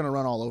think they're going to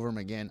run all over them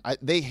again.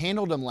 They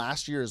handled them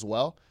last year as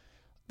well.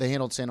 They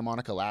handled Santa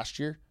Monica last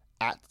year.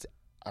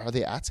 Are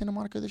they at Santa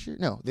Monica this year?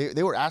 No,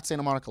 they were at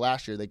Santa Monica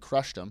last year. They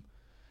crushed them.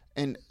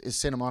 And is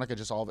Santa Monica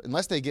just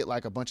unless they get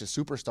like a bunch of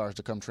superstars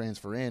to come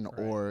transfer in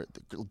or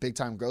big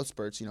time growth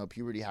spurts,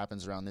 puberty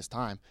happens around this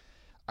time.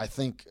 I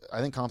think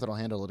Compton will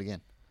handle it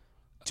again.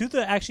 2 of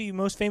the actually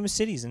most famous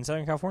cities in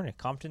Southern California,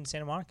 Compton and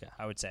Santa Monica,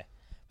 I would say.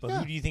 But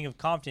who do you think of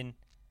Compton?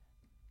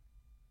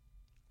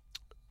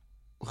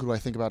 Who do I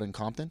think about in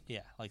Compton?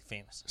 Yeah, like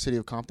famous. City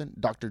of Compton,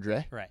 Dr.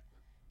 Dre. Right.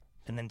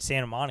 And then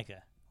Santa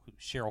Monica,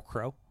 Sheryl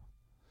Crow.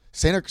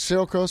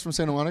 Sheryl Crow's from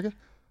Santa Monica?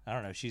 I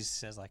don't know. She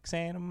says like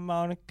Santa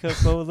Monica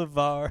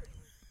Boulevard.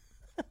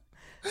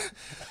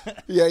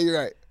 Yeah, you're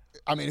right.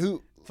 I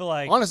mean,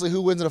 honestly,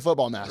 who wins in a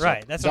football match?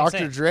 Right, that's what I'm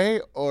saying. Dr. Dre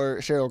or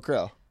Sheryl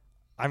Crow?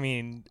 I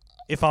mean,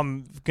 if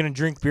I'm going to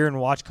drink beer and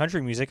watch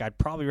country music, I'd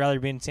probably rather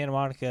be in Santa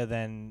Monica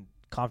than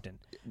Compton.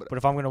 But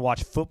if I'm going to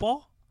watch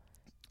football,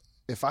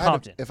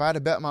 Compton. If I had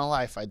to bet my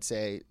life, I'd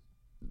say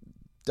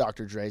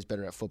Dr. Dre's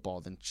better at football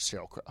than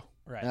Sheryl Crow.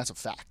 Right. And that's a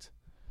fact.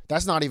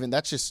 That's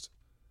just,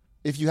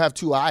 if you have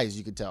 2 eyes,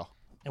 you could tell.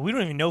 And we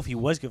don't even know if he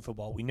was good at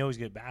football. We know he's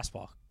good at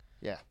basketball.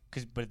 Yeah.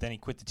 But then he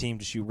quit the team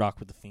to shoot Rock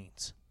with the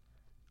Fiends.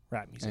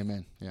 Rap music.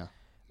 Amen.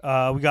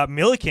 Yeah. We got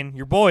Milliken,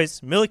 your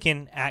boys.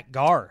 Milliken at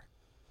Gar.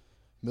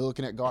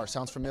 Milliken at Gar.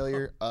 Sounds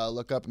familiar.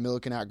 Look up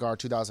Milliken at Gar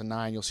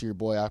 2009. You'll see your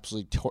boy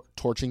absolutely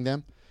torching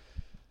them.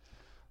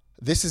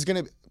 This is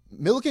going to –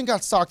 Milliken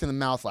got socked in the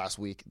mouth last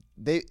week.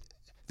 They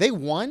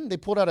won. They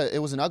pulled out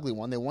it was an ugly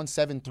one. They won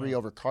 7-3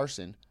 over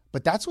Carson.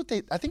 But I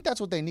think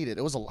that's what they needed.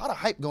 It was a lot of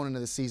hype going into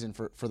the season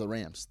for the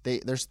Rams.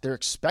 They're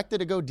expected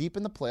to go deep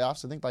in the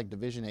playoffs. I think like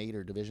Division 8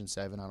 or Division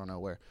 7, I don't know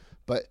where.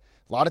 But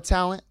a lot of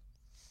talent,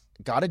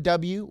 got a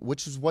W,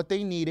 which is what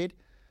they needed.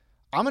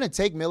 I'm going to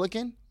take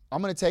Milliken.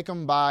 I'm going to take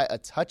them by a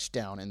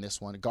touchdown in this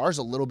one. Gar's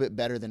a little bit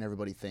better than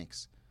everybody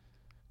thinks.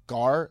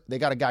 Gar, they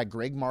got a guy,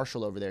 Greg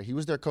Marshall, over there. He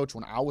was their coach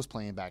when I was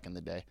playing back in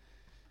the day.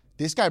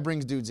 This guy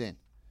brings dudes in.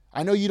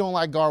 I know you don't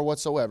like Gar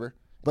whatsoever,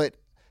 but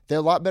they're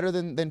a lot better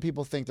than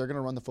people think. They're going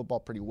to run the football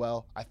pretty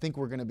well. I think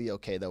we're going to be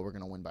okay, though. We're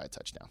going to win by a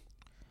touchdown.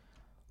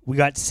 We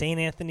got St.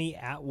 Anthony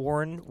at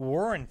Warren.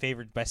 Warren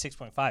favored by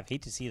 6.5.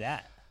 Hate to see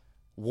that.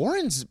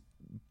 Warren's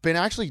been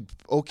actually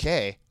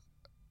okay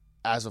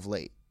as of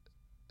late.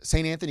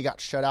 St. Anthony got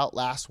shut out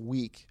last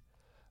week.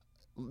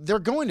 They're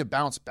going to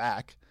bounce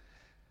back.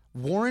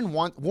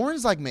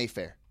 Warren's like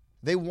Mayfair.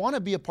 They want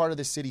to be a part of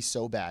the city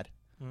so bad.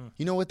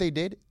 You know what they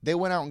did? They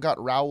went out and got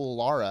Raul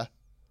Lara,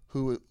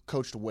 who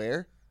coached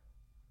where?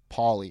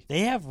 Poly.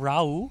 They have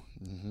Raul.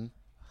 Mm-hmm.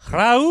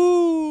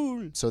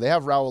 Raul. So they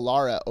have Raul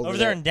Lara over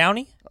there in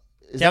Downey.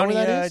 Downey,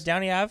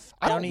 Downey Ave.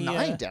 I don't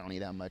mind Downey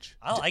that much.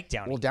 I like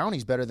Downey. Well,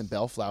 Downey's better than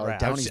Bellflower. Right,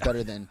 Downey's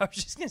better than. I was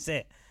just gonna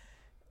say,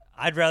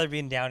 I'd rather be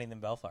in Downey than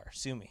Bellflower.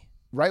 Sue me.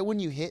 Right when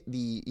you hit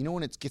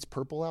when it gets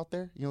purple out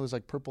there, there's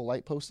like purple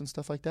light posts and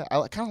stuff like that.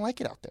 I kind of like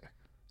it out there.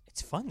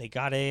 It's fun. They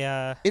got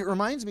a. It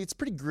reminds me. It's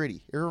pretty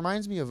gritty. It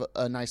reminds me of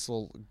a nice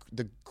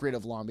the grit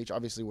of Long Beach.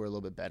 Obviously, we're a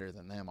little bit better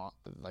than them.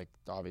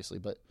 Obviously,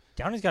 but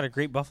Downey's got a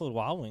great Buffalo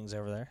Wild Wings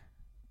over there.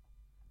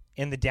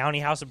 And the Downey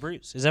House of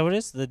Brews. Is that what it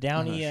is? The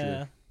Downey.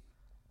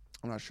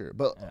 I'm not sure,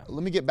 but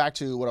let me get back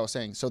to what I was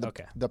saying. So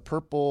the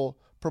purple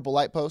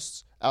light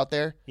posts out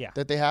there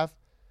that they have,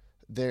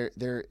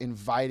 they're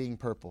inviting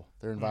purple.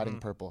 They're inviting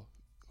purple.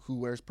 Who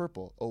wears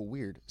purple? Oh,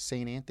 weird.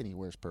 St. Anthony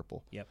wears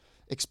purple. Yep.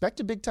 Expect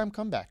a big time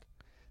comeback.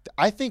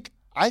 I think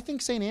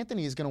St.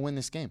 Anthony is going to win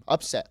this game.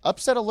 Upset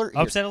alert.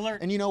 Here. Upset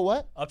alert. And you know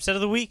what? Upset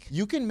of the week.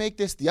 You can make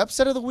this the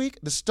upset of the week.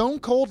 The Stone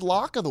Cold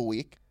Lock of the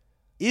week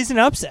is an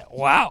upset.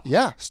 Wow.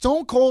 Yeah,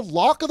 Stone Cold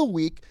Lock of the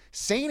week.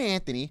 St.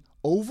 Anthony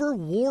over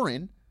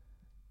Warren.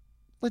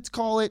 Let's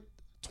call it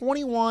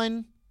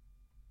 21-20.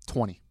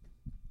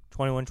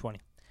 21-20.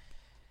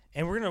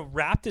 And we're going to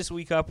wrap this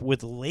week up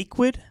with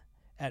Lakewood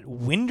at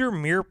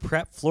Windermere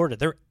Prep, Florida.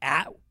 They're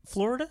at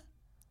Florida?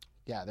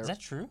 Yeah. Is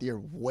that true? They're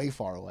way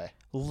far away.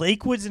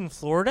 Lakewood's in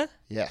Florida?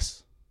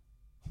 Yes.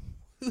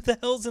 Who the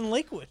hell's in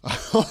Lakewood?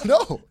 Oh,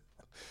 no.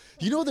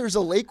 You know, there's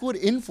a Lakewood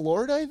in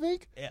Florida, I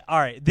think. All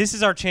right, this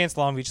is our chance,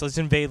 Long Beach. Let's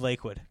invade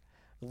Lakewood.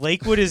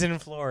 Lakewood is in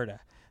Florida.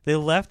 They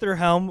left their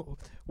home.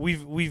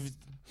 We've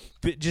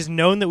just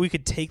known that we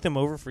could take them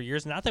over for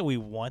years. Not that we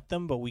want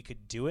them, but we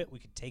could do it. We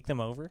could take them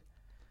over.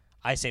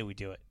 I say we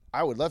do it.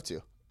 I would love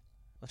to.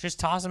 Let's just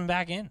toss them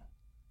back in.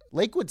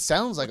 Lakewood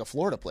sounds like a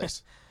Florida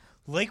place.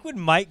 Lakewood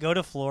might go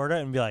to Florida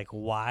and be like,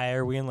 why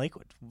are we in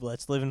Lakewood?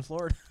 Let's live in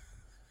Florida.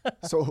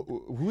 So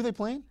who are they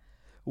playing?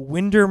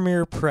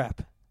 Windermere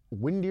Prep.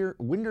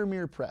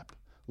 Windermere Prep.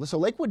 So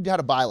Lakewood had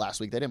a bye last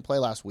week. They didn't play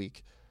last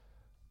week.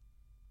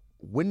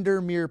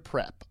 Windermere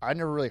Prep. I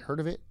never really heard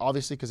of it,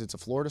 obviously, because it's a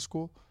Florida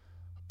school.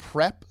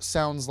 Prep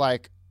sounds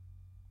like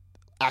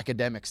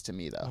academics to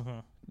me,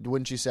 though.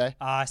 Wouldn't you say?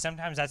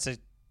 Sometimes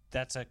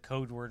that's a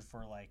code word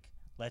for like,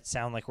 let's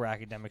sound like we're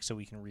academics so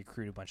we can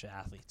recruit a bunch of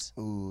athletes.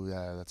 Ooh,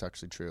 yeah, that's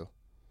actually true.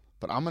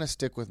 But I'm going to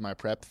stick with my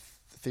prep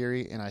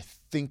theory, and I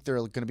think they're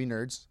going to be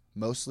nerds,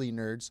 mostly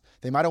nerds.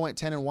 They might have went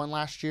 10-1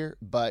 last year,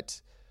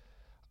 but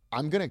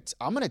I'm going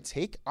to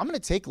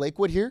take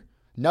Lakewood here.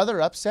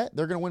 Another upset.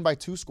 They're going to win by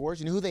 2 scores.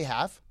 You know who they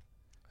have?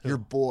 Who? Your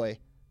boy,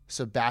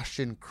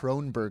 Sebastian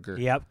Kronberger.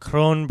 Yep,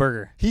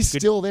 Kronberger. He's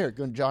still there.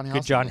 Good John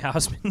Houseman. Good John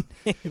Houseman.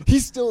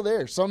 He's still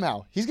there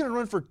somehow. He's going to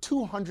run for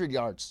 200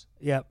 yards.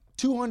 Yep.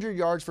 200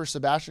 yards for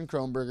Sebastian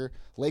Kronberger.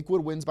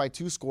 Lakewood wins by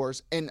 2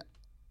 scores. And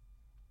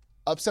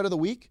upset of the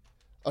week,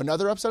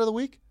 another upset of the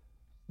week,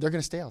 they're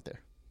going to stay out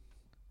there.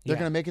 They're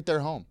going to make it their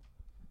home.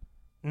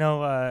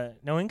 No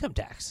income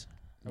tax.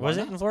 Was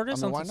it in Florida?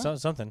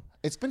 Something.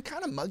 It's been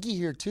kind of muggy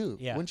here, too.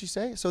 Yeah. Wouldn't you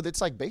say? So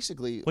it's like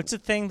basically... What's the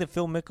thing that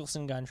Phil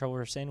Mickelson got in trouble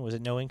for saying? Was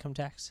it no income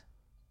tax?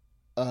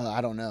 I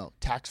don't know.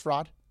 Tax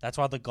fraud? That's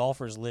why the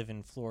golfers live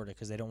in Florida,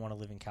 because they don't want to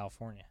live in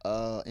California.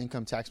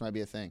 Income tax might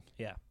be a thing.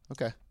 Yeah.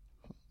 Okay.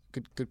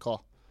 Good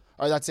call.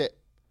 All right, that's it.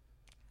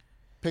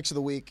 Picks of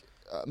the week.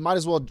 Might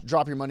as well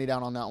drop your money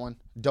down on that one.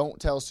 Don't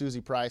tell Susie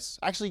Price.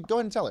 Actually, go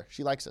ahead and tell her.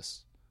 She likes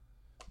us.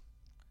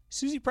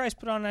 Susie Price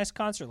put on a nice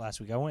concert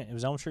last week. I went. It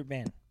was Elm Street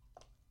Band.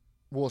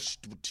 Well,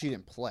 she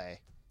didn't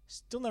play.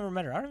 Still never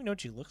met her. I don't even know what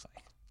she looks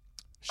like.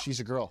 She's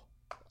a girl.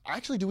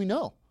 Actually, do we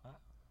know?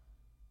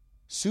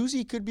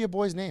 Susie could be a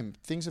boy's name.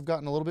 Things have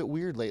gotten a little bit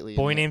weird lately.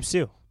 Boy named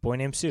Sue. Boy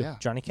named Sue. Yeah.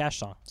 Johnny Cash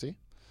song. See?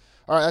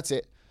 All right, that's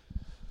it.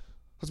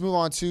 Let's move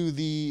on to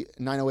the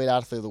 908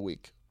 Athlete of the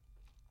Week.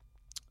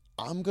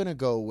 I'm going to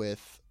go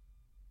with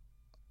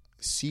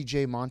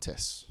CJ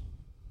Montes,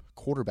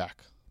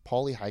 quarterback,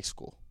 Pauley High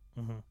School.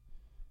 Mm-hmm.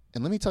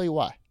 And let me tell you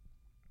why.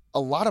 A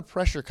lot of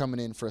pressure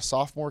coming in for a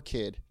sophomore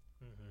kid.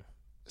 Mm-hmm.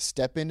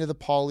 Step into the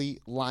Pauley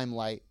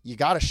limelight. You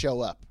got to show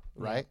up,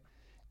 right?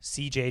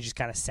 CJ just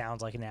kind of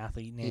sounds like an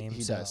athlete name.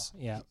 He does.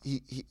 Yeah.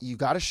 You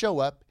got to show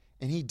up,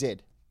 and he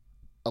did.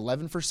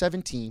 11 for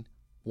 17,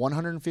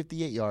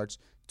 158 yards,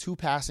 2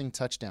 passing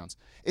touchdowns.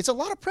 It's a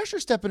lot of pressure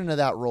stepping into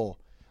that role.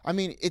 I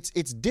mean, it's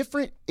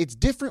different. It's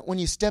different when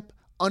you step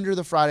under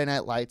the Friday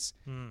night lights.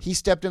 He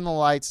stepped in the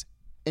lights,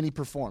 and he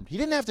performed. He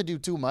didn't have to do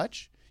too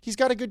much. He's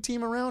got a good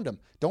team around him.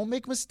 Don't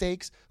make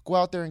mistakes. Go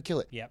out there and kill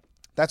it. Yep.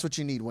 That's what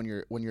you need when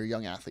you're a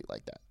young athlete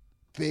like that.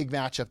 Big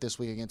matchup this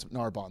week against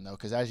Narbonne, though,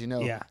 because as you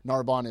know,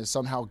 Narbonne is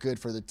somehow good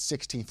for the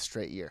 16th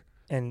straight year.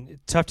 And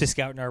tough to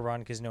scout Narbonne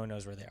because no one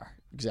knows where they are.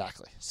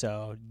 Exactly.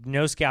 So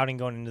no scouting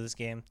going into this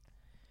game.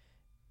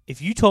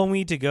 If you told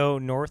me to go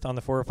north on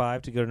the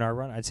 405 to go to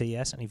Narbonne, I'd say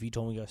yes. And if you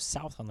told me to go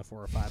south on the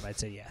 405, I'd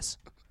say yes.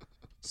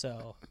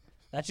 So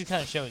that just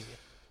kind of shows you.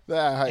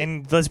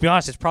 And let's be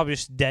honest, it's probably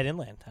just dead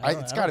inland.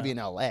 It's got to be in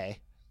L.A.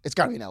 It's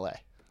got to be in L.A.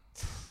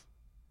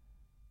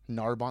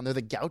 Narbonne, they're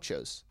the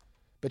Gauchos.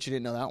 Bet you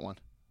didn't know that one.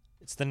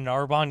 It's the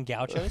Narbonne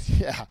Gauchos?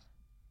 Yeah.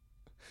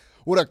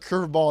 What a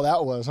curveball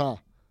that was, huh?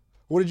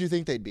 What did you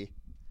think they'd be?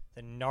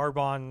 The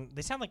Narbonne,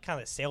 they sound like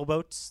kind of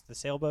sailboats,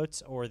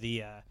 or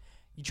the,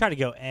 you try to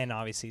go N,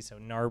 obviously, so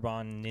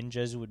Narbonne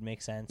Ninjas would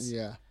make sense.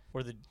 Yeah.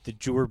 Or the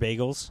Jewar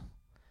Bagels,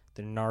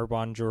 the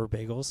Narbonne Jewar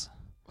Bagels.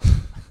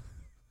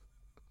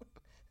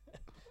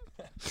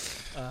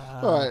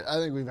 All right, I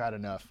think we've had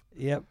enough.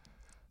 Yep.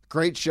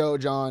 Great show,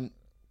 John.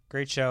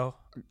 Great show.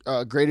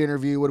 Great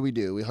interview. What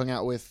do? We hung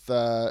out with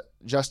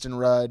Justin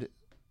Rudd,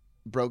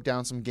 broke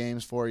down some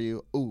games for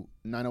you. Ooh,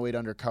 908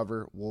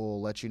 Undercover.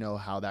 We'll let you know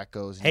how that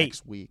goes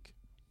next week.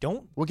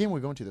 What game are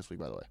we going to this week,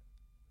 by the way?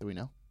 Do we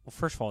know? Well,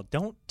 first of all,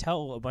 don't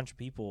tell a bunch of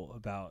people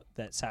about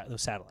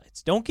those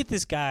satellites. Don't get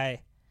this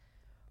guy.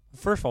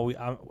 First of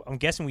all, I'm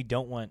guessing we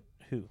don't want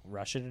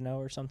Russia to know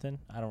or something.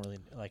 I don't really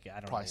like.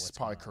 I don't know.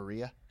 Probably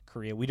Korea.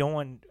 Korea. We don't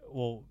want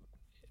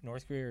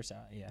North Korea or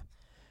South. Yeah.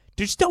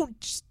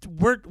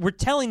 We're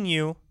telling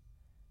you,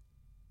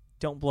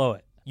 don't blow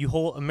it.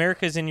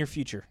 America's in your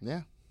future.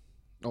 Yeah.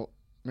 Oh,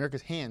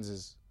 America's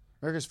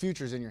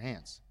future is in your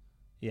hands.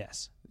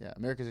 Yes. Yeah,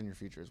 America's in your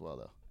future as well,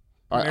 though.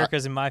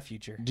 America's in my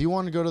future. Do you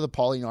want to go to the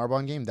Pauley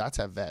Narbonne game? That's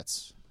at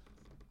Vets.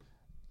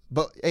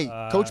 But hey,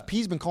 Coach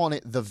P's been calling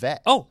it the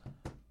Vet. Oh.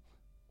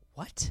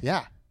 What?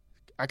 Yeah.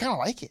 I kind of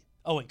like it.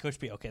 Oh wait, Coach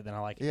P. Okay, then I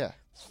like it. Yeah.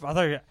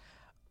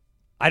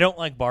 I don't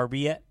like Barbie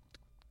yet.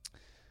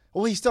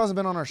 Well, he still hasn't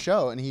been on our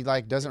show, and he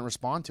doesn't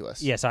respond to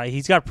us. Yes,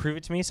 he's got to prove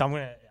it to me. So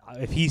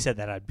if he said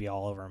that, I'd be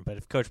all over him. But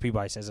if Coach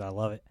Peabody says it, I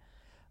love it.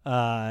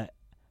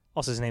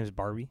 Also, his name is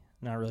Barbie.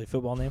 Not really a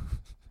football name.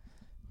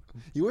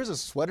 He wears a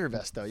sweater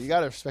vest, though. You got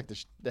to respect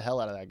the hell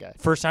out of that guy.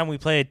 First time we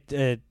played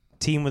a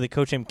team with a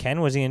coach named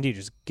Ken, what's he going to do?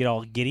 Just get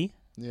all giddy?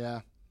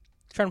 Yeah.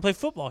 Trying to play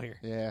football here.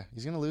 Yeah,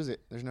 he's going to lose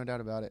it. There's no doubt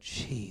about it.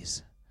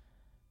 Jeez.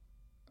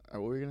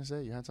 What were you going to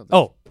say? You had something.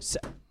 Oh,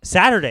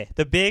 Saturday.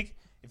 The big,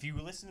 if you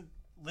listen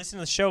to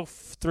the show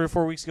 3 or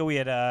 4 weeks ago, we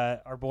had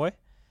our boy,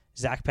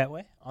 Zach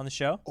Petway, on the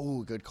show.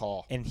 Oh, good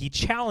call. And he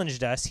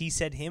challenged us. He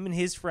said him and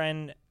his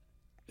friend,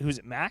 who's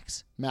it,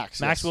 Max? Max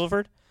Max yes.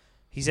 Wilford.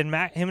 He said him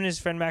and his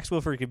friend Max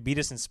Wilford could beat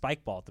us in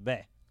spike ball at the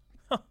Bay.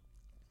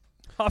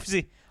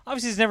 Obviously,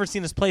 he's never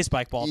seen us play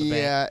spike ball at the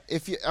Bay. Yeah,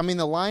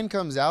 the line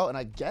comes out, and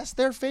I guess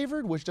they're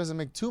favored, which doesn't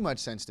make too much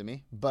sense to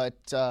me. But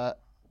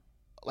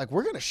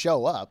we're gonna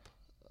show up.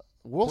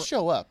 We'll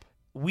show up.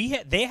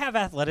 They have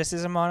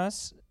athleticism on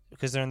us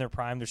because they're in their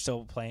prime. They're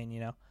still playing,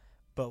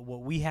 But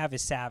what we have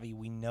is savvy.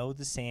 We know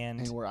the sand.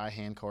 And we're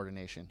eye-hand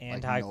coordination.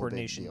 And eye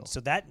coordination.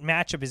 So that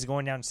matchup is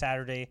going down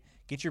Saturday.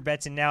 Get your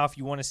bets in now if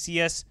you want to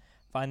see us.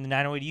 Find the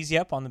 908 Easy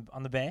Up on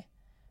the Bay.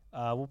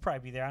 We'll probably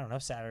be there, I don't know,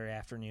 Saturday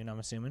afternoon, I'm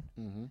assuming.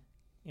 Mm-hmm.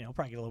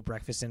 Probably get a little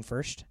breakfast in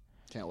first.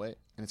 Can't wait.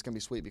 And it's going to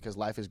be sweet because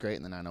life is great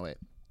in the 908.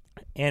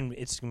 And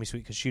it's going to be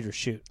sweet because shooters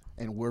shoot.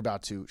 And we're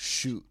about to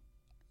shoot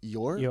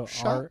your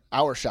shot?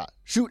 Our shot.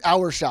 Shoot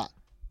our shot.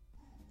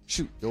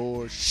 Shoot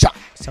your shot.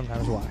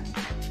 Sometimes why.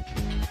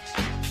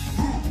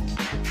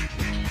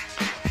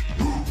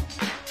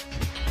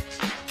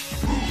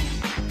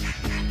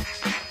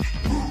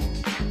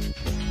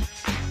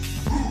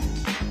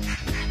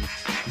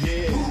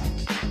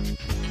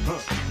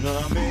 Know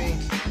what I mean?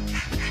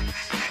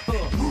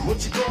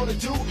 What you gonna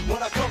do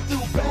when I come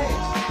through, babe?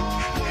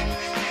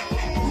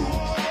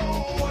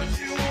 What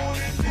you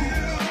wanna do?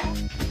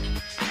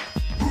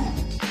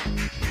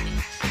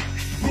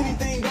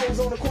 Anything goes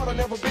on the court, I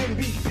never been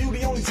beat.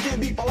 Beauty only skin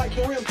deep, I like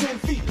the rim 10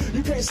 feet.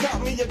 You can't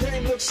stop me, your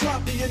game looks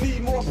sloppy. You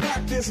need more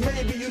practice,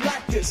 maybe you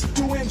like this.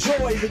 To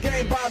enjoy the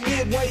game by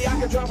midway, I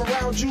can drive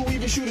around you,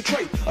 even shoot a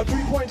trait. A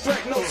 3-point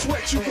threat, no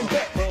sweat, you can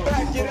bet.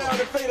 Back it out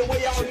and fade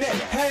away all net.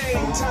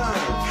 Hang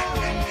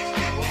time.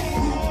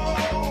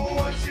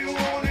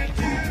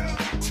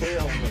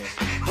 Tell me,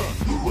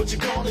 what you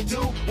gonna do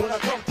when I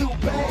come through,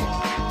 babe?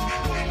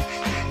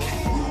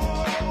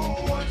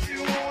 What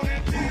you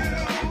wanna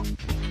do?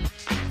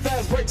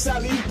 Fast breaks,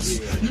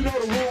 alley-oops, you know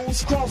the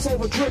rules.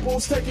 Crossover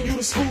dribbles, taking you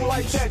to school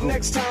like that.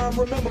 Next time,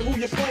 remember who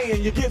you're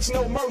playing. You get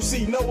no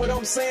mercy, know what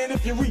I'm saying?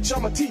 If you reach,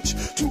 I'ma teach.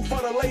 2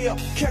 for the layup,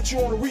 catch you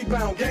on a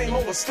rebound. Game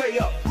over, stay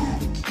up.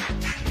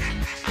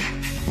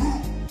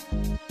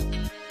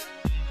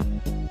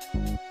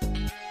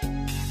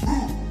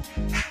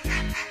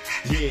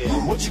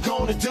 Yeah, what you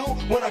gonna do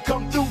when I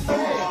come through, babe?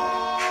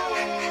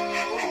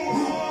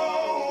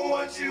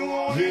 What you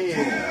wanna do?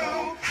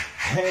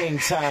 Hang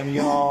time,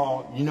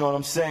 y'all. You know what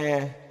I'm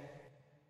saying?